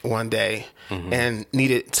it one day and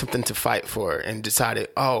needed something to fight for and decided,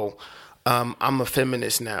 I'm a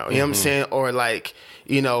feminist now. You know what I'm saying? Or like,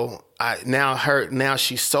 now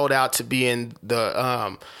she's sold out to being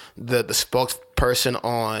the spokesperson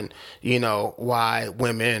on, why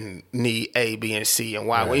women need A, B, and C, and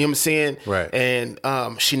why, you know what I'm saying? Right. And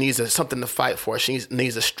she needs something to fight for. She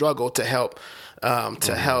needs a struggle to help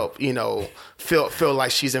feel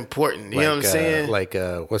like she's important. You know what I'm saying? Like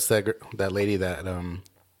what's that lady that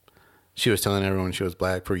she was telling everyone she was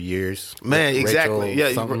black for years. Man, exactly.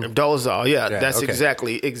 Dolezal. Yeah, that's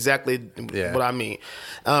exactly what I mean.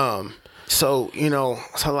 So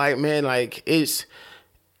like, man, like it's,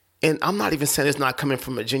 and I'm not even saying it's not coming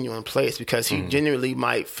from a genuine place, because he genuinely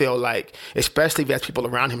might feel like, especially if he has people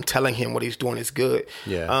around him telling him what he's doing is good.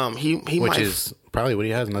 Yeah. Which might, is probably what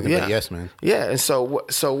he has. Nothing but yes, man. Yeah. And so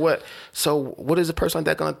what is a person like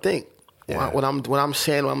that going to think? Yeah. What I'm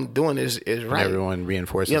saying, what I'm doing is right. And everyone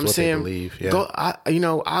reinforces what they believe. Yeah.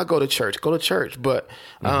 I go to church, but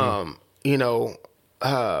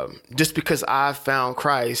just because I found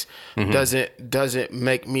Christ doesn't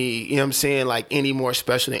make me, you know what I'm saying, like any more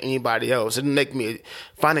special than anybody else. It doesn't make me,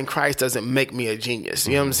 finding Christ doesn't make me a genius.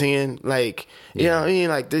 You know what I'm saying? Like, you know what I mean?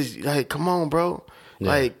 Like this, like, come on, bro. Yeah.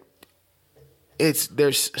 Like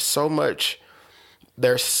there's so much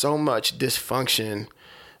dysfunction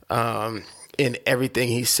in everything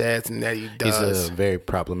he says and that he does. He's a very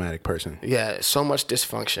problematic person. Yeah, so much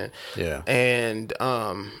dysfunction. Yeah. And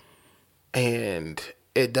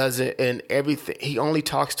it doesn't, and everything, he only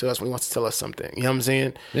talks to us when he wants to tell us something. You know what I'm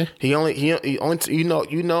saying? Yeah. He only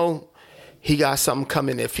he got something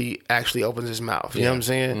coming if he actually opens his mouth. You know what I'm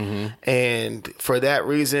saying? And for that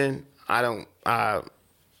reason, I'm cool.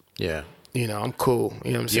 You know what I'm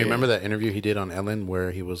saying? You remember that interview he did on Ellen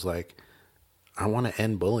where he was like, I want to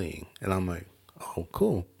end bullying. And I'm like, oh,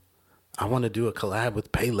 cool. I want to do a collab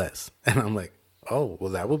with Payless. And I'm like, oh,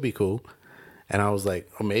 well, that would be cool. And I was like,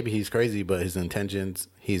 oh, maybe he's crazy, but his intentions,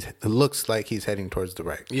 it looks like he's heading towards the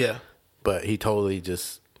right. Yeah. But he totally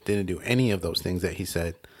just didn't do any of those things that he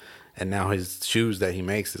said. And now his shoes that he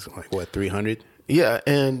makes is like, what, 300? Yeah,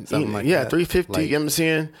 and something like that. 350, like, you know what I'm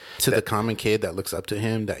saying? To the common kid that looks up to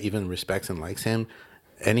him, that even respects and likes him,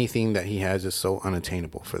 anything that he has is so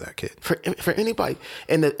unattainable for that kid. For anybody.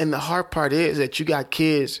 And the hard part is that you got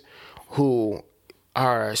kids who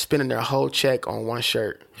are spending their whole check on one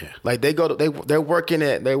shirt. Yeah. Like they're working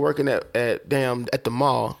at the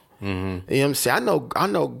mall. Mm-hmm. You know what I'm saying? I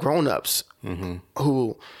know grown-ups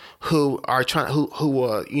who are trying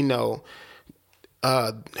who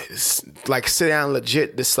like sit down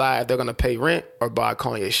legit decide if they're gonna pay rent or buy a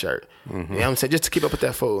Kanye shirt. You know what I'm saying? Just to keep up with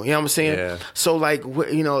that fool. You know what I'm saying? Yeah. So like,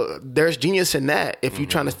 there's genius in that if you're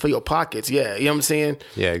trying to fill your pockets. Yeah. You know what I'm saying?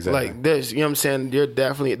 Yeah, exactly. Like there's, you know what I'm saying? You're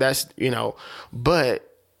definitely,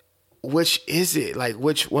 but which is it? Like,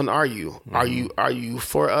 which one are you? Are you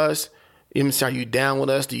for us? You know what I'm saying? Are you down with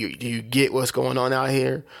us? Do you get what's going on out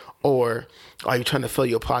here? Or are you trying to fill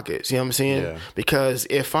your pockets? You know what I'm saying? Yeah. Because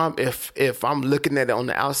if I'm looking at it on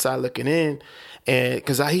the outside looking in, and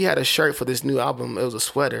because he had a shirt for this new album, it was a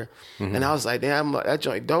sweater, and I was like, damn, that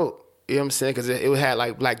joint dope. You know what I'm saying? Because it had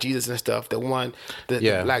like Black Jesus and stuff. The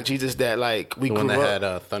Black Jesus that like we the grew one that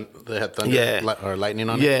up. had thunder or lightning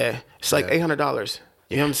on it. Yeah, it's like $800.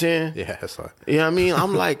 You know what I'm saying? Yeah, that's fine. You know what I mean?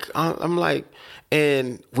 I'm like,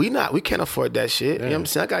 and we can't afford that shit. Yeah. You know what I'm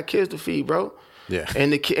saying? I got kids to feed, bro. Yeah.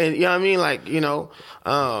 And you know what I mean? Like, you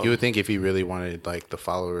would think if he really wanted like the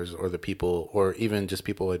followers or the people or even just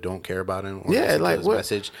people that don't care about him or like his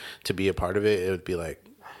message to be a part of it, it would be like,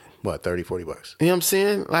 what, $30-$40? You know what I'm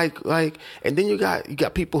saying? Like, and then you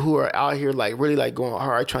got people who are out here like really like going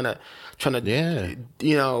hard, trying to, trying to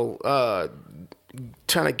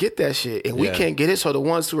get that shit, and we can't get it. So the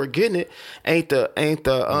ones who are getting it ain't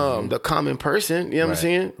the common person. You know what I'm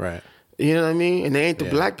saying? Right. You know what I mean? And they ain't the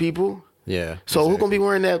black people. Yeah. So who gonna be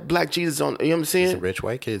wearing that Black Jesus on? You know what I'm saying? It's the rich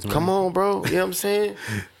white kids, man. Come on, bro. You know what I'm saying?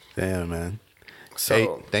 Damn, man. So hey,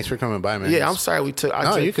 thanks for coming by, man. Yeah, I'm sorry we took.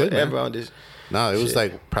 You could, forever on this. No, it was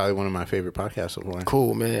like probably one of my favorite podcasts so far.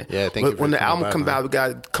 Cool, man. Yeah, thank you. When the album come out, we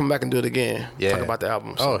gotta come back and do it again. Yeah. Talk about the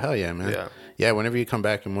album. So. Oh hell yeah, man. Yeah, whenever you come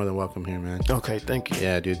back, you're more than welcome here, man. Okay, thank you.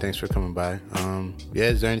 Yeah, dude, thanks for coming by.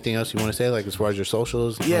 Is there anything else you want to say, like as far as your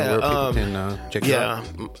socials? Yeah, where people can check you out?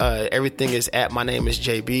 Everything is at my name is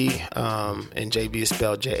JB, and JB is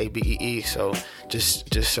spelled JABEE. So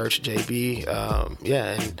just search JB.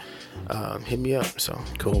 And hit me up. So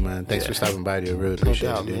cool, man. Thanks for stopping by, dude. I really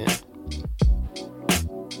appreciate it, dude. Man.